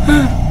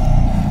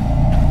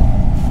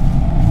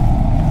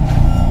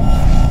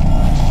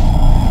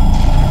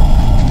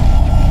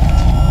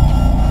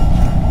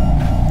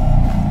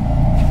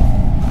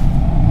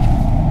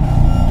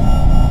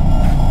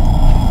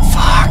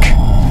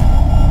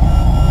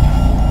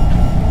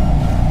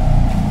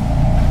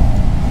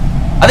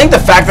 I think the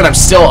fact that I'm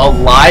still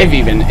alive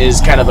even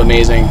is kind of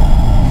amazing.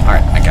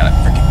 Alright, I got it.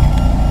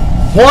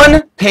 Freaking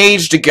 1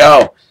 page to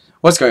go.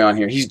 What's going on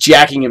here? He's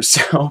jacking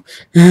himself.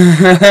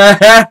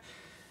 Oh,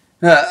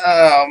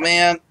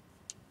 man.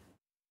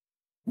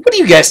 What are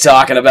you guys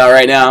talking about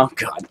right now?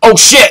 God. Oh,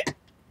 shit!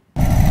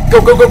 Go,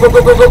 go, go, go,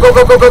 go, go, go, go,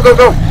 go, go, go, go,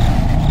 go.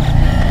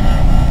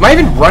 Am I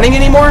even running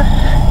anymore?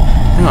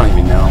 I don't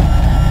even know.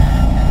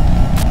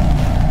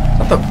 Is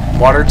that the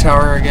water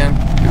tower again?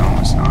 No,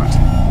 it's not.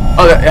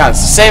 Oh, yeah, it's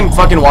the same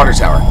fucking water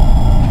tower.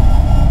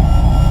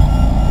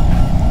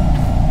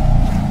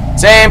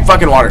 Same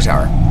fucking water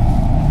tower.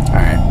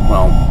 Alright,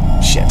 well,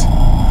 shit.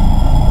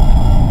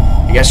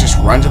 I guess just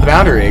run to the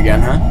boundary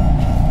again, huh?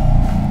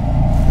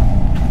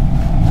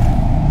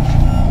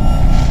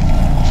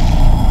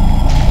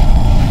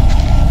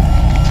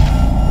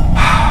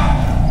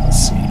 Let's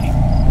see.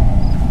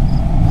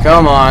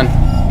 Come on.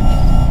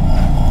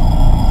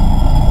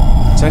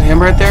 Is that him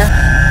right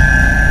there?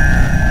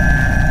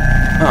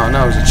 Oh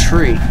no, it was a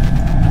tree.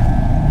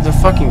 It's a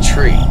fucking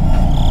tree.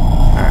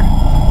 Alright.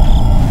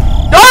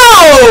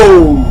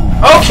 Oh!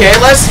 Okay,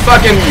 let's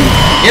fucking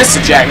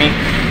insta-jack me.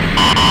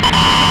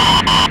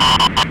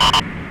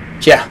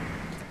 Yeah.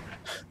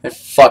 It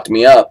fucked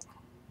me up.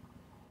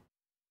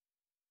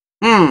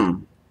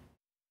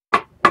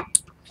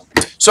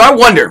 So I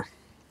wonder,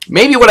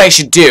 maybe what I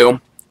should do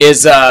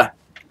is,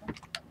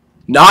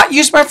 not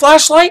use my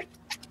flashlight?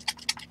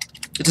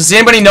 Does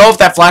anybody know if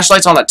that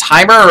flashlight's on a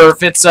timer or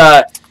if it's,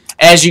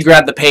 as you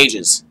grab the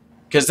pages?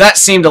 Because that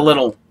seemed a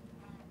little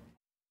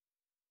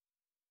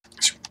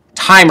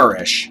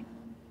timer-ish.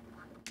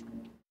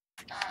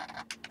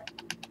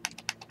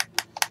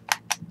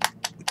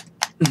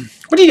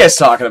 What are you guys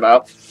talking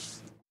about?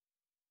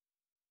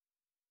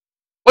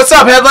 What's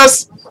up,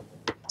 Headless?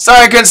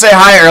 Sorry I couldn't say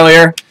hi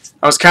earlier.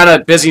 I was kind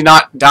of busy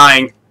not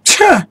dying.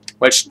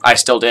 Which I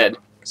still did,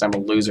 because I'm a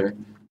loser.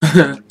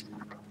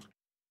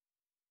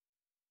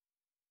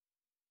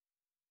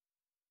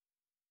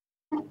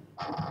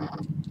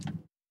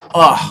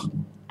 Ugh.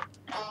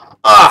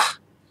 Ugh.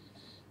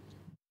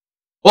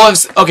 Well,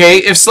 okay,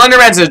 if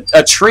Slenderman's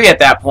a tree at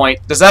that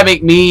point, does that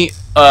make me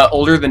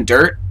older than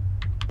dirt?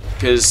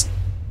 Because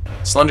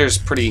Slender's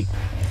pretty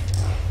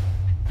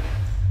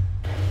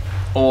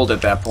old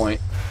at that point.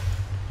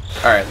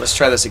 Alright, let's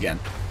try this again.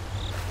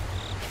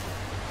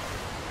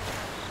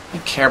 I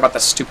don't care about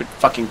that stupid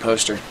fucking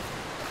poster.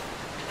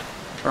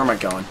 Where am I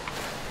going?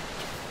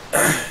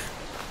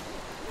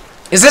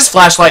 Is this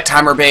flashlight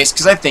timer based?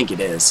 Because I think it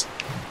is.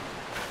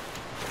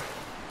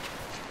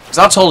 Because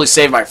I'll totally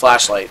save my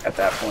flashlight at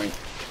that point.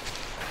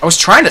 I was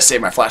trying to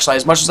save my flashlight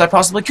as much as I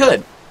possibly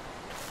could.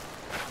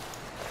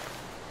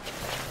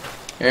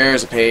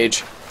 Here's a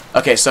page.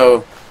 Okay,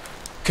 so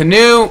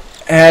canoe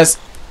has...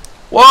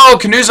 Whoa,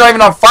 canoe's not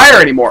even on fire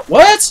anymore.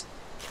 What?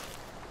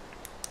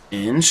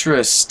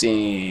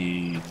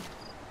 Interesting.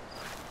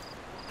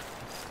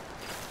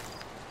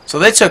 So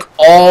they took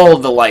all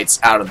the lights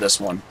out of this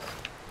one.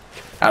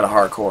 Out of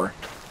hardcore.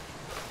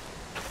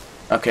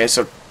 Okay,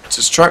 so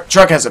this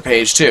truck has a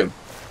page too.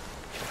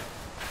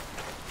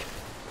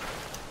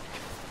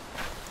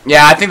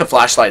 Yeah, I think the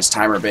flashlight is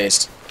timer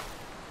based.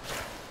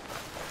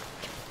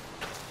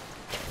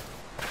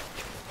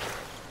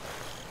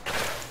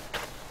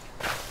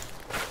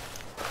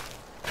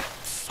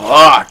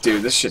 Fuck,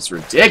 dude, this shit's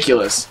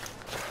ridiculous.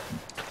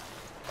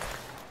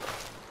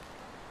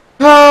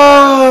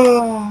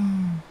 Oh.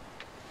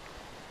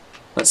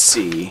 Let's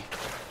see.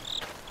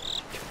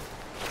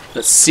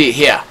 Let's see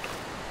here.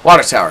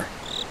 Water tower.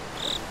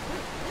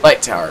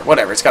 Light tower.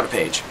 Whatever. It's got a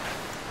page.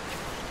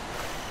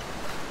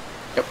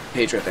 Yep.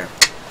 Page right there.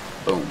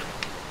 Boom.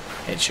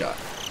 Headshot.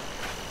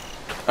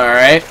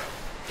 Alright.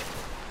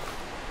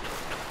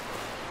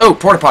 Oh,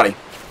 porta potty.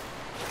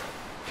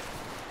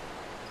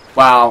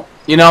 Wow.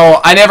 You know,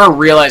 I never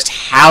realized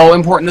how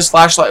important this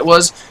flashlight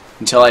was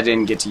until I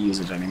didn't get to use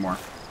it anymore.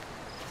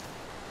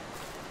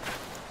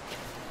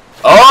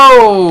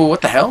 Oh,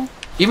 what the hell?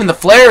 Even the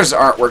flares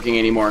aren't working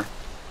anymore.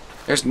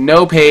 There's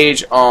no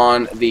page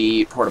on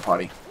the porta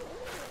potty.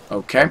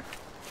 Okay.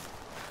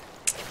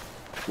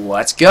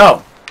 Let's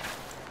go.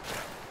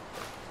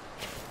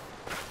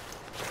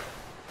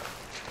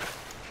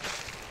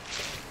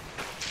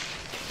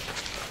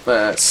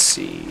 Let's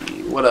see.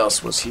 What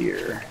else was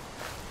here?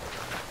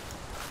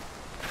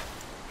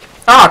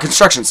 Ah,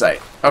 construction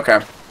site. Okay.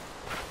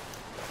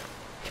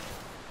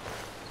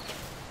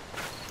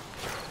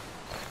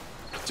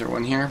 Is there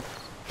one here?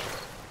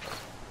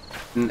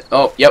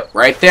 Oh, yep,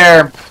 right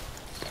there.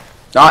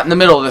 Not in the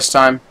middle this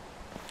time.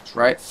 It's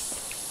right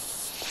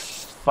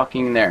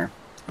fucking there.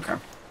 Okay.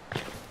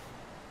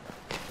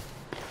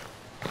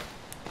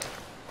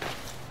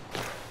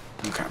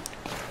 Okay.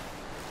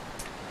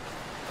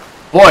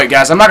 Boy,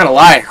 guys, I'm not gonna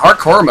lie.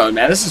 Hardcore mode,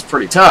 man, this is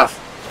pretty tough.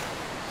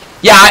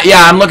 Yeah,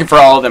 I'm looking for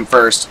all of them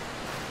first.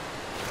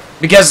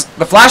 Because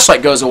the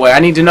flashlight goes away. I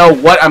need to know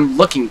what I'm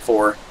looking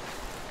for.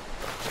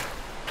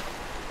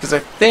 Because I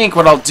think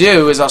what I'll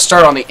do is I'll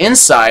start on the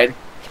inside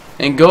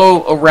and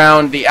go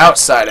around the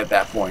outside at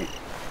that point.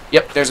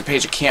 Yep, there's a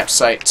page of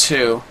campsite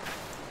too.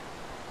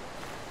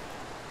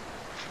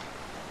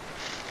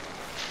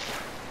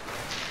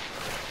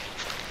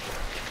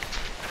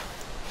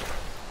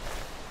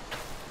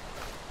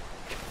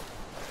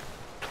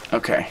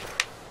 Okay.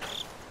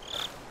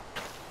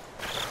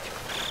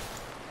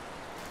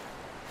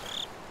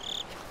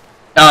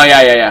 Oh,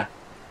 yeah.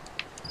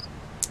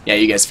 Yeah,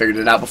 you guys figured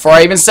it out before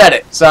I even said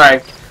it.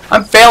 Sorry.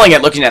 I'm failing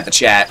at looking at the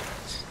chat.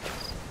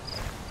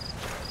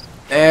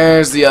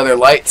 There's the other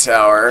light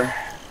tower.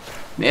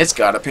 It's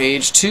got a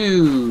page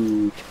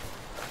too.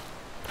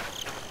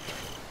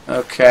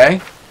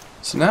 Okay.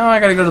 So now I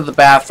gotta go to the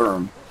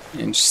bathroom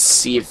and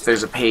see if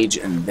there's a page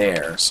in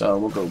there. So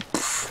we'll go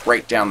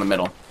right down the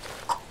middle.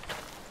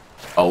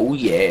 Oh,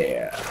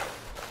 yeah.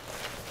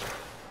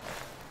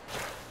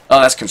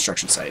 Oh, that's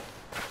construction site.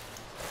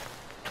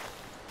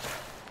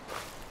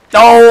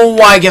 Oh,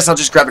 I guess I'll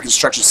just grab the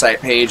construction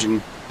site page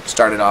and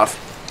start it off.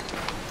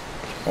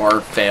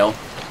 Or fail.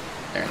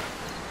 There.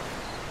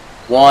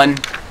 1.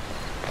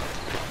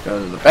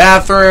 Go to the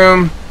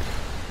bathroom.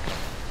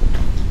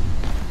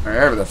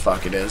 Wherever the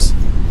fuck it is.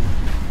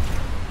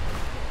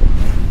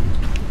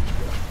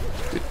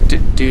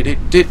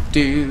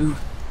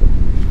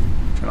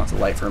 Turn off the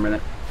light for a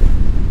minute.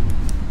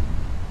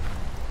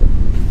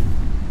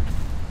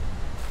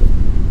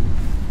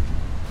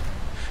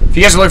 If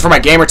you guys are looking for my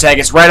gamer tag,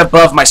 it's right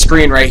above my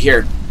screen right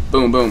here.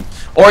 Boom, boom.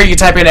 Or you can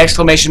type in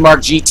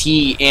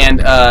 !GT and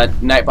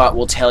Nightbot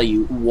will tell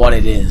you what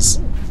it is.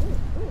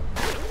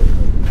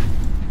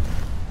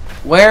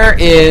 Where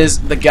is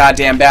the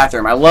goddamn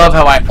bathroom? I love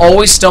how I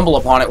always stumble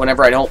upon it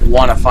whenever I don't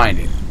want to find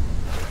it.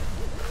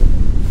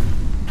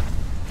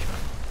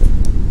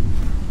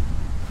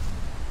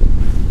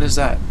 What is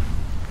that?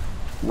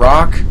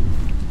 Rock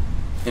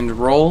and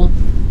roll?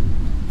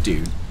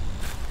 Dude.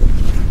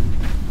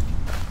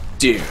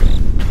 Dude.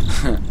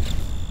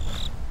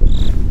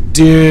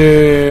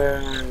 Dude.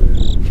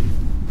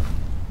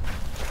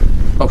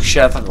 Oh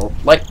shit, I thought the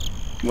light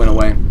went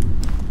away.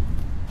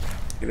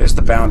 Okay, there's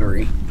the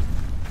boundary.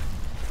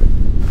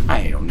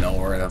 I don't know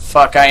where the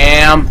fuck I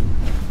am.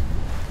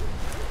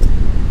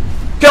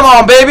 Come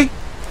on, baby.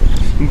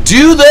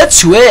 Do the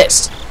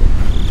twist.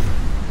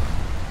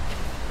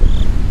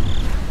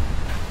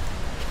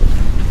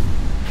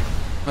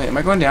 Wait, am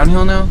I going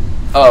downhill now?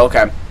 Oh,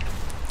 okay.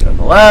 Go to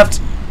the left.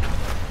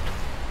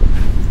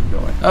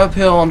 Going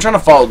uphill. I'm trying to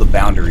follow the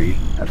boundary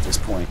at this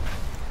point.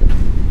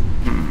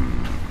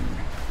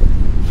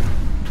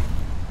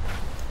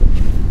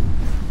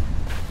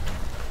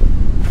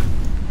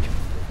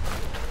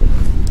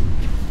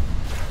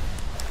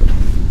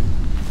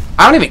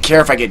 I don't even care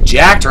if I get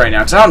jacked right now,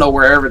 because I don't know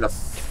where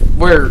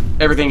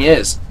everything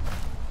is.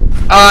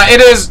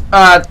 It is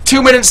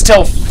 2 minutes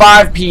till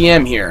 5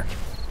 p.m. here.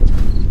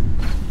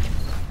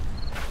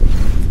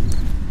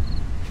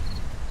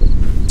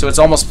 So it's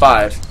almost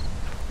 5.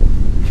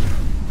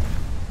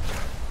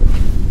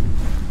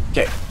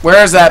 Okay,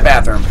 where's that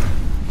bathroom?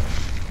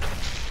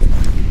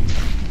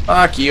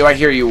 Fuck you, I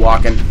hear you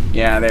walking.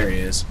 Yeah, there he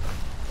is.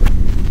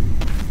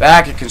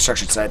 Back at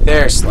construction site.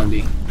 There's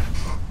Slendy.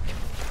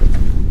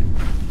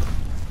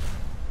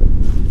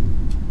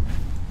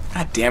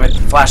 God damn it, the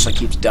flashlight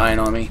keeps dying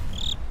on me.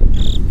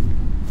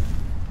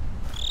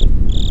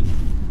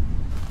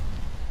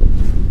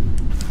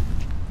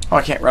 Oh,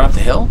 I can't run up the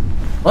hill?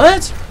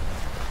 What?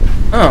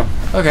 Oh,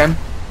 okay.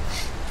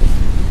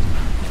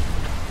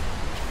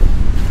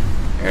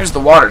 Here's the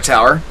water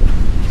tower.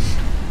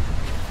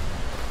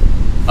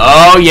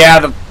 Oh yeah,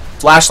 the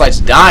flashlight's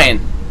dying.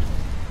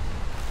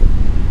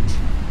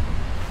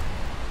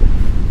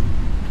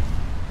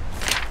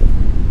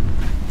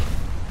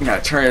 You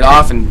gotta turn it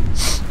off and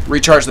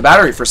recharge the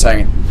battery for a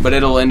second, but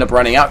it'll end up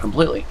running out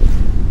completely.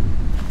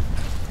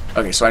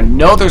 Okay, so I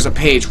know there's a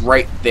page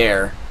right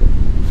there.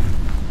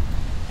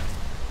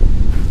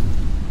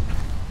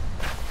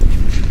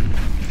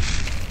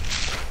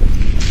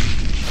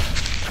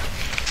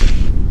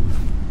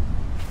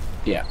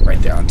 Yeah,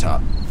 right there on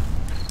top.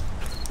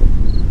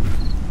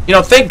 You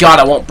know, thank God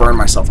I won't burn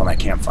myself on that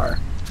campfire.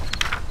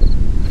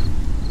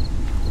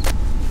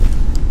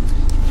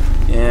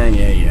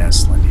 Yeah,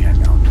 Slenderjack,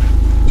 no.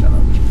 Shut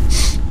up.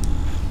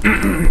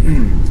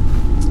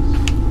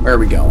 Where are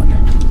we going?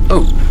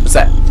 Oh, what's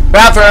that?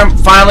 Bathroom!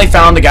 Finally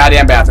found the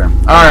goddamn bathroom.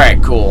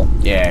 Alright, cool.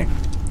 Yay.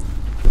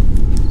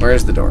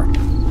 Where's the door?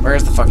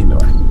 Where's the fucking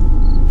door?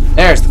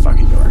 There's the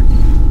fucking door.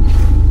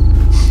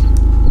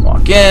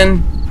 Walk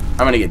in.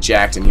 I'm gonna get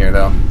jacked in here,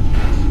 though.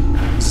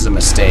 This is a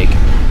mistake.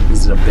 This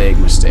is a big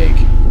mistake.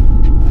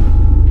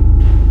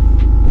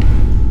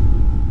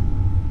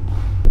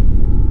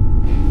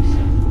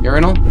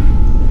 Urinal?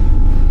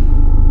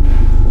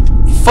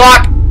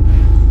 Fuck!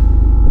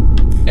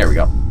 There we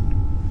go.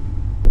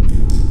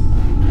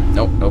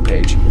 Nope, no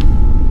page.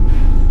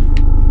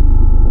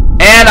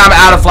 And I'm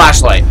out of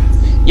flashlight.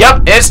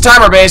 Yep, it's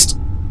timer based.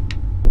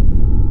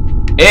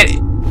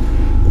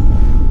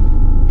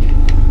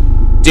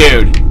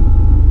 Dude.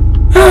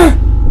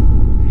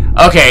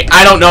 Okay,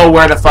 I don't know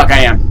where the fuck I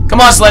am.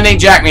 Come on, Slendy,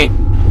 jack me.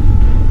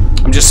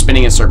 I'm just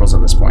spinning in circles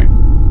at this point.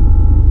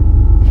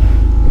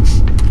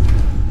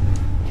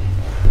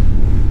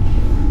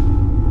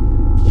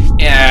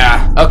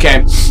 Yeah,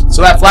 okay.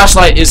 So that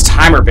flashlight is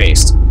timer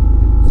based.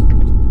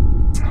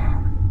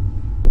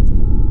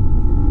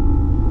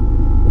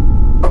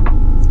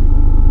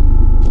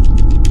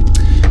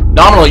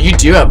 Nominal, you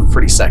do have a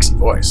pretty sexy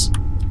voice.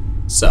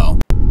 So,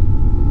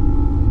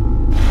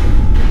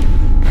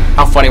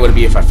 how funny would it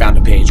be if I found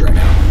a page right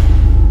now?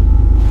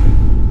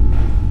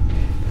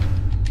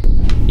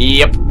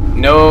 Yep,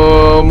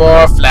 no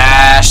more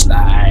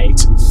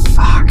flashlight.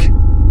 Fuck.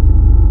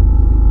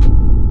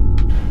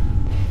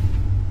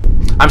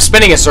 I'm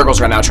spinning in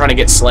circles right now, trying to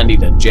get Slendy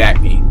to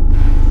jack me,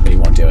 but he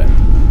won't do it.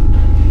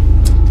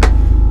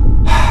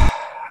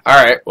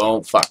 Alright,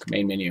 well, fuck.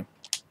 Main menu.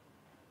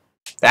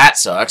 That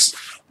sucks.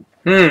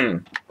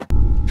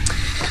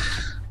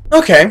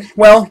 Okay,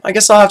 well, I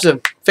guess I'll have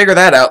to figure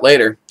that out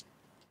later.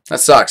 That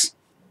sucks.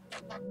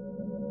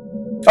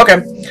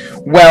 Okay.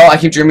 Well, I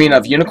keep dreaming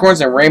of unicorns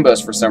and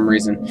rainbows for some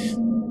reason.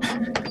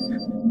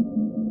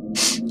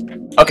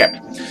 Okay.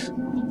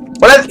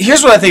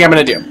 Here's what I think I'm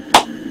going to do.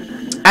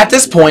 At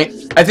this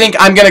point, I think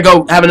I'm going to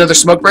go have another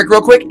smoke break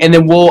real quick, and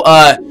then we'll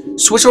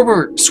switch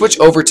over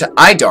to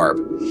iDarb.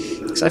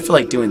 Because I feel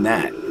like doing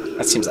that.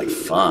 That seems like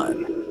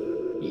fun.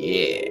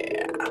 Yeah.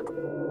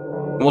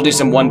 And we'll do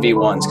some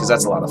 1v1s, because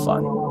that's a lot of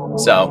fun.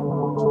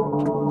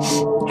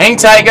 So, hang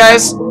tight,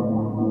 guys.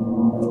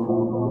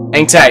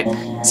 Hang tight.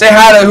 Say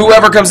hi to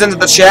whoever comes into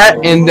the chat,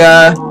 and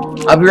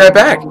I'll be right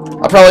back.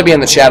 I'll probably be in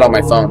the chat on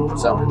my phone,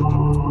 so.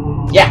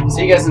 Yeah,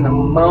 see you guys in a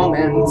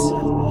moment.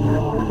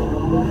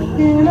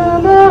 In a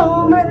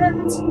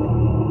moment.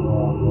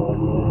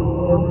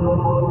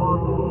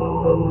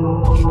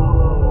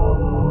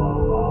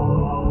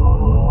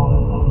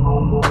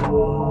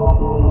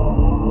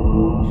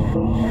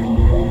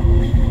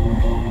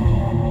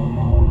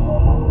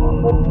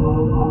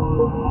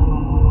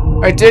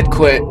 I did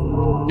quit.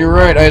 You're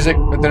right, Isaac,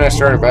 but then I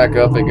started back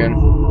up again.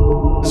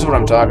 This is what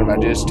I'm talking about,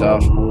 dude. It's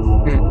tough.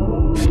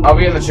 I'll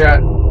be in the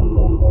chat.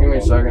 Give me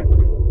a second.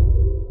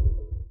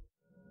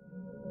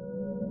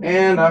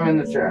 And I'm in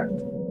the chat.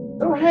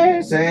 So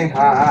hey, say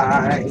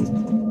hi.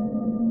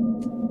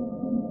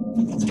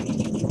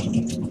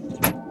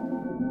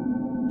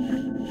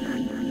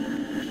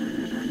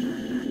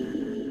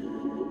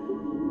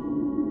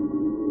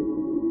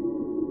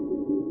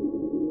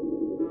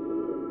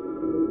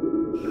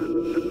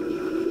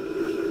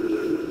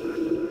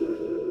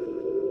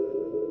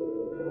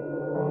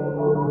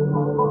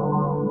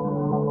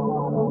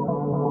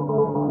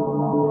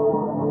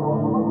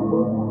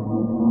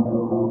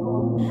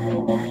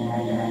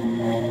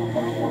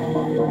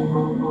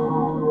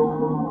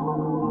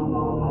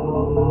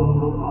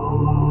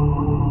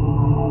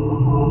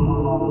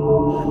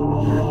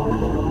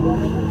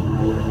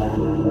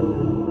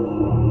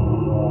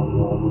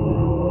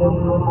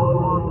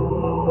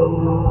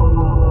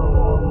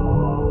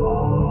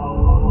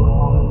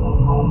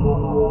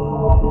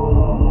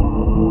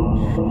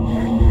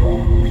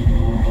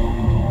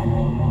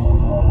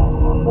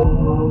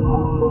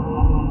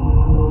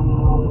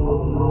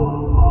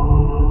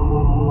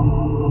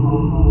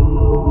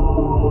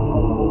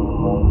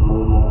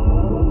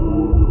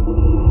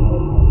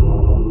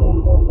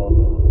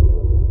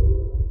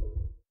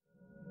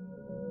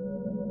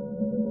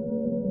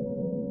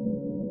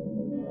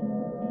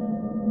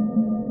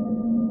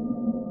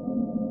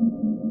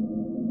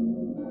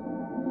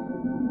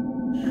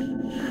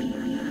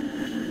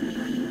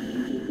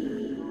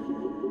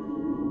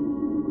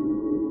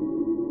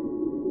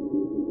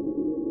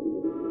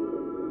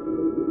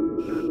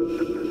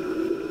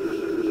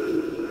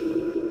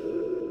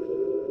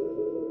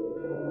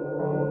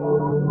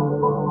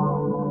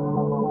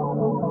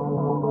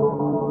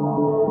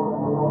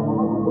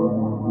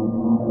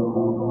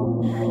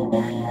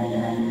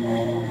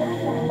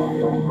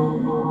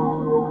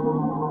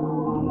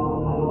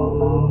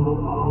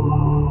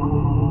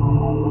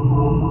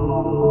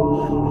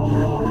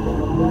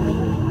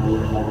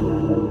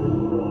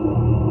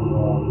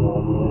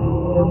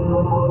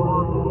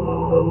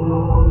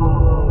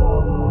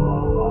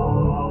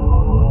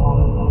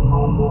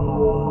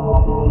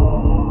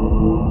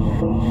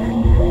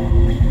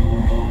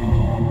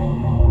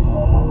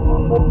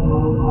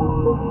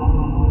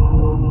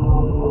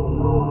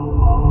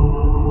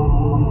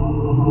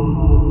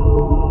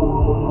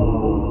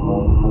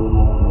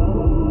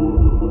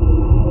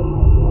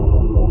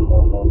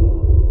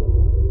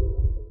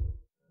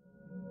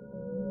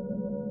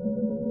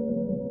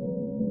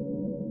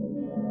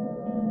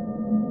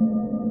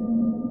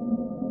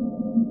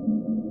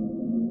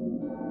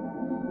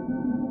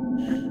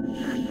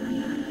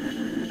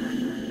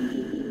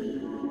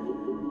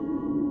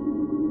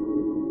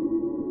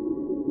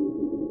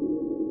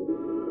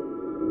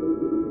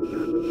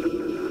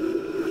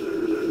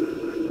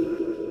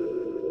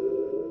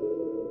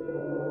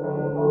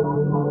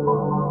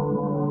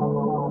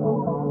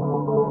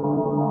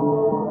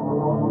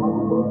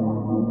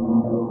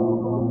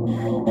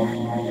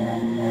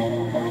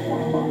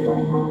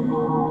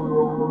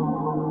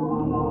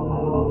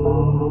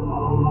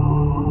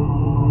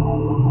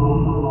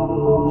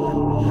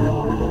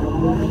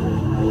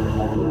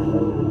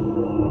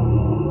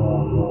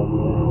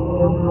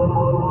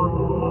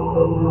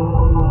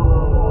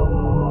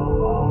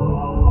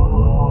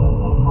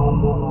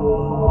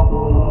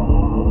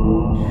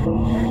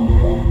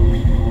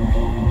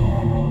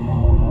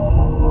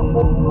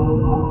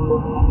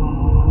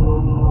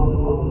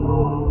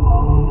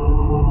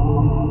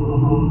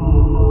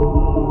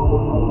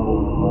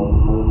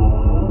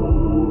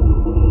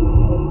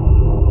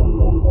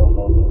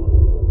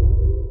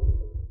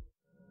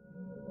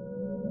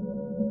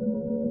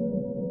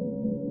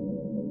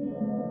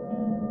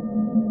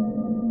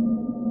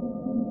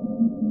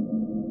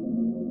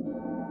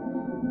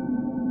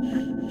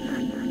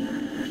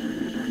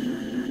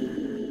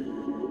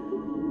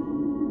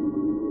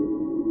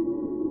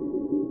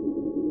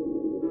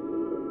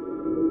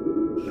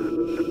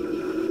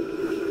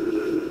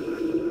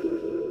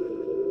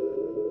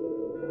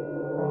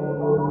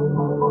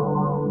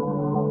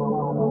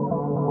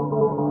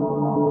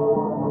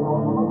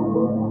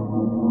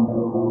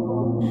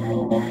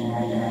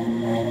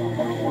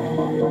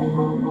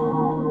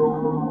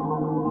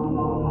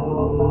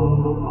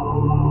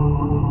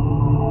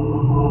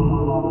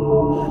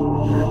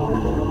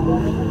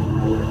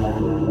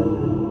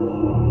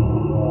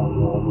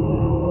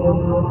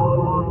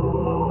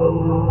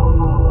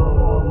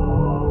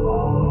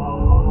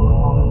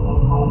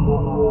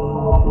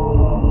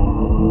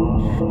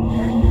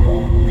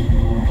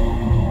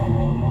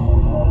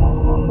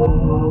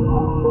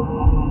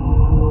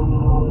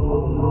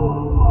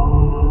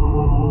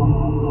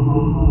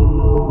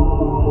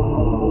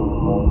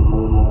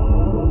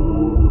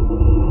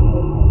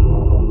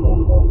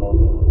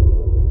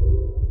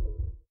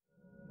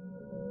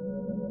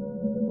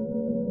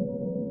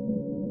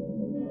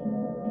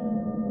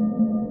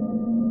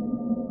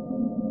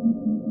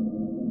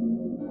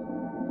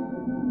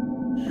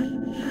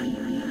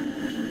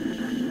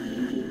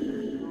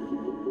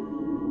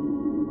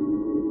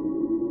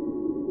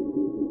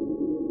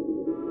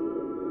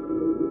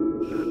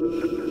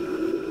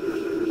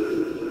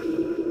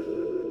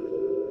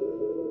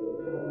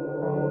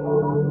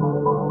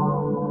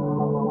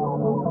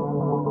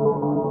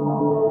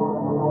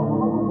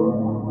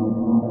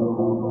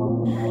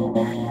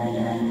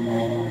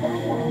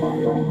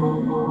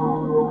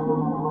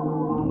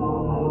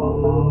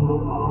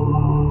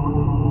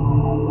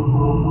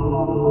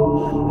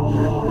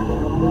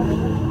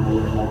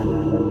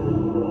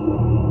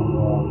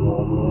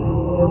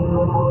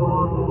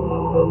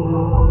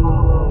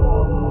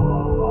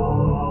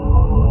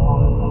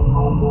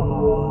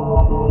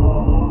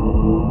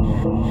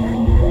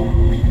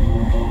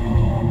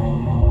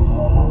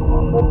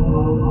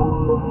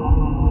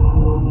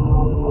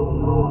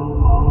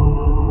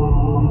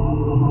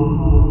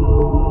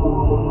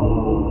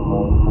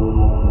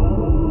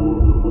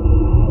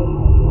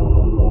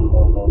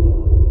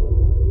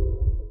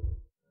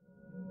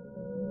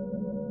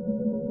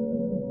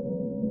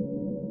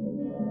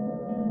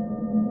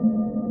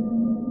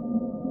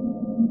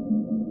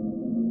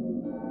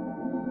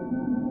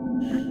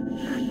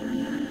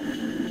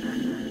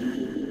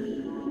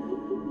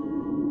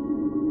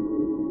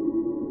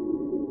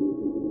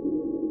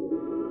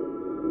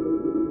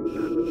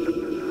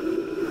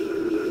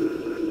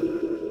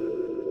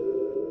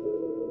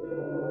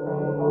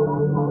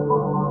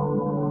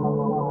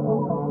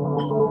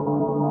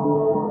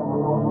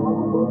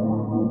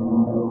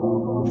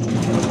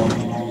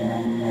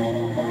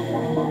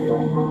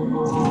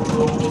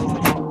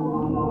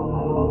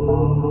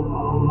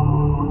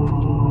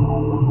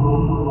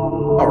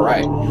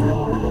 Alright.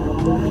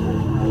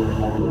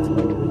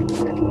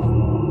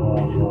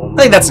 I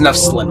think that's enough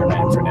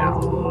Slenderman for now.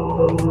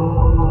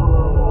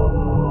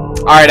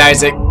 Alright,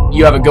 Isaac.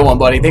 You have a good one,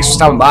 buddy. Thanks for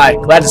stopping by.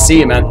 Glad to see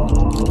you, man.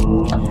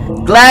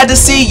 Glad to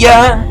see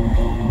ya!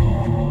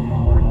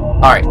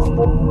 Alright.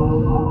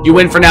 You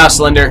win for now,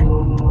 Slender.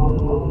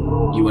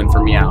 You win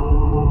for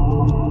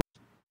meow.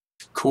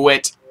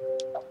 Quit.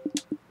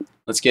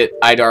 Let's get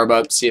iDarb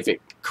up, see if it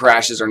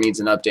crashes or needs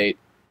an update.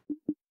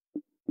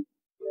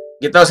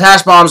 Get those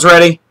hash bombs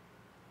ready.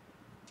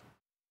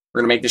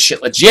 We're gonna make this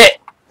shit legit.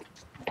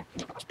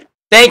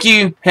 Thank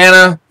you,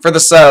 Hannah, for the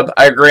sub.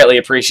 I greatly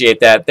appreciate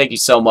that. Thank you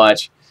so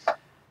much.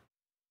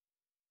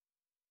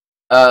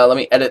 Let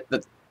me edit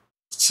the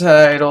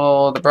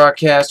title of the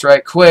broadcast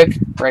right quick.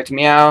 Right to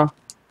meow.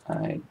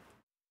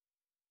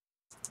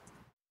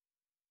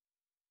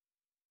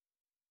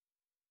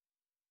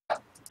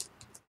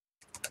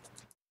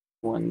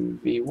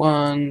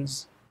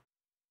 1v1s.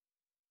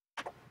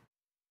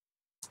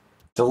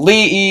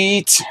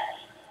 Delete.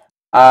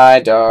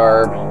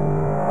 IDARB.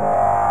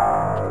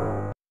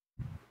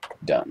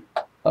 Done.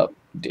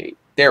 Update.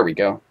 There we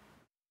go.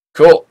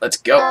 Cool. Let's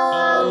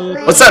go.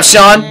 What's up,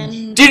 Sean?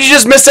 Dude, you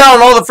just missed out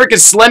on all the freaking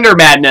Slender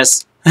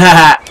madness.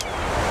 Haha.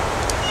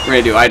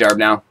 We're gonna do IDARB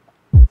now.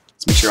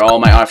 Let's make sure all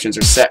my options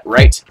are set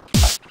right.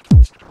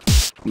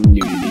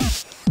 Nudity.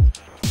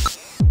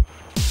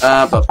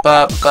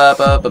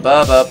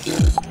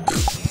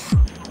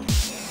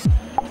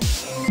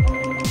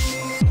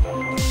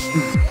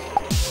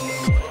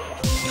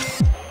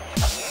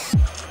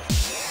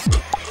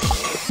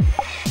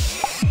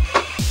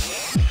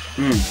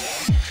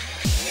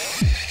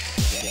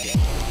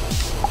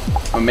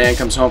 A man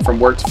comes home from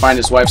work to find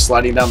his wife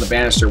sliding down the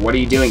banister. What are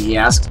you doing? He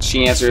asks.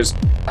 She answers,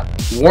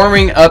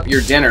 warming up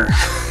your dinner.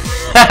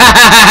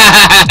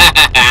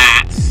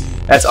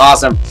 That's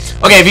awesome.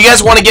 Okay, if you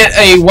guys want to get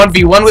a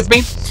 1v1 with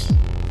me,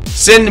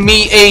 send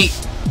me a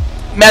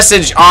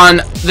message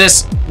on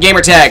this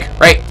gamer tag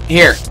right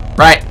here.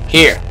 Right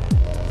here.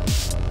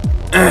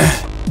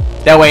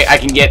 That way I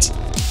can get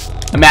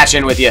a match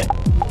in with you.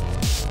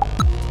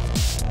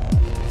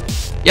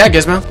 Yeah,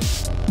 Gizmo.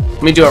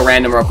 Let me do a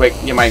random real quick.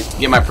 Get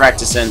my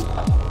practice in.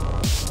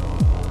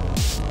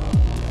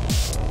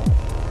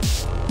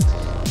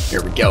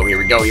 Here we go. Here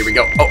we go. Here we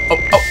go.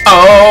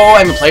 Oh! I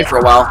haven't played for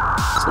a while,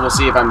 so we'll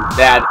see if I'm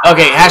bad.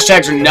 Okay,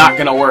 hashtags are not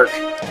gonna work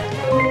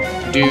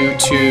due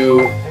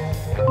to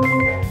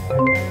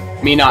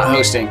me not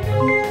hosting.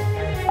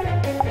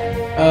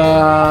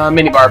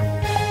 Minibarb.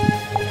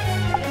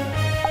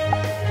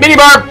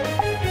 Minibarb.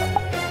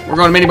 We're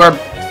going to minibarb.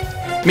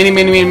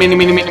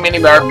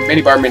 Minibarb.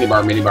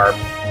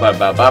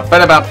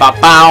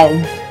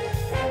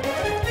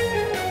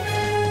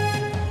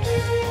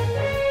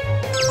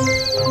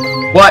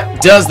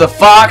 What does the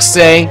fox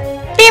say?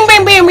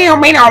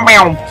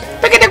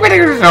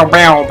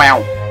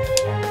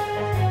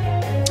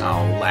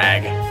 Oh,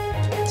 lag.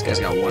 This guy's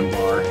got one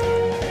bar.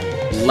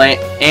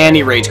 And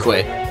he rage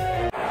quit.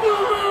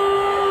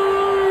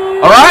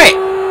 Alright!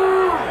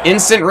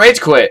 Instant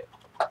rage quit.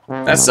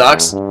 That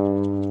sucks.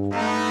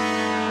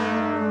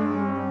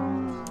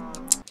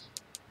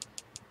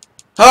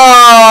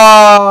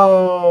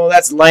 Oh,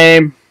 that's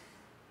lame.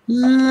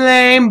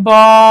 Lame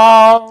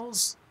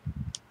balls.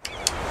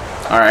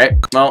 Alright,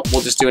 well,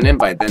 we'll just do an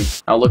invite then.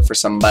 I'll look for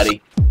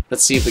somebody.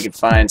 Let's see if we can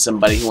find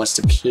somebody who wants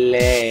to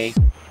play.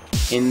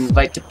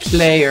 Invite the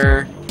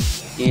player.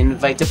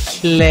 Invite the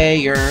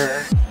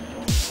player.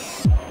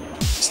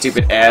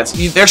 Stupid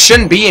ads. There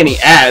shouldn't be any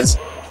ads.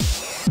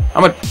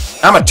 I'm a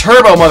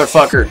turbo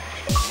motherfucker.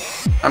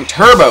 I'm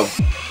turbo.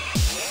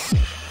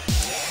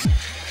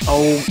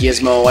 Oh,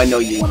 Gizmo, I know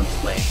you want to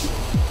play.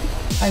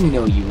 I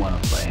know you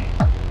want to play.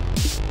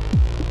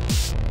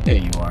 There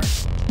you are.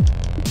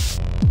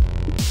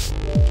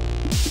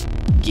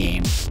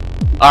 Game.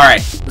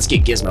 Alright, let's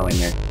get Gizmo in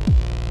there.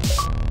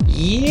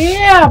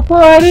 Yeah,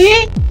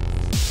 buddy!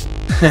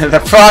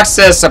 The frog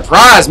says,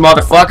 surprise,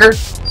 motherfucker!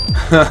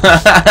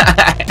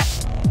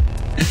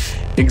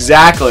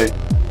 Exactly.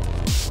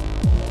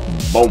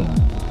 Boom.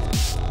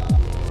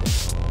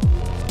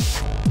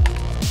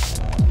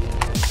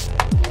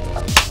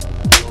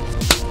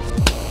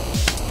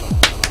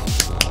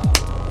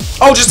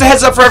 Oh, just a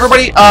heads up for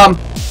everybody.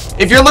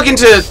 If you're looking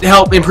to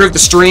help improve the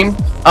stream,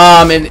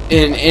 in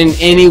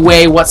any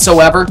way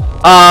whatsoever,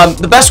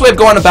 the best way of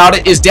going about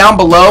it is down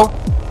below,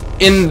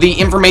 in the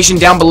information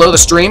down below the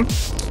stream,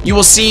 you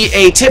will see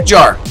a tip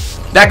jar.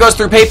 That goes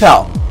through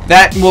PayPal.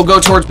 That will go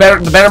towards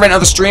the betterment of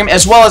the stream,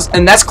 as well as,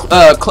 and that's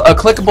a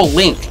clickable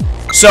link.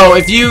 So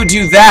if you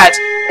do that,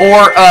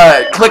 or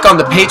click on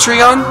the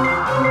Patreon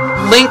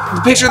link,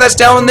 the picture that's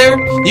down there,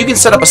 you can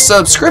set up a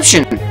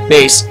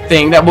subscription-based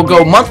thing that will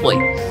go monthly.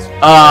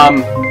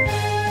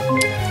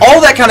 All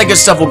that kind of good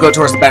stuff will go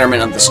towards the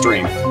betterment of the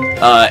stream,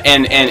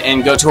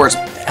 and go towards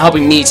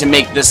helping me to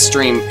make this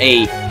stream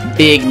a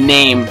big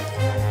name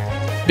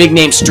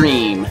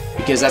stream,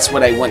 because that's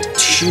what I want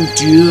to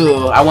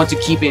do. I want to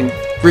keep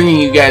bringing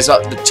you guys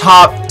up the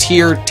top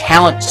tier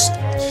talent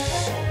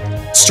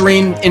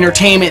stream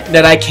entertainment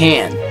that I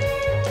can.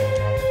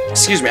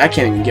 Excuse me, I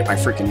can't even get my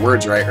freaking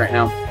words right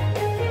now.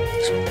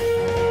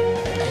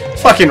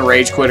 Fucking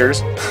rage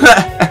quitters.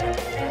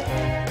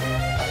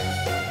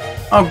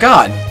 Oh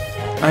God.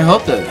 I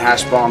hope the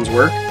hash bombs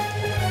work.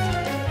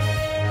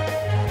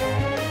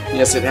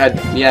 Yes, it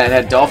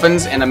had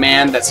dolphins and a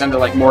man that sounded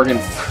like Morgan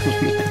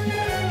Freeman.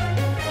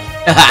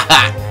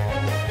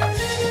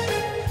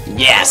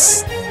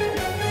 Yes!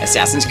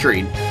 Assassin's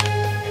Creed.